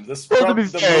times. This is Well, to probably be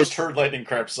the fair, most heard Lightning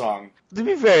Crab song. To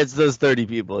be fair, it's those 30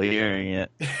 people hearing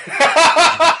it.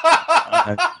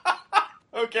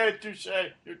 Okay, touche.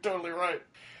 You're totally right.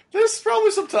 There's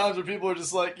probably some times where people are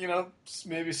just like,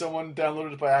 maybe someone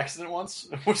downloaded it by accident once,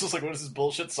 which is like, what is this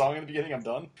bullshit song in the beginning? I'm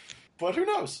done. But who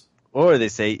knows? Or they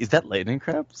say, is that lightning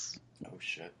crabs? Oh,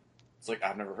 shit. It's like,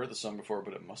 I've never heard the song before,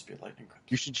 but it must be lightning crabs.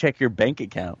 You should check your bank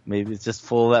account. Maybe it's just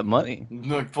full of that money.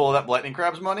 Like, full of that lightning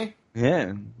crabs money?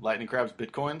 Yeah. Lightning crabs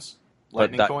bitcoins?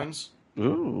 Lightning coins?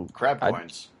 Ooh. Crab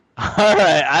coins. All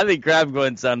right. I think crab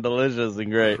coins sound delicious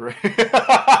and great.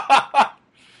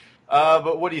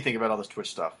 But what do you think about all this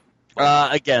Twitch stuff?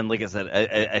 Again, like I said,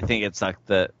 I think it sucked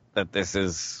that this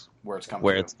is where it's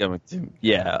coming to.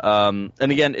 Yeah.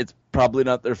 And again, it's probably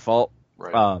not their fault.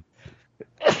 Right.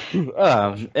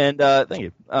 And thank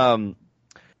you.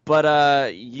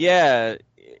 But yeah,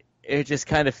 it just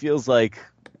kind of feels like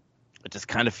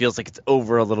it's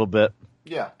over a little bit.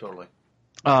 Yeah, totally.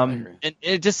 And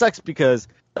it just sucks because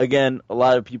again, a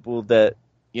lot of people that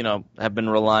have been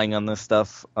relying on this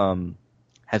stuff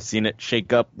have seen it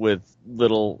shake up with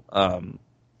little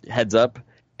heads up,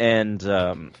 and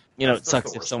it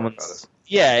sucks if someone's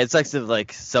it sucks if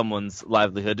like someone's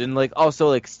livelihood and like also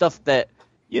like stuff that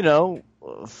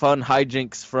fun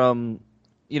hijinks from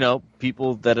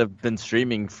people that have been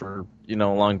streaming for a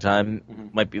long time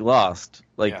might be lost,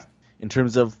 like in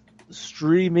terms of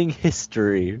streaming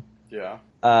history.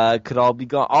 Could all be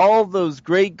gone. All those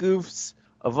great goofs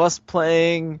of us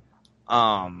playing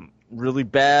really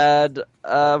bad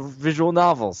visual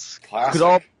novels could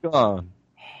all be gone.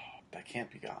 That can't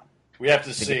be gone. We have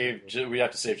to save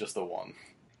just the one.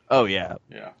 Oh yeah.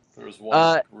 Yeah. There was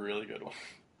one really good one.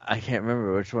 I can't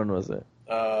remember which one was it.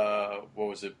 What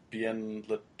was it? Bien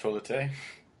le Tolete?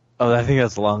 Oh, I think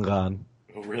that's long gone.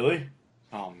 Oh, really?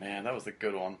 Oh man, that was the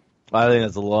good one. I think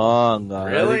that's long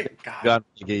gone. Really? Gone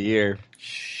like a year.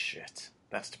 Shit,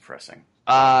 that's depressing.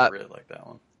 I really like that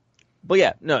one. But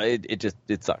yeah, no, it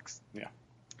sucks. Yeah.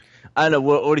 I don't know.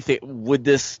 What do you think? Would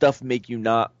this stuff make you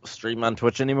not stream on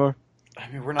Twitch anymore? I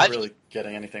mean, we're not really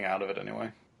getting anything out of it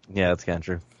anyway. Yeah, that's kind of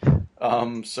true.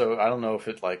 So I don't know if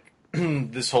it like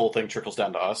this whole thing trickles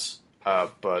down to us.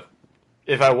 But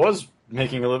if I was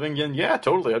making a living, then yeah,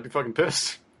 totally, I'd be fucking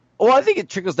pissed. Well, I think it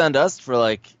trickles down to us for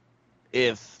like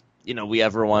if we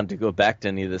ever wanted to go back to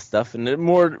any of this stuff, and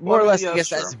more or less, I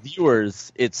guess as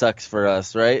viewers, it sucks for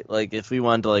us, right? Like if we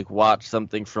wanted to like watch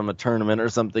something from a tournament or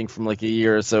something from like a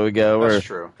year or so ago,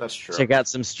 that's true. Check out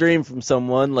some stream from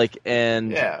someone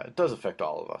and it does affect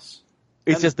all of us.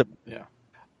 It's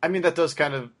I mean that does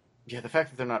kind of the fact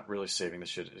that they're not really saving the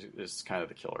shit is kind of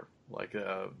the killer. Like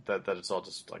that it's all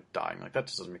just like dying. Like that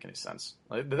just doesn't make any sense.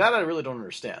 Like that I really don't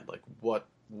understand. Like what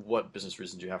business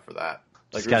reason do you have for that?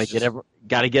 Like gotta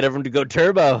get everyone to go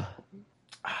turbo.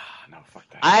 No, fuck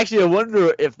that. I actually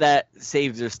wonder if that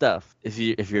saves your stuff if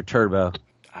you're turbo.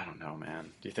 I don't know,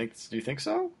 man. Do you think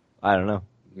so? I don't know.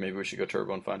 Maybe we should go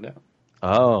turbo and find out.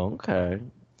 Oh, okay.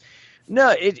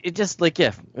 No, it just like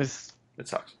it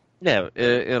sucks. Yeah,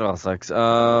 it all sucks.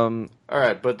 All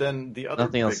right, but then the other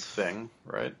big thing,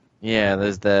 right? Yeah,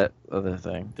 there's that other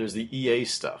thing. There's the EA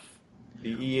stuff. The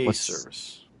EA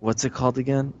service. What's it called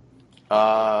again?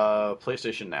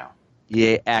 PlayStation Now.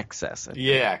 EA Access.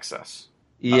 EA Access.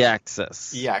 EA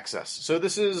Access. EA Access. So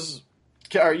this is...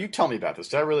 you tell me about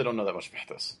this. I really don't know that much about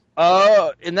this.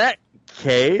 In that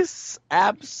case,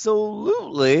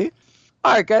 absolutely.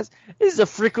 All right, guys. This is a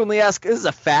frequently asked... This is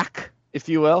a FAQ, if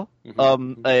you will.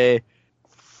 Mm-hmm. A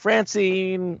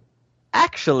Francine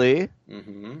Actually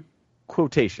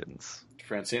quotations.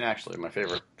 Francine Actually, my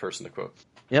favorite person to quote.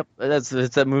 Yep, it's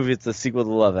that movie. It's the sequel to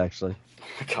Love, actually. Oh,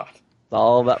 my God. It's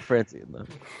all about Francine, though.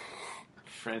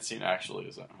 Francine Actually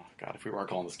is... Oh, God, if we weren't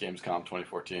calling this Gamescom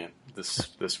 2014,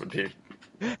 this would be...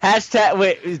 Hashtag...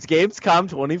 Wait, it's Gamescom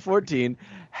 2014.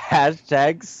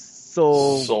 Hashtag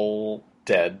Soul... Soul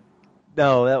Dead.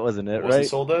 No, that wasn't it, right? Was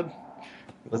Soul Dead?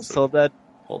 Was Soul Dead?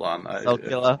 Hold on. Soul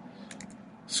Killer?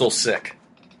 Soul Sick.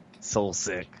 Soul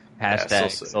Sick.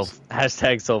 Hashtag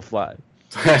Soul Fly.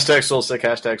 Hashtag Soul Sick.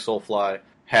 Hashtag Soul Fly.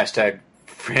 Hashtag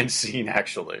Francine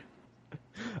Actually.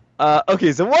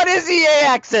 Okay, so what is EA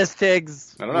Access,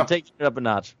 Tiggs? I don't know. We're taking it up a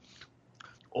notch.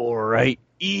 All right.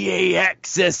 EA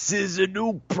Access is a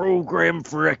new program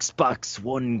for Xbox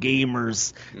One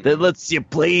gamers that lets you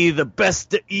play the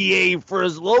best of EA for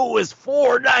as low as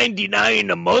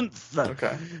 $4.99 a month.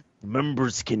 Okay.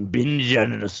 Members can binge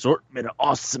on an assortment of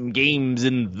awesome games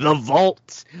in The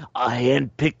Vault, a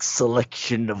hand-picked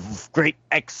selection of great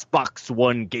Xbox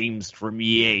One games from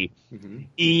EA. Mm-hmm.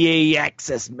 EA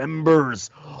Access members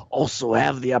also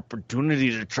have the opportunity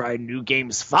to try new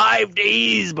games 5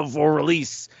 days before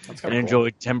release and enjoy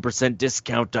a 10%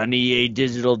 discount on EA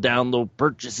digital download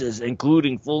purchases,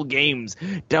 including full games,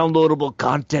 downloadable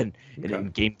content, and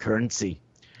in-game currency.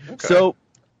 Okay. So,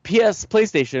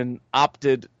 PlayStation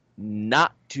opted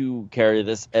not to carry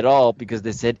this at all because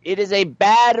they said it is a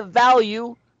bad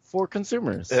value for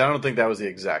consumers. I don't think that was the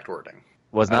exact wording.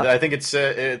 Was not? I think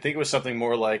it was something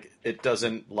more like it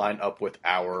doesn't line up with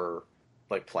our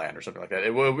plan or something like that.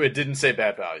 It didn't say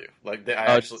bad value. It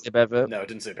didn't say bad value? No, it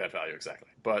didn't say bad value exactly.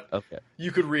 But okay.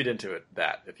 You could read into it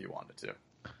that if you wanted to.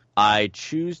 I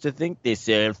choose to think they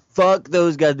said, fuck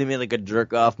those guys. They made like a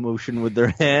jerk-off motion with their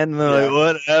hand. And they're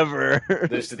like, whatever.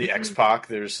 There's to the X-Pac.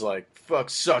 There's like, fuck,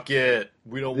 suck it.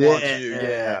 We don't want you.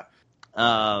 Yeah.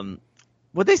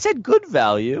 Well, they said good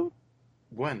value.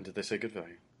 When did they say good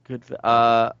value?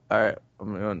 All right.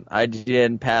 I'm going.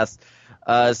 IGN passed.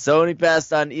 Sony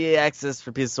passed on EA Access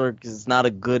for PS4 because it's not a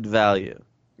good value.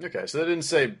 Okay, so they didn't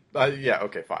say...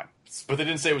 okay, fine. But they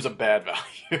didn't say it was a bad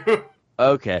value.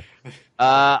 Okay.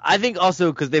 I think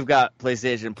also because they've got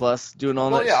PlayStation Plus doing all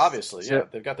that. Well, yeah, obviously. Yeah,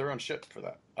 they've got their own shit for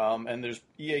that. And there's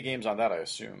EA games on that, I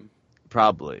assume.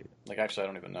 Probably. Actually, I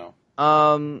don't even know.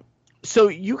 So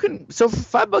you can... So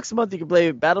for $5 a month, you can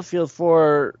play Battlefield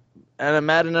 4 and a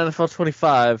Madden NFL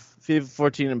 25, FIFA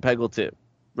 14, and Peggle 2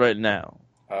 right now.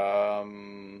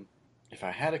 If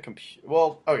I had a computer...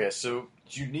 Well, okay, so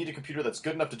do you need a computer that's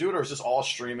good enough to do it, or is this all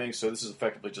streaming, so this is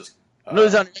effectively just... No,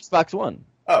 it's on Xbox One.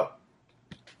 Oh.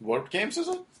 What games is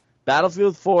it?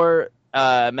 Battlefield 4,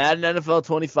 Madden NFL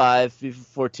 25, FIFA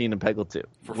 14, and Peggle 2.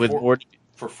 For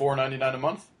 $4.99 a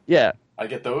month? Yeah. I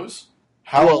get those?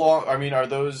 How long... I mean, are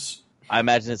those... I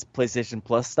imagine it's PlayStation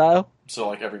Plus style.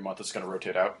 So, every month it's going to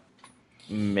rotate out?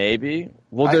 Maybe.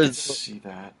 Well, I could see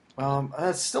that.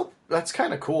 That's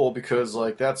kind of cool because,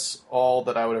 that's all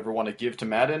that I would ever want to give to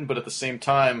Madden, but at the same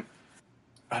time,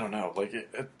 I don't know.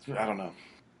 I don't know.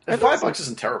 $5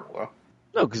 isn't terrible, though.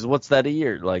 No, because what's that a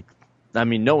year?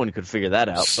 No one could figure that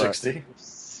out. 60?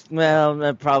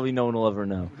 Well, probably no one will ever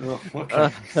know. Well,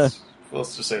 okay.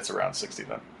 Let's just say it's around 60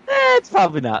 then. It's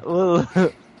probably not. Well,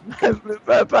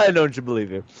 probably no one should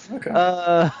believe you. Okay.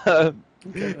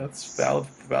 Okay, that's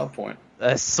valid point.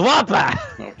 Swapper!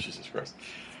 Oh, Jesus Christ.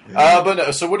 But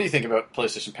no, so what do you think about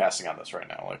PlayStation passing on this right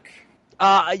now?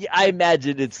 I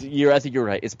imagine I think you're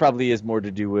right. It's probably is more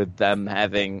to do with them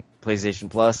having PlayStation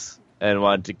Plus and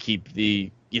want to keep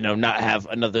not have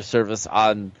another service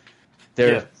on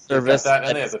their service.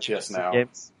 And they have the PS Now.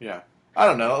 Games. Yeah. I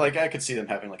don't know. I could see them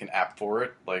having an app for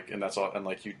it, and that's all. And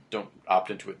you don't opt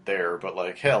into it there, but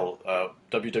hell,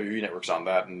 WWE Network's on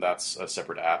that, and that's a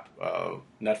separate app.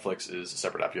 Netflix is a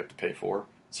separate app you have to pay for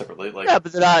separately. Yeah,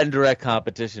 but they're not in direct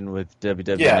competition with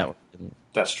WWE Network.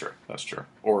 That's true.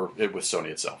 Or with Sony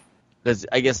itself. Because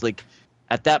I guess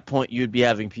at that point you'd be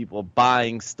having people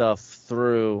buying stuff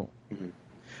through. Mm-hmm.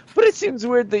 But it seems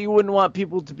weird that you wouldn't want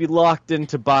people to be locked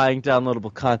into buying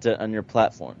downloadable content on your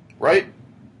platform, right?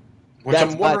 Which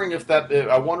I'm wondering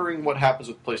I'm wondering what happens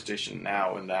with PlayStation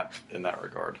Now in that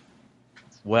regard.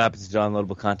 What happens to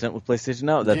downloadable content with PlayStation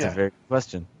Now? That's a very good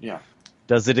question. Yeah.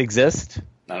 Does it exist?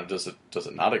 No, does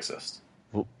it not exist?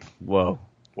 Whoa.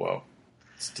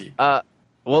 It's deep.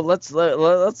 Well, let's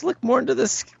look more into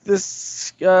this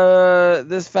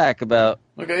fact about.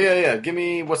 Okay, yeah. Give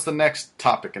me what's the next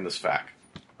topic in this fact.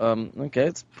 Okay,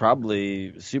 it's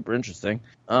probably super interesting.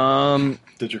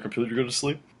 Did your computer go to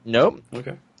sleep? Nope.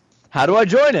 Okay. How do I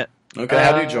join it? Okay,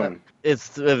 how do you join?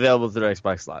 It's available through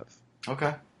Xbox Live.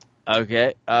 Okay.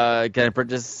 Okay. Can I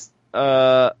purchase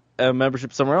a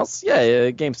membership somewhere else? Yeah,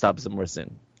 GameStop somewhere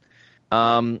soon.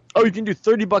 You can do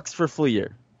 $30 for a full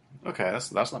year. Okay,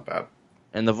 that's not bad.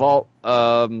 And the Vault,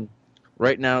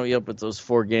 right now, with those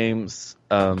 4 games,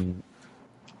 and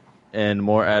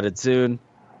more added soon.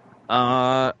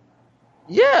 I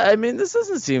mean, this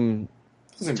doesn't seem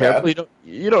terrible. Bad.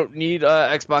 You don't need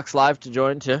Xbox Live to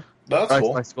join, too. That's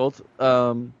cool. Xbox Gold.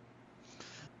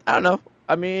 I don't know.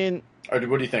 I mean... What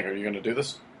do you think? Are you going to do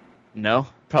this? No,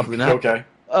 probably not. Okay.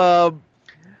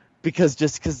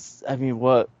 Because, I mean,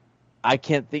 what... I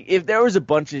can't think... If there was a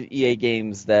bunch of EA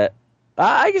games that...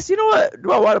 I guess, you know what?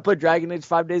 Do I want to play Dragon Age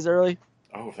 5 days early?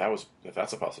 Oh, if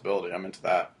that's a possibility, I'm into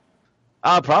that.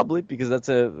 Probably, because that's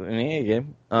an EA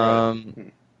game.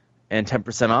 Right. And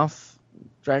 10% off.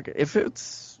 Dragon... If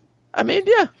it's... I mean,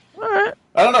 yeah. All right.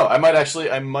 I don't know.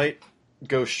 I might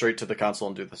go straight to the console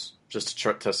and do this. Just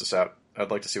to test this out.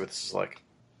 I'd like to see what this is like.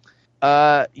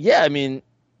 Yeah, I mean,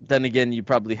 then again, you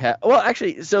probably have. Well,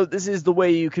 actually, so this is the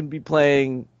way you can be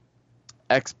playing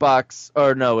Xbox.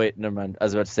 Or no, wait, never mind. I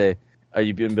was about to say, are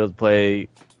you being able to play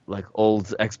like old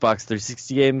Xbox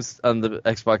 360 games on the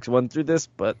Xbox One through this?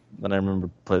 But then I remember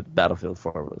Battlefield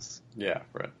 4 was Yeah,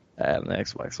 right. on the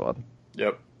Xbox One.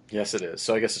 Yep. Yes, it is.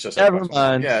 So I guess it's just Never Xbox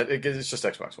mind. One. Yeah, it's just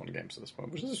Xbox One games at this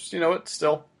point, which is,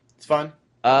 it's fine.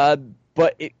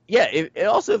 But it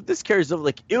also, if this carries over,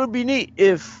 like, it would be neat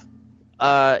if,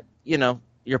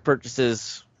 your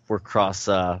purchases were cross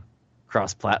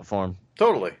platform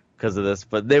Totally. because of this,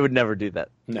 but they would never do that.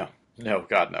 No,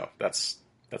 God, no. That's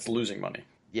losing money.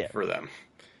 Yeah. For them.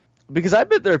 Because I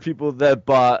bet there are people that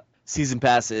bought season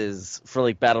passes for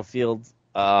like Battlefield,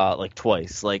 like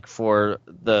twice, like for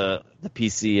the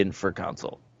PC and for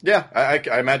console. Yeah,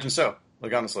 I imagine so.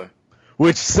 Like, honestly.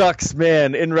 Which sucks,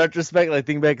 man. In retrospect, like,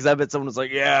 think back, because I bet someone was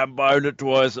like, "Yeah, I'm buying it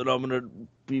twice, and I'm gonna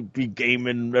be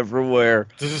gaming everywhere,"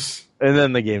 and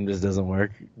then the game just doesn't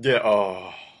work. Yeah.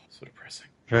 Oh, so depressing.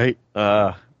 Right?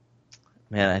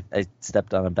 Man, I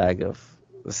stepped on a bag of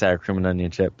sour cream and onion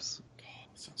chips. Oh,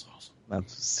 that sounds awesome.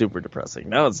 That's super depressing.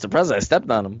 No, it's depressing. I stepped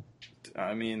on them.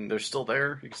 I mean, they're still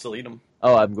there. You can still eat them.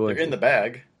 Oh, I'm going. They're in the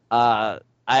bag. I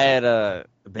had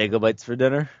bagel bites for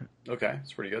dinner. Okay,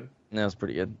 it's pretty good. That was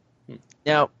pretty good.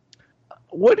 Now,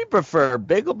 what do you prefer,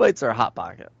 bagel bites or Hot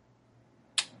Pocket?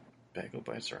 Bagel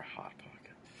bites or Hot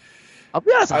Pocket? I'll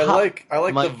be honest. I like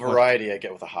the variety I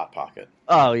get with a Hot Pocket.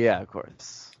 Oh yeah, of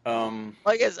course. I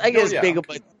guess yeah, bagel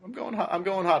bites. I'm going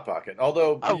Hot Pocket.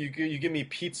 Although you give me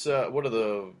pizza, what are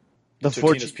the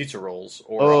Totino's pizza rolls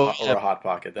or a Hot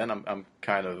Pocket? Then I'm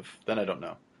kind of then I don't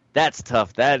know. That's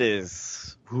tough. That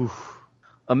is. Whew.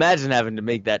 Imagine having to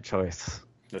make that choice.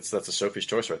 That's a Sophie's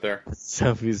choice right there.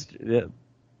 Sophie's, yeah.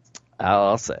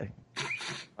 I'll say.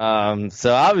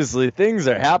 So obviously things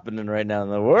are happening right now in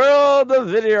the world of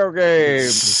video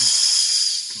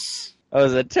games. That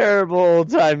was a terrible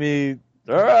old-timey.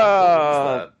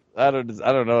 I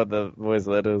don't know what the voice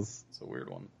of that is. It's a weird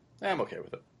one. I'm okay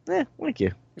with it. Yeah, thank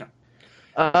you. No.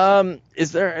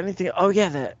 Is there anything? Oh yeah,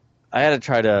 that I had to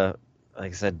try to,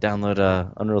 like I said,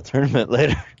 download Unreal Tournament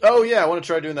later. Oh yeah, I want to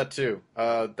try doing that too.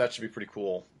 That should be pretty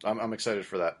cool. I'm excited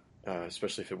for that,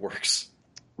 especially if it works.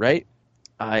 Right?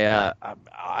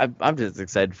 I'm just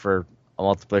excited for a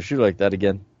multiplayer shooter like that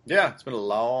again. Yeah, it's been a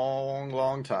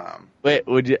long time. Wait,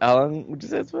 how long would you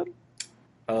say it's been?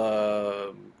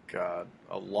 God,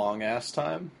 a long ass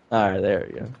time. All right, there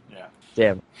we go. Yeah.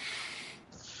 Damn.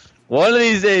 One of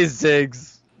these days,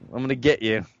 Tiggs, I'm gonna get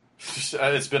you.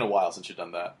 It's been a while since you've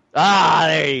done that. Ah,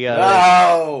 there you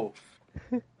go.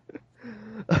 No.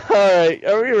 All right,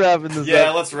 are we wrapping this up?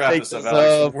 Yeah, let's wrap this up,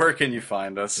 Alex. Where can you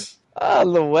find us?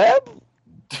 On the web?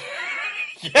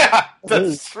 Yeah,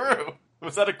 that's true.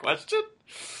 Was that a question?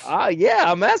 Yeah,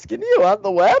 I'm asking you. On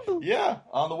the web? Yeah,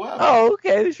 on the web. Oh,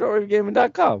 okay,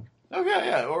 shortwavegaming.com. Okay,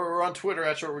 yeah, or on Twitter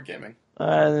at Shortwave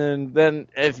And then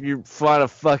if you want to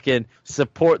fucking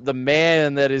support the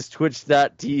man that is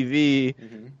twitch.tv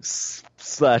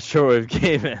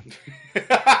 /shortwavegaming.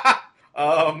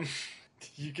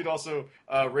 You can also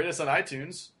rate us on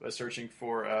iTunes by searching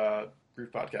for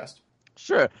Groove Podcast.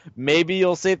 Sure. Maybe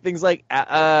you'll say things like,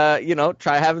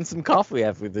 try having some coffee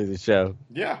halfway through the show.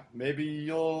 Yeah. Maybe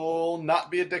you'll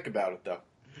not be a dick about it, though.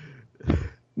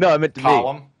 No, I meant to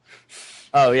Column. me.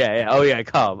 Oh, yeah. Oh, yeah,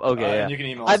 column. Okay, yeah. And you can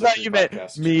email I us thought you meant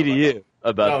me to you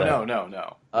about that.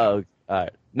 No. Oh, all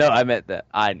right. No, I meant that.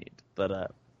 I need.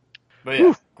 But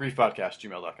yeah,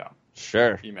 griefpodcast@gmail.com.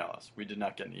 Sure. Email us. We did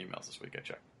not get any emails this week, I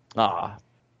checked. Ah.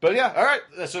 But yeah, all right.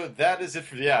 So that is it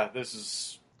for, this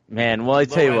is... Man, well, I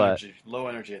tell you what. Low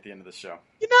energy at the end of the show.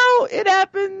 It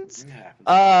happens.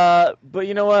 But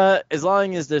you know what? As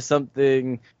long as there's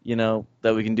something,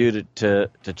 that we can do to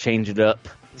change it up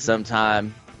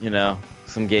sometime,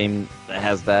 some game that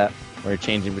has that, where you're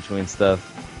changing between stuff.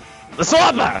 The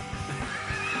Swapper!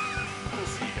 We'll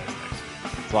see you guys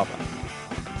next week. Swapper.